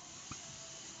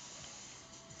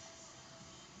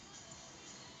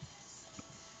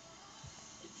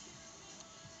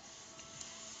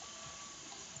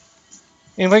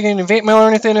 Anybody getting vape mail or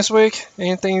anything this week?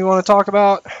 Anything you want to talk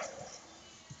about?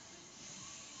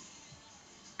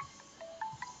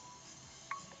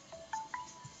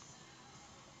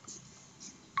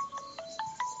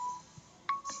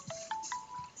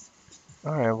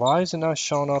 Alright, why is it not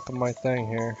showing up in my thing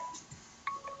here?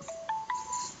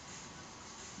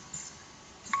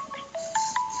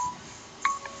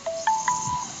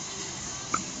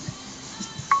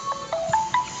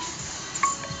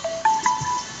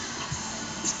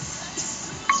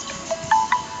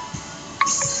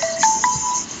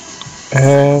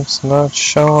 It's not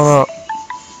showing up.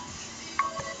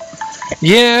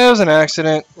 Yeah, it was an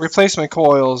accident. Replacement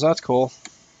coils, that's cool.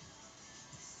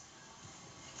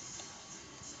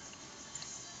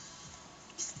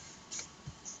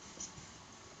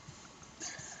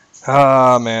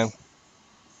 Ah, man.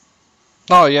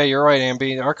 Oh, yeah, you're right,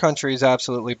 Ambi. Our country is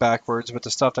absolutely backwards with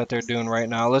the stuff that they're doing right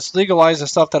now. Let's legalize the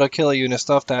stuff that'll kill you and the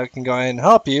stuff that can go ahead and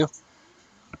help you.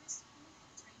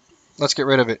 Let's get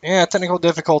rid of it. Yeah, technical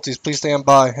difficulties. Please stand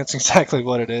by. That's exactly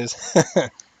what it is.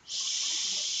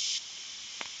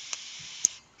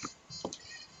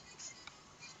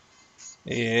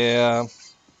 Yeah.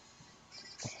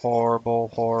 Horrible,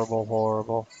 horrible,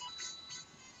 horrible.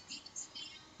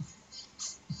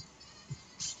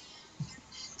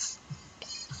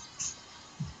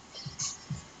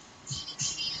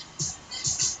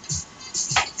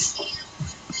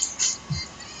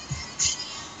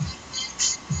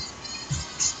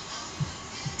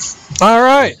 All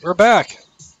right, we're back.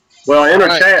 Well, in All our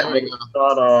right, chat, there we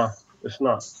but it's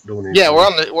not doing anything. Yeah, we're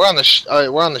on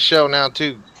the show now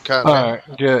too, Cotton All Man. right,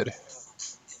 good.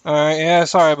 All right, yeah,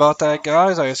 sorry about that,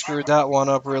 guys. I screwed that one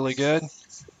up really good.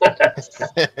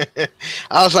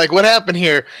 I was like, "What happened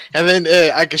here?" And then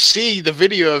I could see the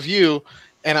video of you,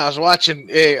 and I was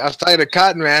watching. I was talking to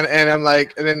Cotton Man, and I'm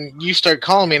like, and then you start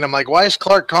calling me, and I'm like, "Why is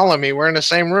Clark calling me? We're in the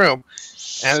same room."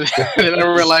 And then I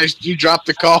realized you dropped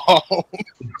the call.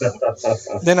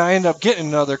 Then I end up getting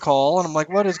another call, and I'm like,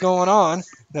 what is going on?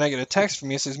 Then I get a text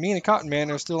from you. It says, me and Cotton Man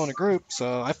are still in a group.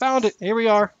 So I found it. Here we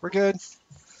are. We're good.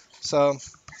 So,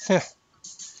 All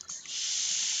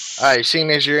right,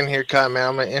 seeing as you're in here, Cotton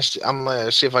Man, I'm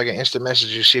gonna see if I can instant message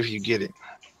you, see if you get it.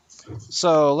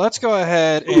 so let's go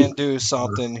ahead and do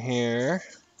something here.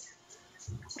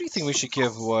 What do you think we should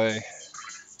give away?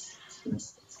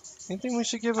 You think we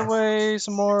should give away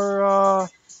some more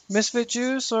Misfit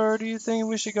juice, or do you think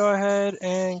we should go ahead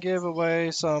and give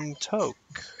away some Toke?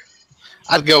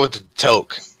 I'd go with the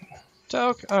toke.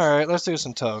 Toke? Alright, let's do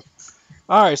some Toke.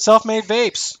 Alright, self-made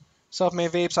vapes.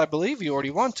 Self-made vapes, I believe you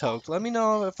already won Toke. Let me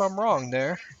know if I'm wrong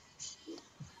there.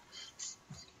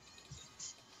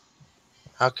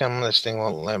 How come this thing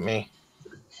won't let me?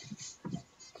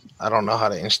 I don't know how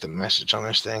to instant message on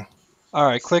this thing.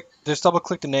 Alright, just double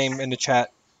click the name in the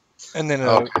chat, and then an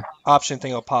Okay. option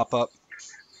thing will pop up.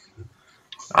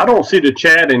 I don't see the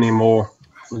chat anymore.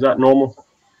 Is that normal?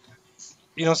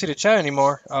 You don't see the chat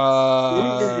anymore?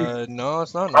 No,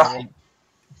 it's not normal.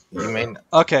 You may not.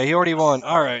 Okay, he already won.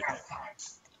 Alright.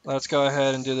 Let's go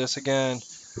ahead and do this again.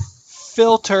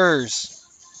 Filters.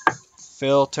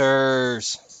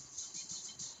 Filters.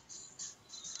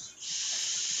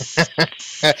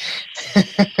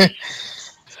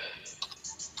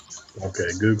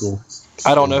 Okay, Google.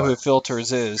 I don't know who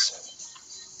Filters is.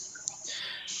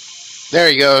 There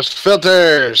he goes.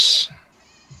 Filters.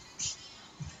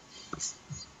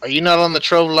 Are you not on the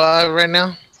Trove Live right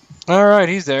now? Alright,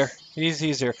 he's there. He's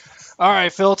here.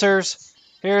 Alright, Filters.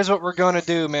 Here's what we're going to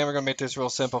do, man. We're going to make this real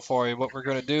simple for you. What we're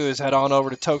going to do is head on over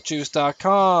to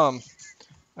tokejuice.com.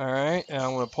 Alright, and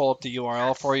I'm going to pull up the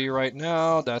URL for you right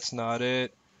now. That's not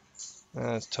it.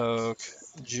 That's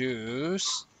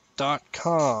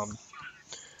tokejuice.com.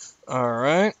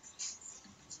 Alright.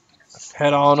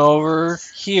 Head on over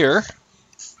here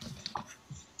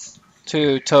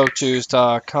to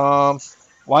tokejuice.com.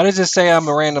 Why does it say I'm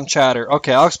a random chatter?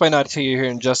 Okay, I'll explain that to you here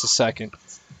in just a second.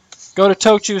 Go to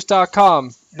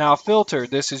tokejuice.com. Now filter,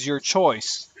 this is your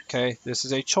choice. Okay, this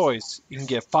is a choice. You can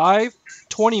get 5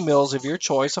 20 mils of your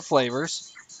choice of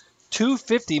flavors, 2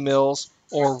 50 mils,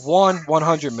 or 1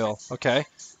 100 mil. Okay,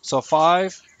 so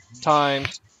 5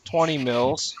 times 20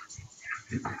 mils,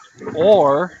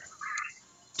 or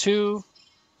 2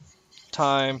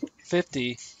 times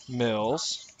 50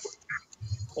 mils,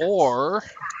 or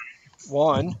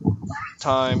 1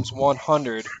 times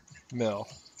 100 mil.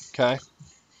 Okay.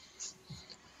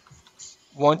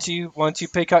 Once you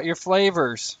pick out your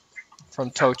flavors,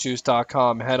 from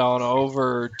totejuice.com. Head on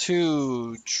over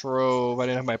to Trove. I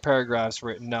didn't have my paragraphs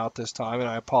written out this time, and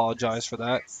I apologize for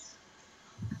that.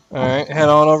 All right, head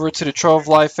on over to the Trove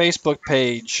Live Facebook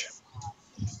page.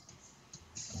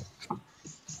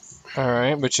 All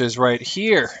right, which is right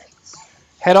here.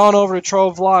 Head on over to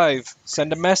Trove Live.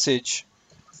 Send a message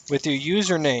with your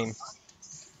username,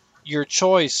 your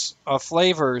choice of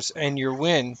flavors, and your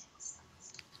win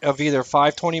of either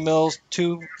 520 mils,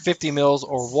 250 mils,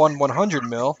 or 100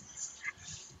 mil,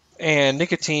 and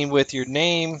nicotine with your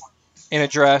name and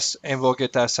address, and we'll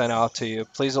get that sent out to you.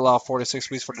 Please allow 4 to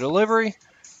 6 weeks for delivery,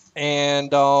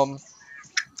 and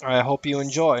I hope you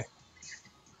enjoy.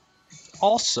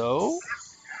 Also,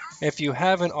 if you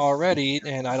haven't already,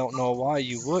 and I don't know why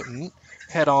you wouldn't,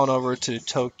 head on over to the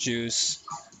Toke Juice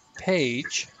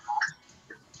page,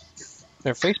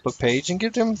 their Facebook page, and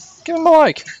give them a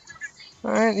like.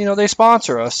 All right, they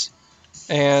sponsor us,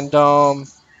 and let them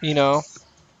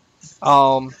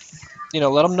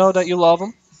know that you love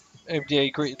them, if they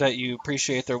agree that you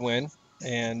appreciate their win,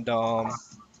 and they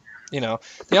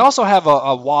also have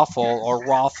a waffle or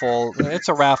raffle. It's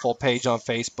a raffle page on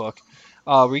Facebook.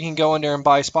 Where you can go in there and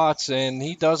buy spots, and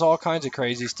he does all kinds of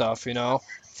crazy stuff.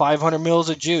 500 mils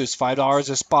of juice, $5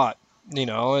 a spot.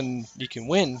 And you can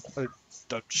win a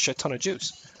shit ton of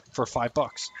juice for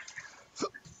 $5.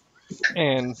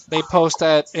 And they post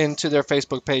that into their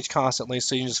Facebook page constantly,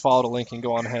 so you can just follow the link and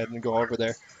go on ahead and go over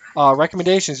there.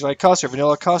 Recommendations like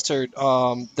vanilla custard.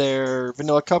 Their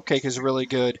vanilla cupcake is really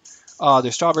good.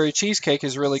 Their strawberry cheesecake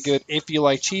is really good if you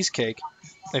like cheesecake.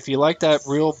 If you like that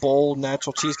real bold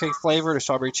natural cheesecake flavor, the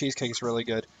strawberry cheesecake is really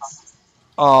good.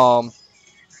 And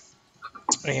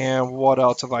what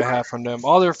else have I had from them?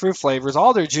 All their fruit flavors,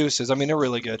 all their juices. I mean, they're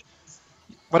really good.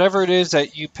 Whatever it is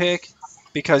that you pick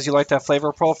because you like that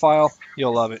flavor profile,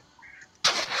 you'll love it.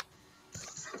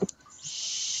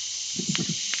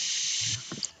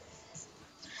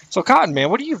 So, Cotton Man,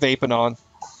 what are you vaping on?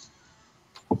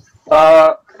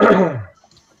 I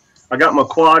got my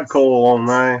quad coil on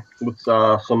there with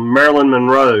some Marilyn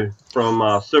Monroe from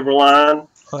Silverline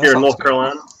here in North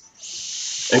Carolina.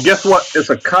 And guess what? It's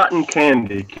a cotton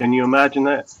candy. Can you imagine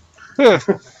that?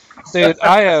 Dude,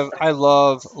 I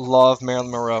love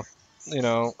Marilyn Monroe.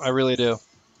 I really do.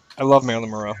 I love Marilyn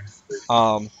Monroe.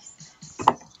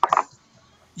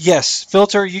 Yes,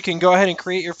 filter, you can go ahead and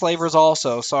create your flavors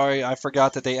also. Sorry, I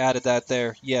forgot that they added that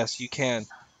there. Yes, you can.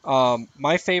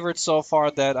 My favorite so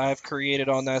far that I've created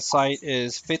on that site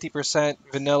is 50%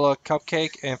 vanilla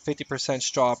cupcake and 50%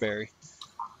 strawberry.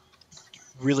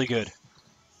 Really good.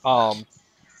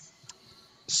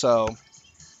 So.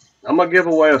 I'm going to give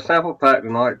away a sample pack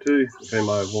tonight, too, if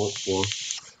anybody wants one.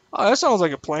 Oh, that sounds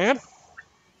like a plan.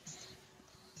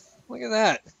 Look at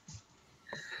that.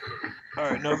 All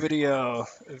right, no video.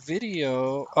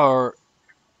 Video, or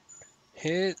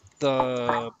hit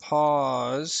the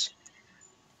pause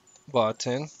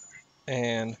button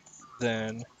and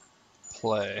then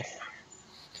play.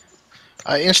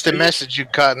 I instant message you,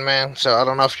 Cotton Man, so I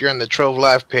don't know if you're in the Trove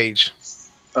Live page.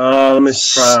 Let me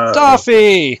try.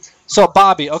 Stuffy! So,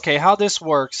 Bobby, okay, how this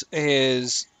works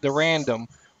is the random.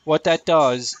 What that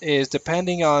does is,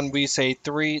 depending on, we say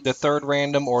the third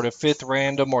random, or the fifth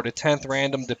random, or the 10th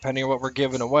random, depending on what we're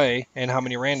giving away and how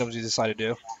many randoms we decide to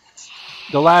do,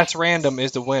 the last random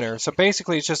is the winner. So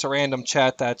basically, it's just a random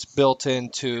chat that's built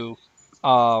into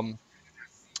Trove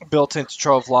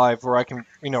Live, where I can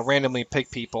randomly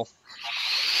pick people.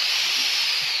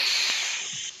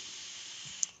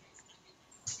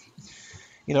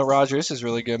 Roger, this is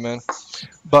really good, man.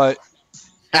 But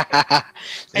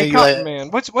hey, Cotton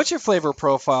Man, what's your flavor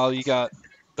profile you got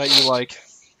that you like?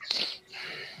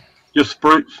 Just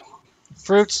fruits.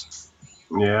 Fruits?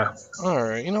 Yeah. All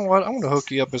right. You know what? I'm gonna hook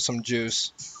you up with some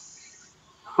juice.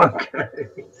 Okay.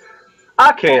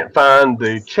 I can't find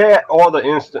the chat or the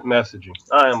instant messaging.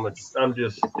 I'm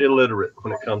just illiterate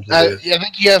when it comes to this. I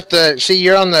think you have to see.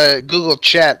 You're on the Google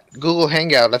Chat, Google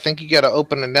Hangout. I think you got to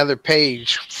open another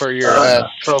page for your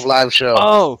Trove Live show.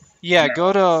 Oh yeah,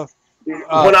 go to.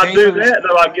 When I do that,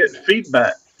 though, I get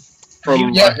feedback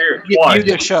from. I hear it twice.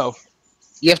 Mute the show.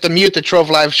 You have to mute the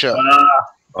Trove Live show.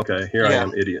 Okay, here I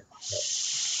am, idiot.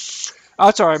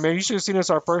 That's all right, man. You should have seen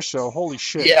us our first show. Holy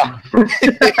shit. Yeah.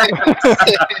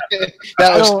 That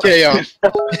was chaos.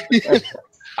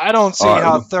 I don't see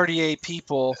how 38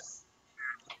 people,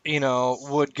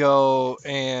 would go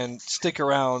and stick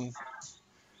around,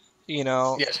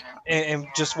 yes. and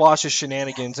just watch the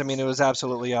shenanigans. I mean, it was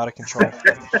absolutely out of control.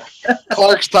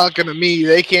 Clark's talking to me.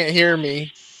 They can't hear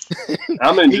me.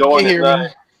 I'm enjoying it now.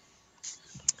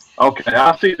 Okay,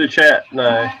 I see the chat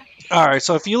now. All right,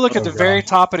 so if you look at Oh, the very God.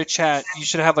 top of the chat, you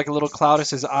should have like a little cloud that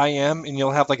says I am, and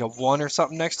you'll have like a 1 or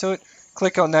something next to it.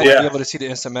 Click on that, you'll be Yeah. able to see the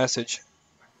instant message.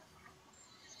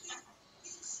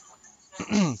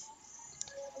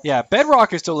 Yeah,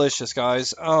 Bedrock is delicious,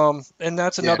 guys. And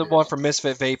that's Yeah. another one for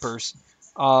Misfit Vapors.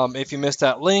 If you missed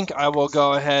that link, I will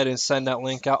go ahead and send that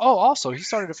link out. Oh, also, he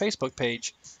started a Facebook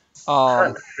page. Trying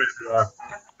Um, to figure out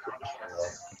this thing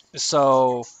out.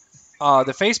 so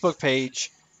the Facebook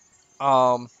page,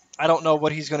 I don't know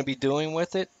what he's going to be doing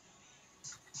with it,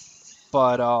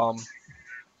 but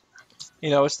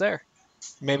it's there.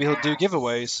 Maybe he'll do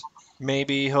giveaways.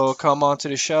 Maybe he'll come onto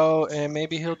the show, and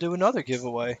maybe he'll do another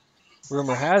giveaway.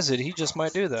 Rumor has it he just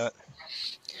might do that.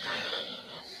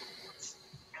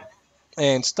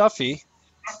 And Stuffy,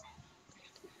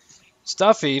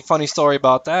 funny story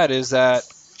about that is that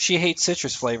she hates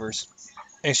citrus flavors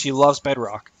and she loves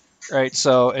Bedrock, right?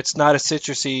 So it's not a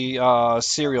citrusy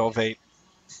cereal vape.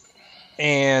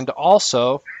 And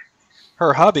also,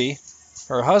 her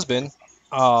husband,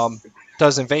 um,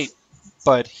 doesn't vape,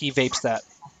 but he vapes that.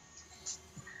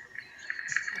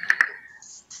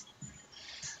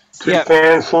 Yeah,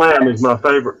 Toucan Slam is my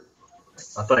favorite,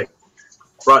 I think,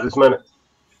 right this minute.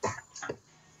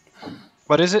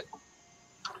 what is it?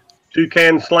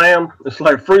 Toucan Slam, it's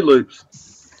like Fruit Loops.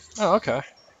 Oh, okay.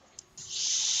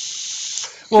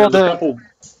 Well,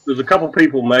 There's a couple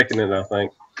people making it, I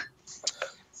think.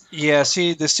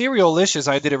 see, the Cereal Licious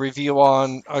I did a review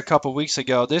on a couple weeks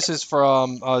ago. This is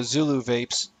from Zulu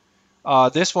Vapes.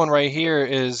 This one right here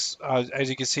is, as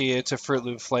you can see, it's a Fruit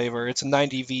Loop flavor. It's a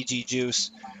 90 VG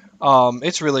juice.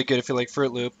 It's really good if you like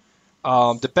Fruit Loop.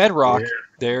 The Yeah. Bedrock,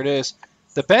 there it is.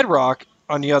 The Bedrock,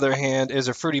 on the other hand, is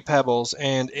a Fruity Pebbles,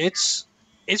 and it's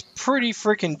pretty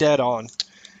freaking dead on.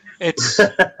 It's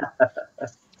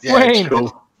Yeah, Wayne.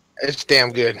 Cool. it's damn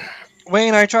good.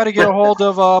 Wayne, I tried to get a hold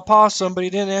of Possum, but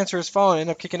he didn't answer his phone.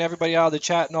 Ended up kicking everybody out of the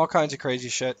chat and all kinds of crazy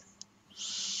shit.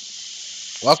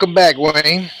 Welcome back,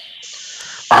 Wayne.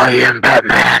 I am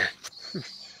Batman.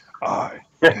 I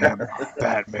am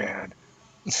Batman.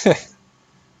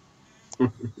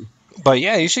 But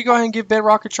yeah, you should go ahead and give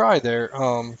Bedrock a try there,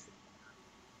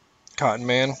 Cotton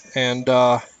Man, and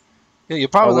yeah, you'll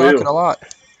probably like it a lot.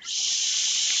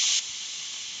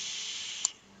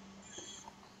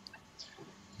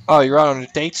 Oh, you're out on a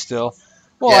date still.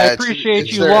 Well, I Yeah, appreciate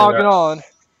it's you their logging on.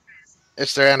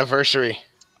 it's their anniversary.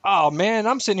 Oh man,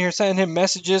 I'm sitting here sending him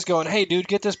messages, going, "Hey, dude,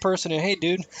 get this person in." Hey,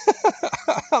 dude,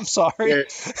 I'm sorry. Yeah,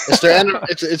 it's their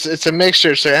it's a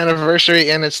mixture. It's their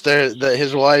anniversary and it's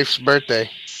his wife's birthday.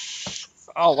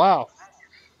 Oh wow.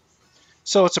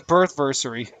 So it's a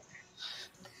birthversary.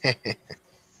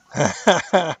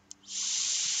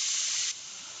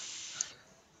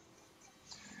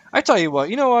 I tell you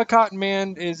what, Cotton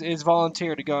Man is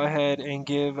volunteered to go ahead and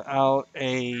give out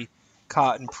a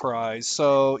cotton prize.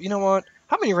 So you know what?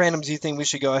 How many randoms do you think we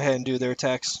should go ahead and do there,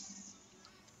 Tex?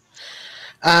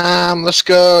 Let's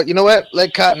go. You know what?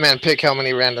 Let Cotton Man pick how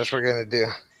many randoms we're gonna do.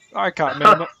 All right, Cotton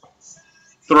Man.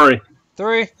 3.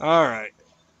 3? All right.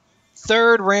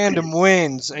 Third random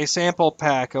wins a sample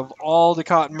pack of all the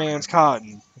Cotton Man's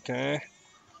cotton. Okay.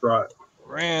 Right.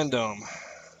 Random.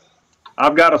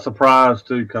 I've got a surprise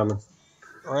too coming.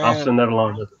 I'll send that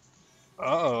along with it.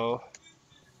 Uh-oh.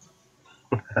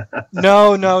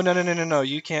 No.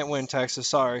 You can't win, Texas.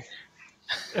 Sorry.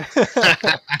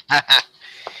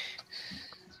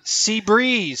 Sea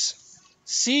Breeze.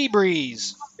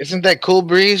 Isn't that Cool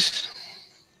Breeze?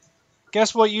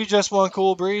 Guess what? You just won,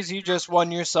 Cool Breeze. You just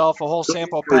won yourself a whole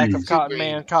sample pack of Breeze. Cotton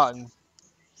Man cotton.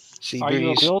 Sea Are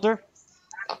you a Breeze. builder?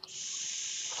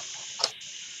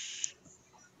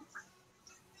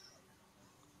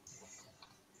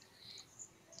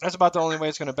 That's about the only way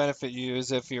it's going to benefit you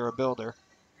is if you're a builder.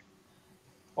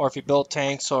 Or if you build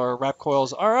tanks or wrap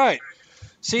coils. All right.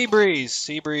 Sea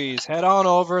Breeze. Head on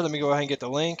over. Let me go ahead and get the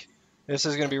link. This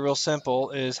is going to be real simple.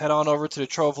 Is head on over to the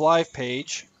Trove Live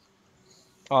page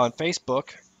on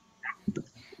Facebook.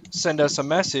 Send us a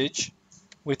message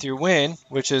with your win,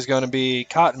 which is going to be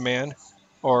Cotton Man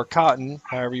or Cotton,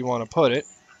 however you want to put it.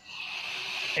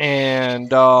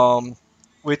 And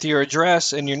with your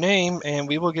address and your name, and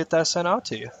we will get that sent out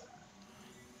to you.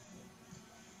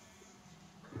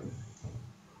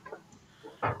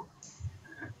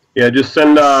 Yeah, just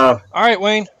send All right,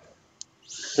 Wayne.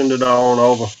 send it on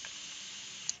over.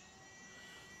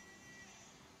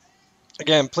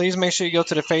 Again, please make sure you go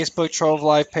to the Facebook Trove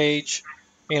Live page.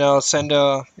 Send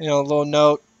a little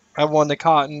note. I won the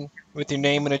cotton with your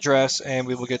name and address, and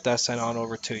we will get that sent on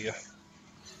over to you.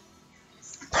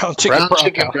 Brown chicken,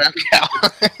 brown cow. Brown cow.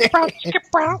 Brown chicken,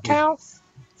 brown cow.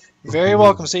 Very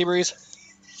welcome, Seabreeze.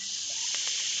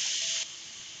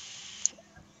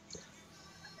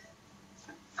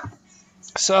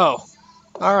 So,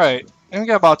 all right. And we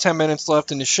got about 10 minutes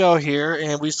left in the show here,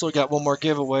 and we still got one more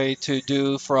giveaway to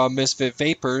do from Misfit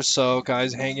Vapors. So,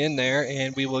 guys, hang in there,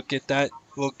 and we will get that.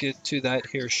 We'll get to that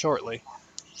here shortly.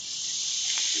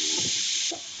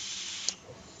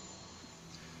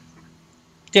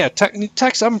 Yeah,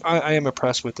 Tex, I am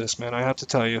impressed with this, man. I have to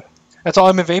tell you. That's all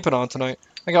I've been vaping on tonight.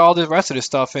 I got all the rest of this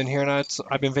stuff in here, and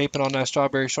I've been vaping on that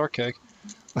strawberry shortcake.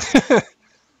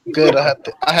 Good. I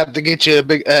have to get you a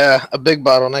big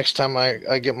bottle next time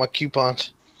I get my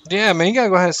coupons. Yeah, man, you gotta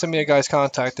go ahead and send me a guy's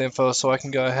contact info so I can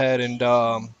go ahead and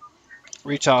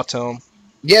reach out to him.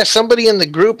 Yeah, somebody in the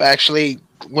group actually,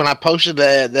 when I posted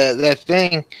that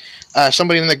thing,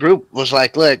 somebody in the group was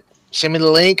like, "Look, send me the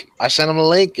link." I sent him the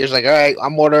link. He was like, "All right,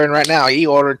 I'm ordering right now." He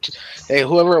ordered,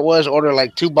 whoever it was, ordered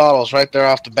like 2 bottles right there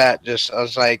off the bat. I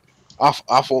was like, off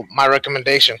of my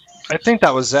recommendation. I think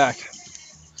that was Zach.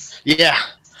 Yeah.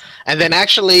 And then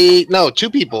actually, no,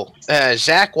 2 people.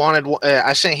 Zach wanted.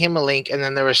 I sent him a link, and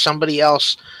then there was somebody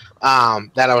else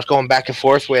that I was going back and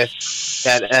forth with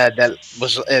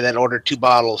that ordered 2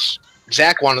 bottles.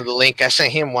 Zach wanted the link. I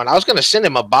sent him one. I was gonna send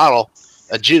him a bottle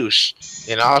of juice.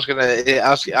 You know, I was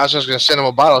just gonna send him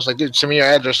a bottle. I was like, dude, send me your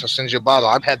address. I'll send you a bottle.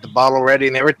 I've had the bottle ready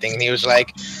and everything. And he was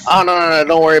like, oh no,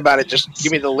 don't worry about it. Just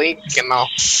give me the link and I'll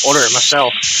order it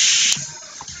myself.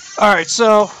 All right,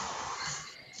 so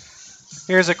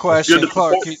here's a question, Good to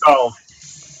Clark. support the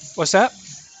cause. What's that?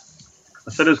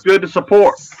 I said it's good to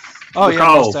support. Oh the yeah,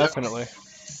 most cause. definitely.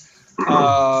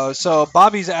 So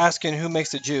Bobby's asking who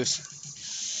makes the juice.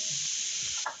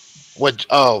 What?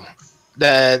 Oh,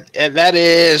 that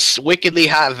is Wickedly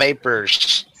Hot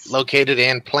Vapors, located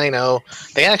in Plano.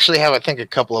 They actually have, I think, a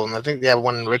couple of them. I think they have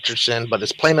one in Richardson, but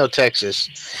it's Plano, Texas.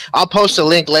 I'll post a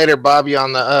link later, Bobby,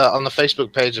 on the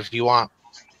Facebook page if you want.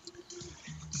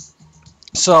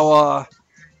 So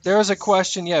there's a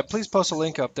question. Yeah, please post a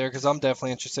link up there because I'm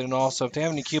definitely interested. And also, if they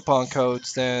have any coupon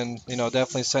codes, then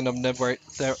definitely send them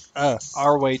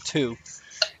our way too.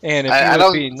 And if it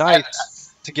would be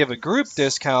nice to give a group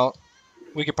discount,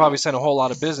 we could probably send a whole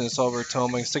lot of business over to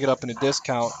them and stick it up in the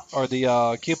discount or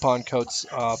the coupon codes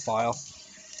file.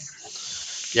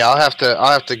 Yeah,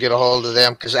 I'll have to get a hold of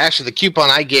them because actually the coupon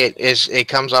I get it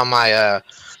comes on my.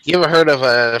 You ever heard of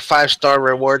a 5-star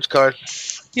rewards card?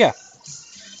 Yeah.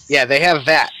 Yeah, they have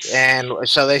that, and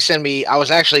so they send me. I was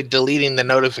actually deleting the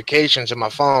notifications in my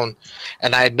phone,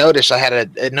 and I had noticed I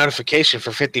had a notification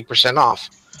for 50% off.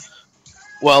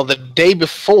 Well, the day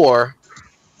before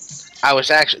I'd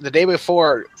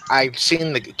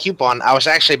seen the coupon, I was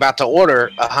actually about to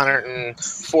order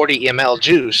 140 ml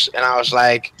juice, and I was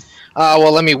like, "Oh,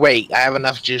 well, let me wait. I have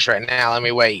enough juice right now. Let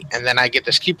me wait." And then I get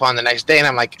this coupon the next day, and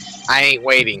I'm like, "I ain't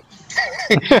waiting."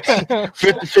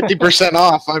 50%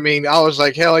 off. I mean, I was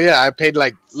like, hell yeah! I paid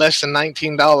like less than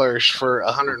 $19 for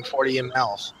 140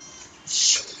 mLs.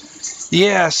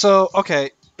 Yeah. So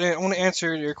okay, I want to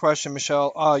answer your question,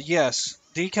 Michelle. Yes,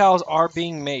 decals are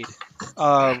being made.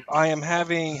 I am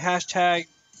having hashtag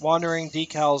wandering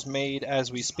decals made as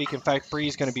we speak. In fact,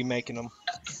 Bree's going to be making them.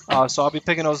 So I'll be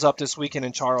picking those up this weekend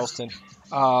in Charleston.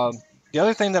 The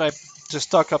other thing that I just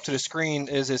stuck up to the screen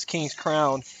is this King's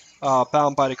Crown,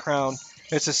 Bound by the Crown.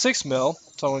 It's a 6 mil,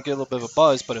 so I'm going to get a little bit of a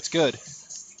buzz, but it's good.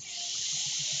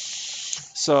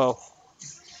 So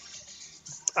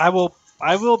I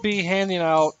will be handing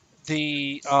out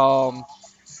the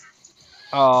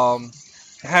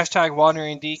hashtag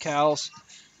wandering decals.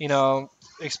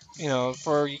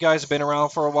 For you guys have been around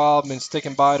for a while, been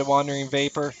sticking by the Wandering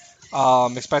Vapor.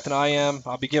 Expecting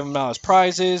I'll be giving them out as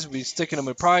prizes. We'll be sticking them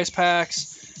with prize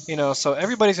packs. So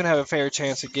everybody's gonna have a fair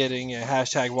chance of getting a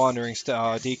hashtag Wandering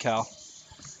decal.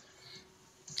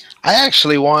 I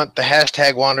actually want the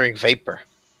hashtag Wandering Vapor.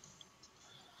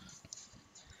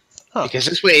 Huh. Because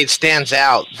this way it stands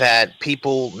out that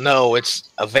people know it's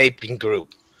a vaping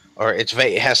group or it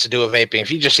has to do with vaping.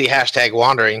 If you just see hashtag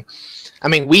Wandering, I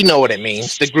mean, we know what it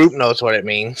means. The group knows what it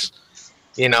means.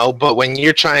 But when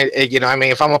you're trying, I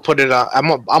mean, if I'm gonna put it on, I'm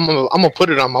gonna put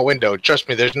it on my window. Trust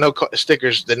me, there's no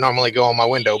stickers that normally go on my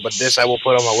window, but this I will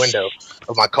put on my window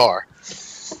of my car.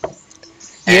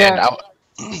 Yeah.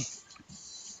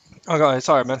 Oh, go ahead.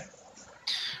 Sorry, man.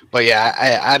 But yeah,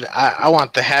 I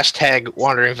want the hashtag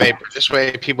Wandering Vapor. This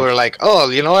way, people are like, oh,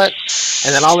 you know what?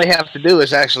 And then all they have to do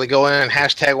is actually go in and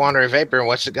hashtag Wandering Vapor. And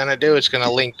what's it gonna do? It's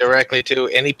gonna link directly to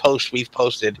any post we've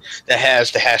posted that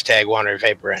has the hashtag Wandering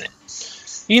Vapor in it.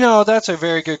 That's a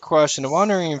very good question. The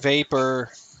Wandering Vapor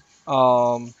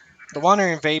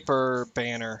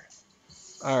banner.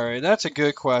 All right, that's a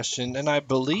good question, and I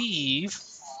believe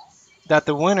that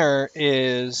the winner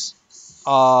is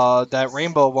that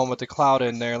rainbow one with the cloud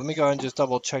in there. Let me go ahead and just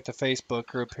double check the Facebook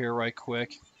group here right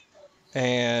quick.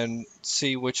 and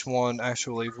see which one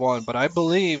actually won. But I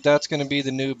believe that's going to be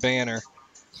the new banner.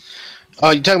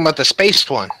 Oh, you're talking about the space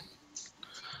one.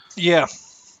 Yeah,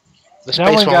 The that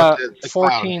space one one with got the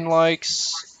cloud. 14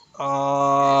 likes.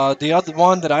 The other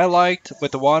one that I liked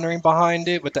with the wandering behind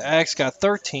it with the X got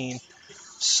 13.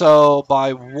 So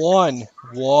by one,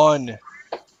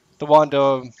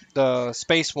 the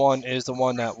space one is the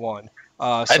one that won.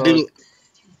 I So do.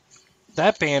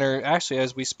 that banner, actually,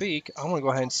 as we speak, I'm gonna go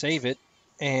ahead and save it,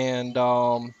 and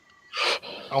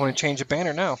I want to change the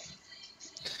banner now.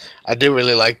 I do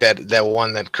really like that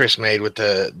one that Chris made with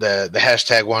the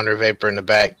hashtag Wander Vapor in the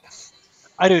back.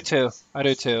 I do too. I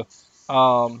do too.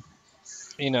 Um,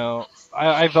 you know,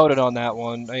 I voted on that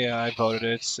one. Yeah, I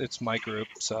voted. It's my group,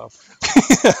 so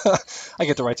I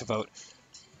get the right to vote.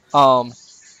 Um,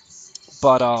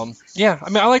 but yeah, I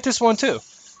mean, I like this one too.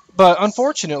 But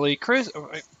unfortunately, Chris,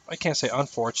 I can't say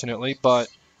unfortunately, but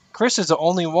Chris is the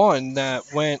only one that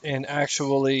went and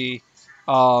actually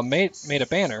made a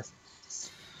banner.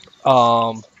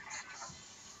 Um,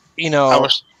 you I know,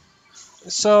 was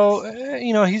so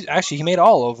he made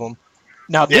all of them.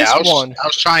 Now yeah, this one, I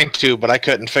was trying to, but I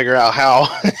couldn't figure out how.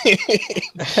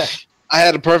 I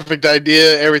had a perfect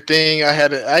idea, everything.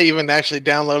 I even actually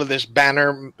downloaded this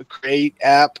banner create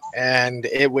app, and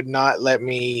it would not let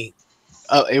me.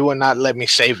 It would not let me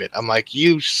save it. I'm like,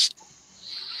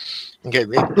 okay,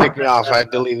 it clicked me off. I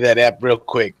deleted that app real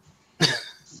quick.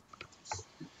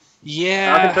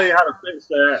 I can yeah, tell you how to fix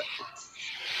that.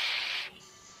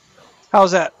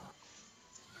 how's that?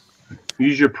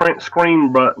 Use your print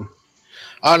screen button.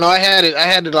 Oh no, I had it. I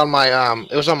had it on my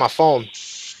It was on my phone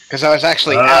because I was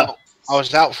actually Uh, out. I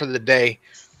was out for the day,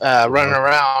 running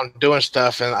around doing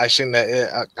stuff, and I seen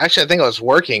that. Actually, I think I was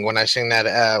working when I seen that.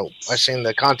 I seen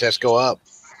the contest go up.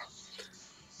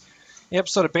 Yep.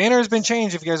 So the banner has been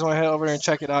changed. If you guys want to head over there and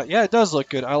check it out, yeah, it does look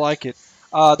good. I like it.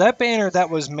 That banner that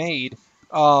was made.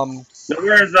 now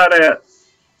where is that at?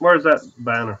 Where's that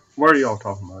banner? Where are y'all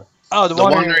talking about? Oh, the The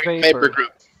Wandering Wandering Vapor Vapor.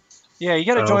 group. Yeah, you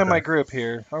got to Oh, join my okay. group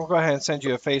here. I'll go ahead and send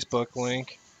you a Facebook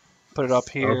link. Put it up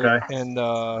here Okay. in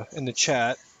the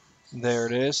chat. There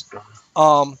it is.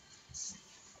 Um,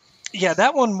 yeah,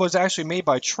 that one was actually made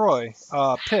by Troy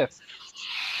Piff.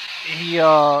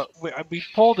 We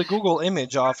pulled a Google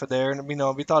image off of there, and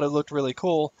we thought it looked really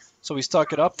cool, so we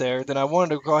stuck it up there. Then I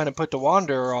wanted to go ahead and put the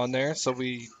Wanderer on there, so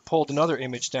we pulled another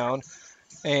image down,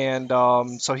 and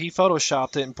so he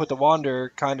photoshopped it and put the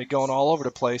Wanderer kind of going all over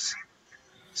the place.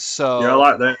 Yeah, I So,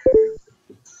 like that.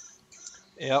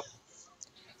 yep.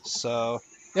 So,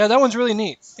 yeah, that one's really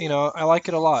neat. I like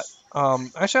it a lot.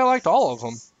 Actually, I liked all of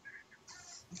them,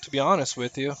 to be honest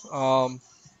with you.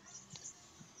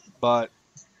 But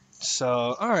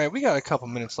so, all right, we got a couple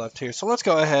minutes left here. So let's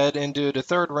go ahead and do the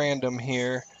third random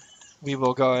here. We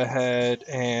will go ahead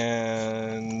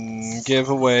and give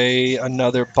away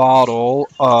another bottle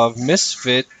of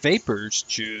Misfit Vapors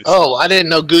juice. Oh, I didn't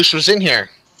know Goose was in here.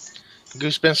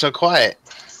 Goose been so quiet.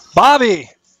 Bobby,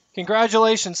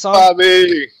 congratulations, son.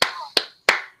 Bobby.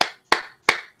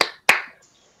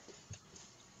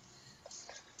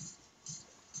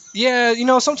 Yeah,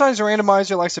 sometimes the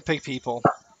randomizer likes to pick people.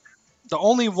 The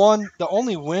only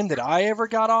win that I ever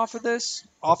got off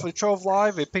of Trove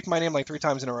Live, it picked my name like 3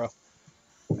 times in a row.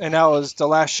 And that was the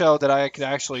last show that I could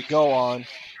actually go on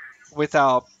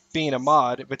without being a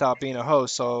mod, without being a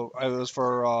host. So it was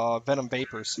for Venom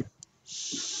Vapors.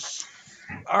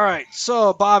 All right,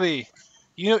 so Bobby,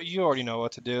 you already know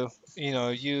what to do.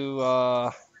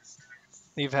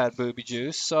 You've had booby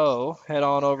juice, so head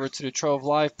on over to the Trove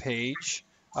Live page.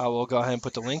 I will go ahead and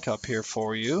put the link up here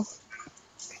for you,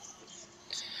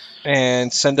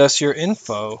 and send us your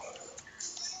info,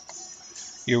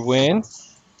 your win,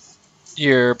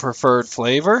 your preferred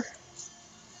flavor,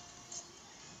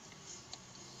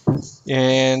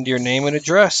 and your name and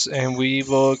address, and we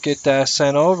will get that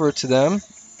sent over to them.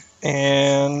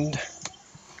 And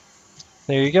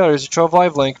there you go. There's a Trove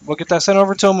Live link. We'll get that sent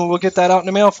over to them, and we'll get that out in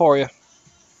the mail for you.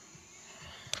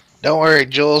 Don't worry,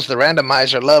 Jules. The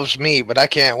randomizer loves me, but I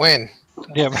can't win.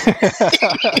 Yeah.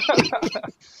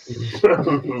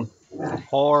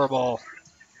 Horrible.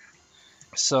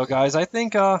 So, guys, I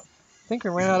think we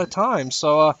ran out of time.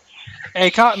 So,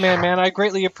 hey, Cotton Man, I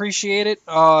greatly appreciate it.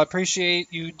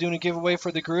 Appreciate you doing a giveaway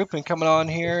for the group and coming on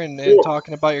here and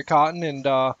talking about your cotton and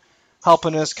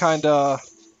helping us kind of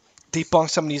debunk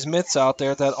some of these myths out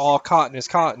there that all cotton is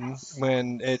cotton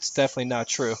when it's definitely not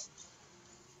true.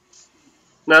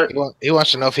 No, He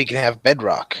wants to know if he can have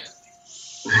bedrock.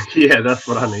 yeah, that's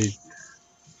what I need.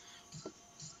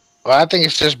 Well, I think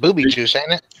it's just booby juice,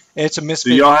 ain't it? It's a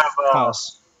Do misfit y'all have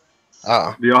house.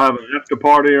 Oh, do y'all have an after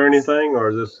party or anything, or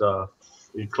is this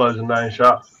You closing down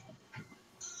shop?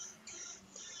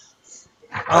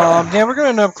 Yeah, we're gonna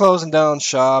end up closing down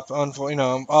shop.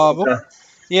 Okay.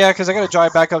 Yeah, because I gotta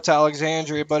drive back up to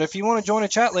Alexandria. But if you want to join a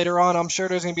chat later on, I'm sure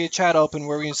there's gonna be a chat open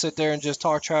where we can sit there and just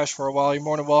talk trash for a while. You're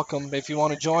more than welcome. If you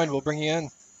want to join, we'll bring you in.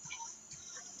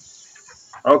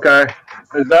 Okay.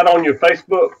 Is that on your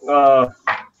Facebook?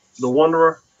 The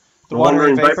Wanderer, The the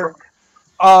Wandering Wandering Vapor. Vapor.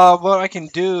 What I can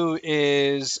do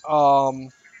is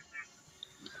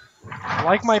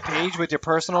like my page with your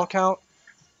personal account,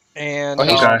 Oh, and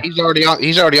Okay. he's already on.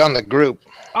 He's already on the group.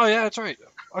 oh yeah, that's right.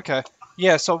 Okay,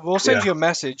 yeah. So we'll send Yeah. you a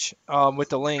message with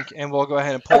the link, and we'll go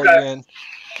ahead and pull Okay. you in,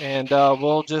 and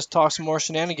we'll just talk some more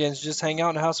shenanigans, just hang out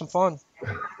and have some fun.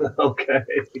 Okay.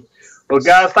 Well,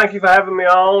 guys, thank you for having me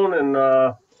on, and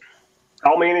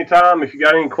call me anytime if you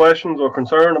got any questions or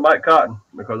concern about cotton.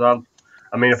 Because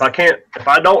I mean, if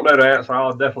I don't know the answer,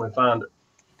 I'll definitely find it.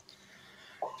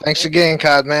 Thanks again,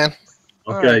 Cod man.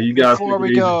 All Okay, right, you guys before take it we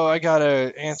easy. go, I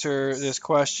gotta answer this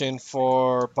question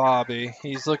for Bobby.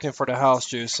 He's looking for the house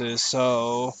juices,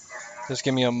 so just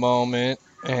give me a moment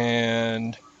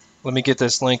and let me get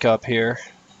this link up here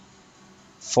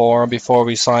for him before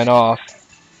we sign off.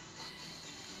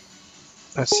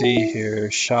 Let's see here,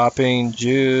 shopping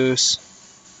juice.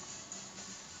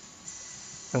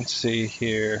 Let's see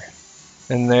here,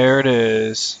 and there it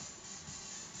is.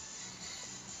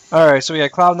 All right, so we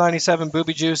got Cloud 97,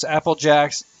 Booby Juice, Apple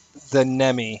Jacks, the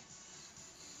Nemi.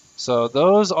 So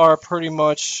those are pretty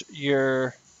much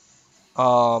your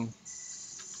um,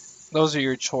 those are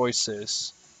your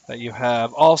choices that you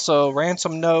have. Also,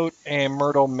 Ransom Note and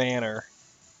Myrtle Manor.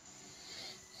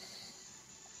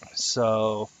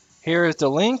 So here is the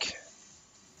link.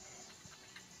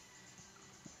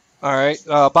 All right,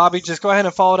 Bobby, just go ahead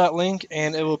and follow that link,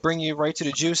 and it will bring you right to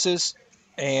the juices.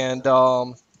 And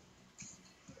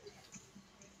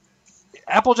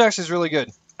Apple Jacks is really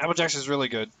good. Apple Jacks is really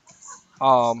good.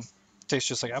 Um, tastes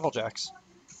just like Apple Jacks.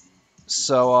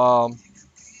 So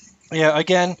yeah,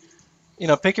 again,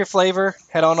 pick your flavor.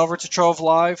 Head on over to Trove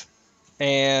Live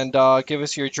and give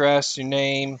us your address, your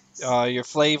name, your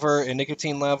flavor, and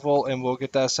nicotine level, and we'll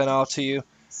get that sent out to you.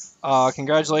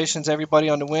 Congratulations, everybody,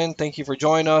 on the win. Thank you for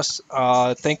joining us.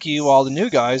 Thank you, all the new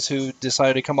guys who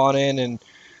decided to come on in and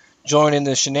join in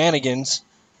the shenanigans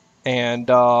and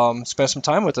spend some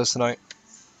time with us tonight.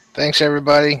 Thanks,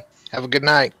 everybody. Have a good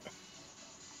night.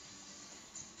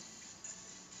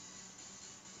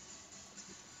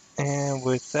 And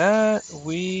with that,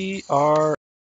 we are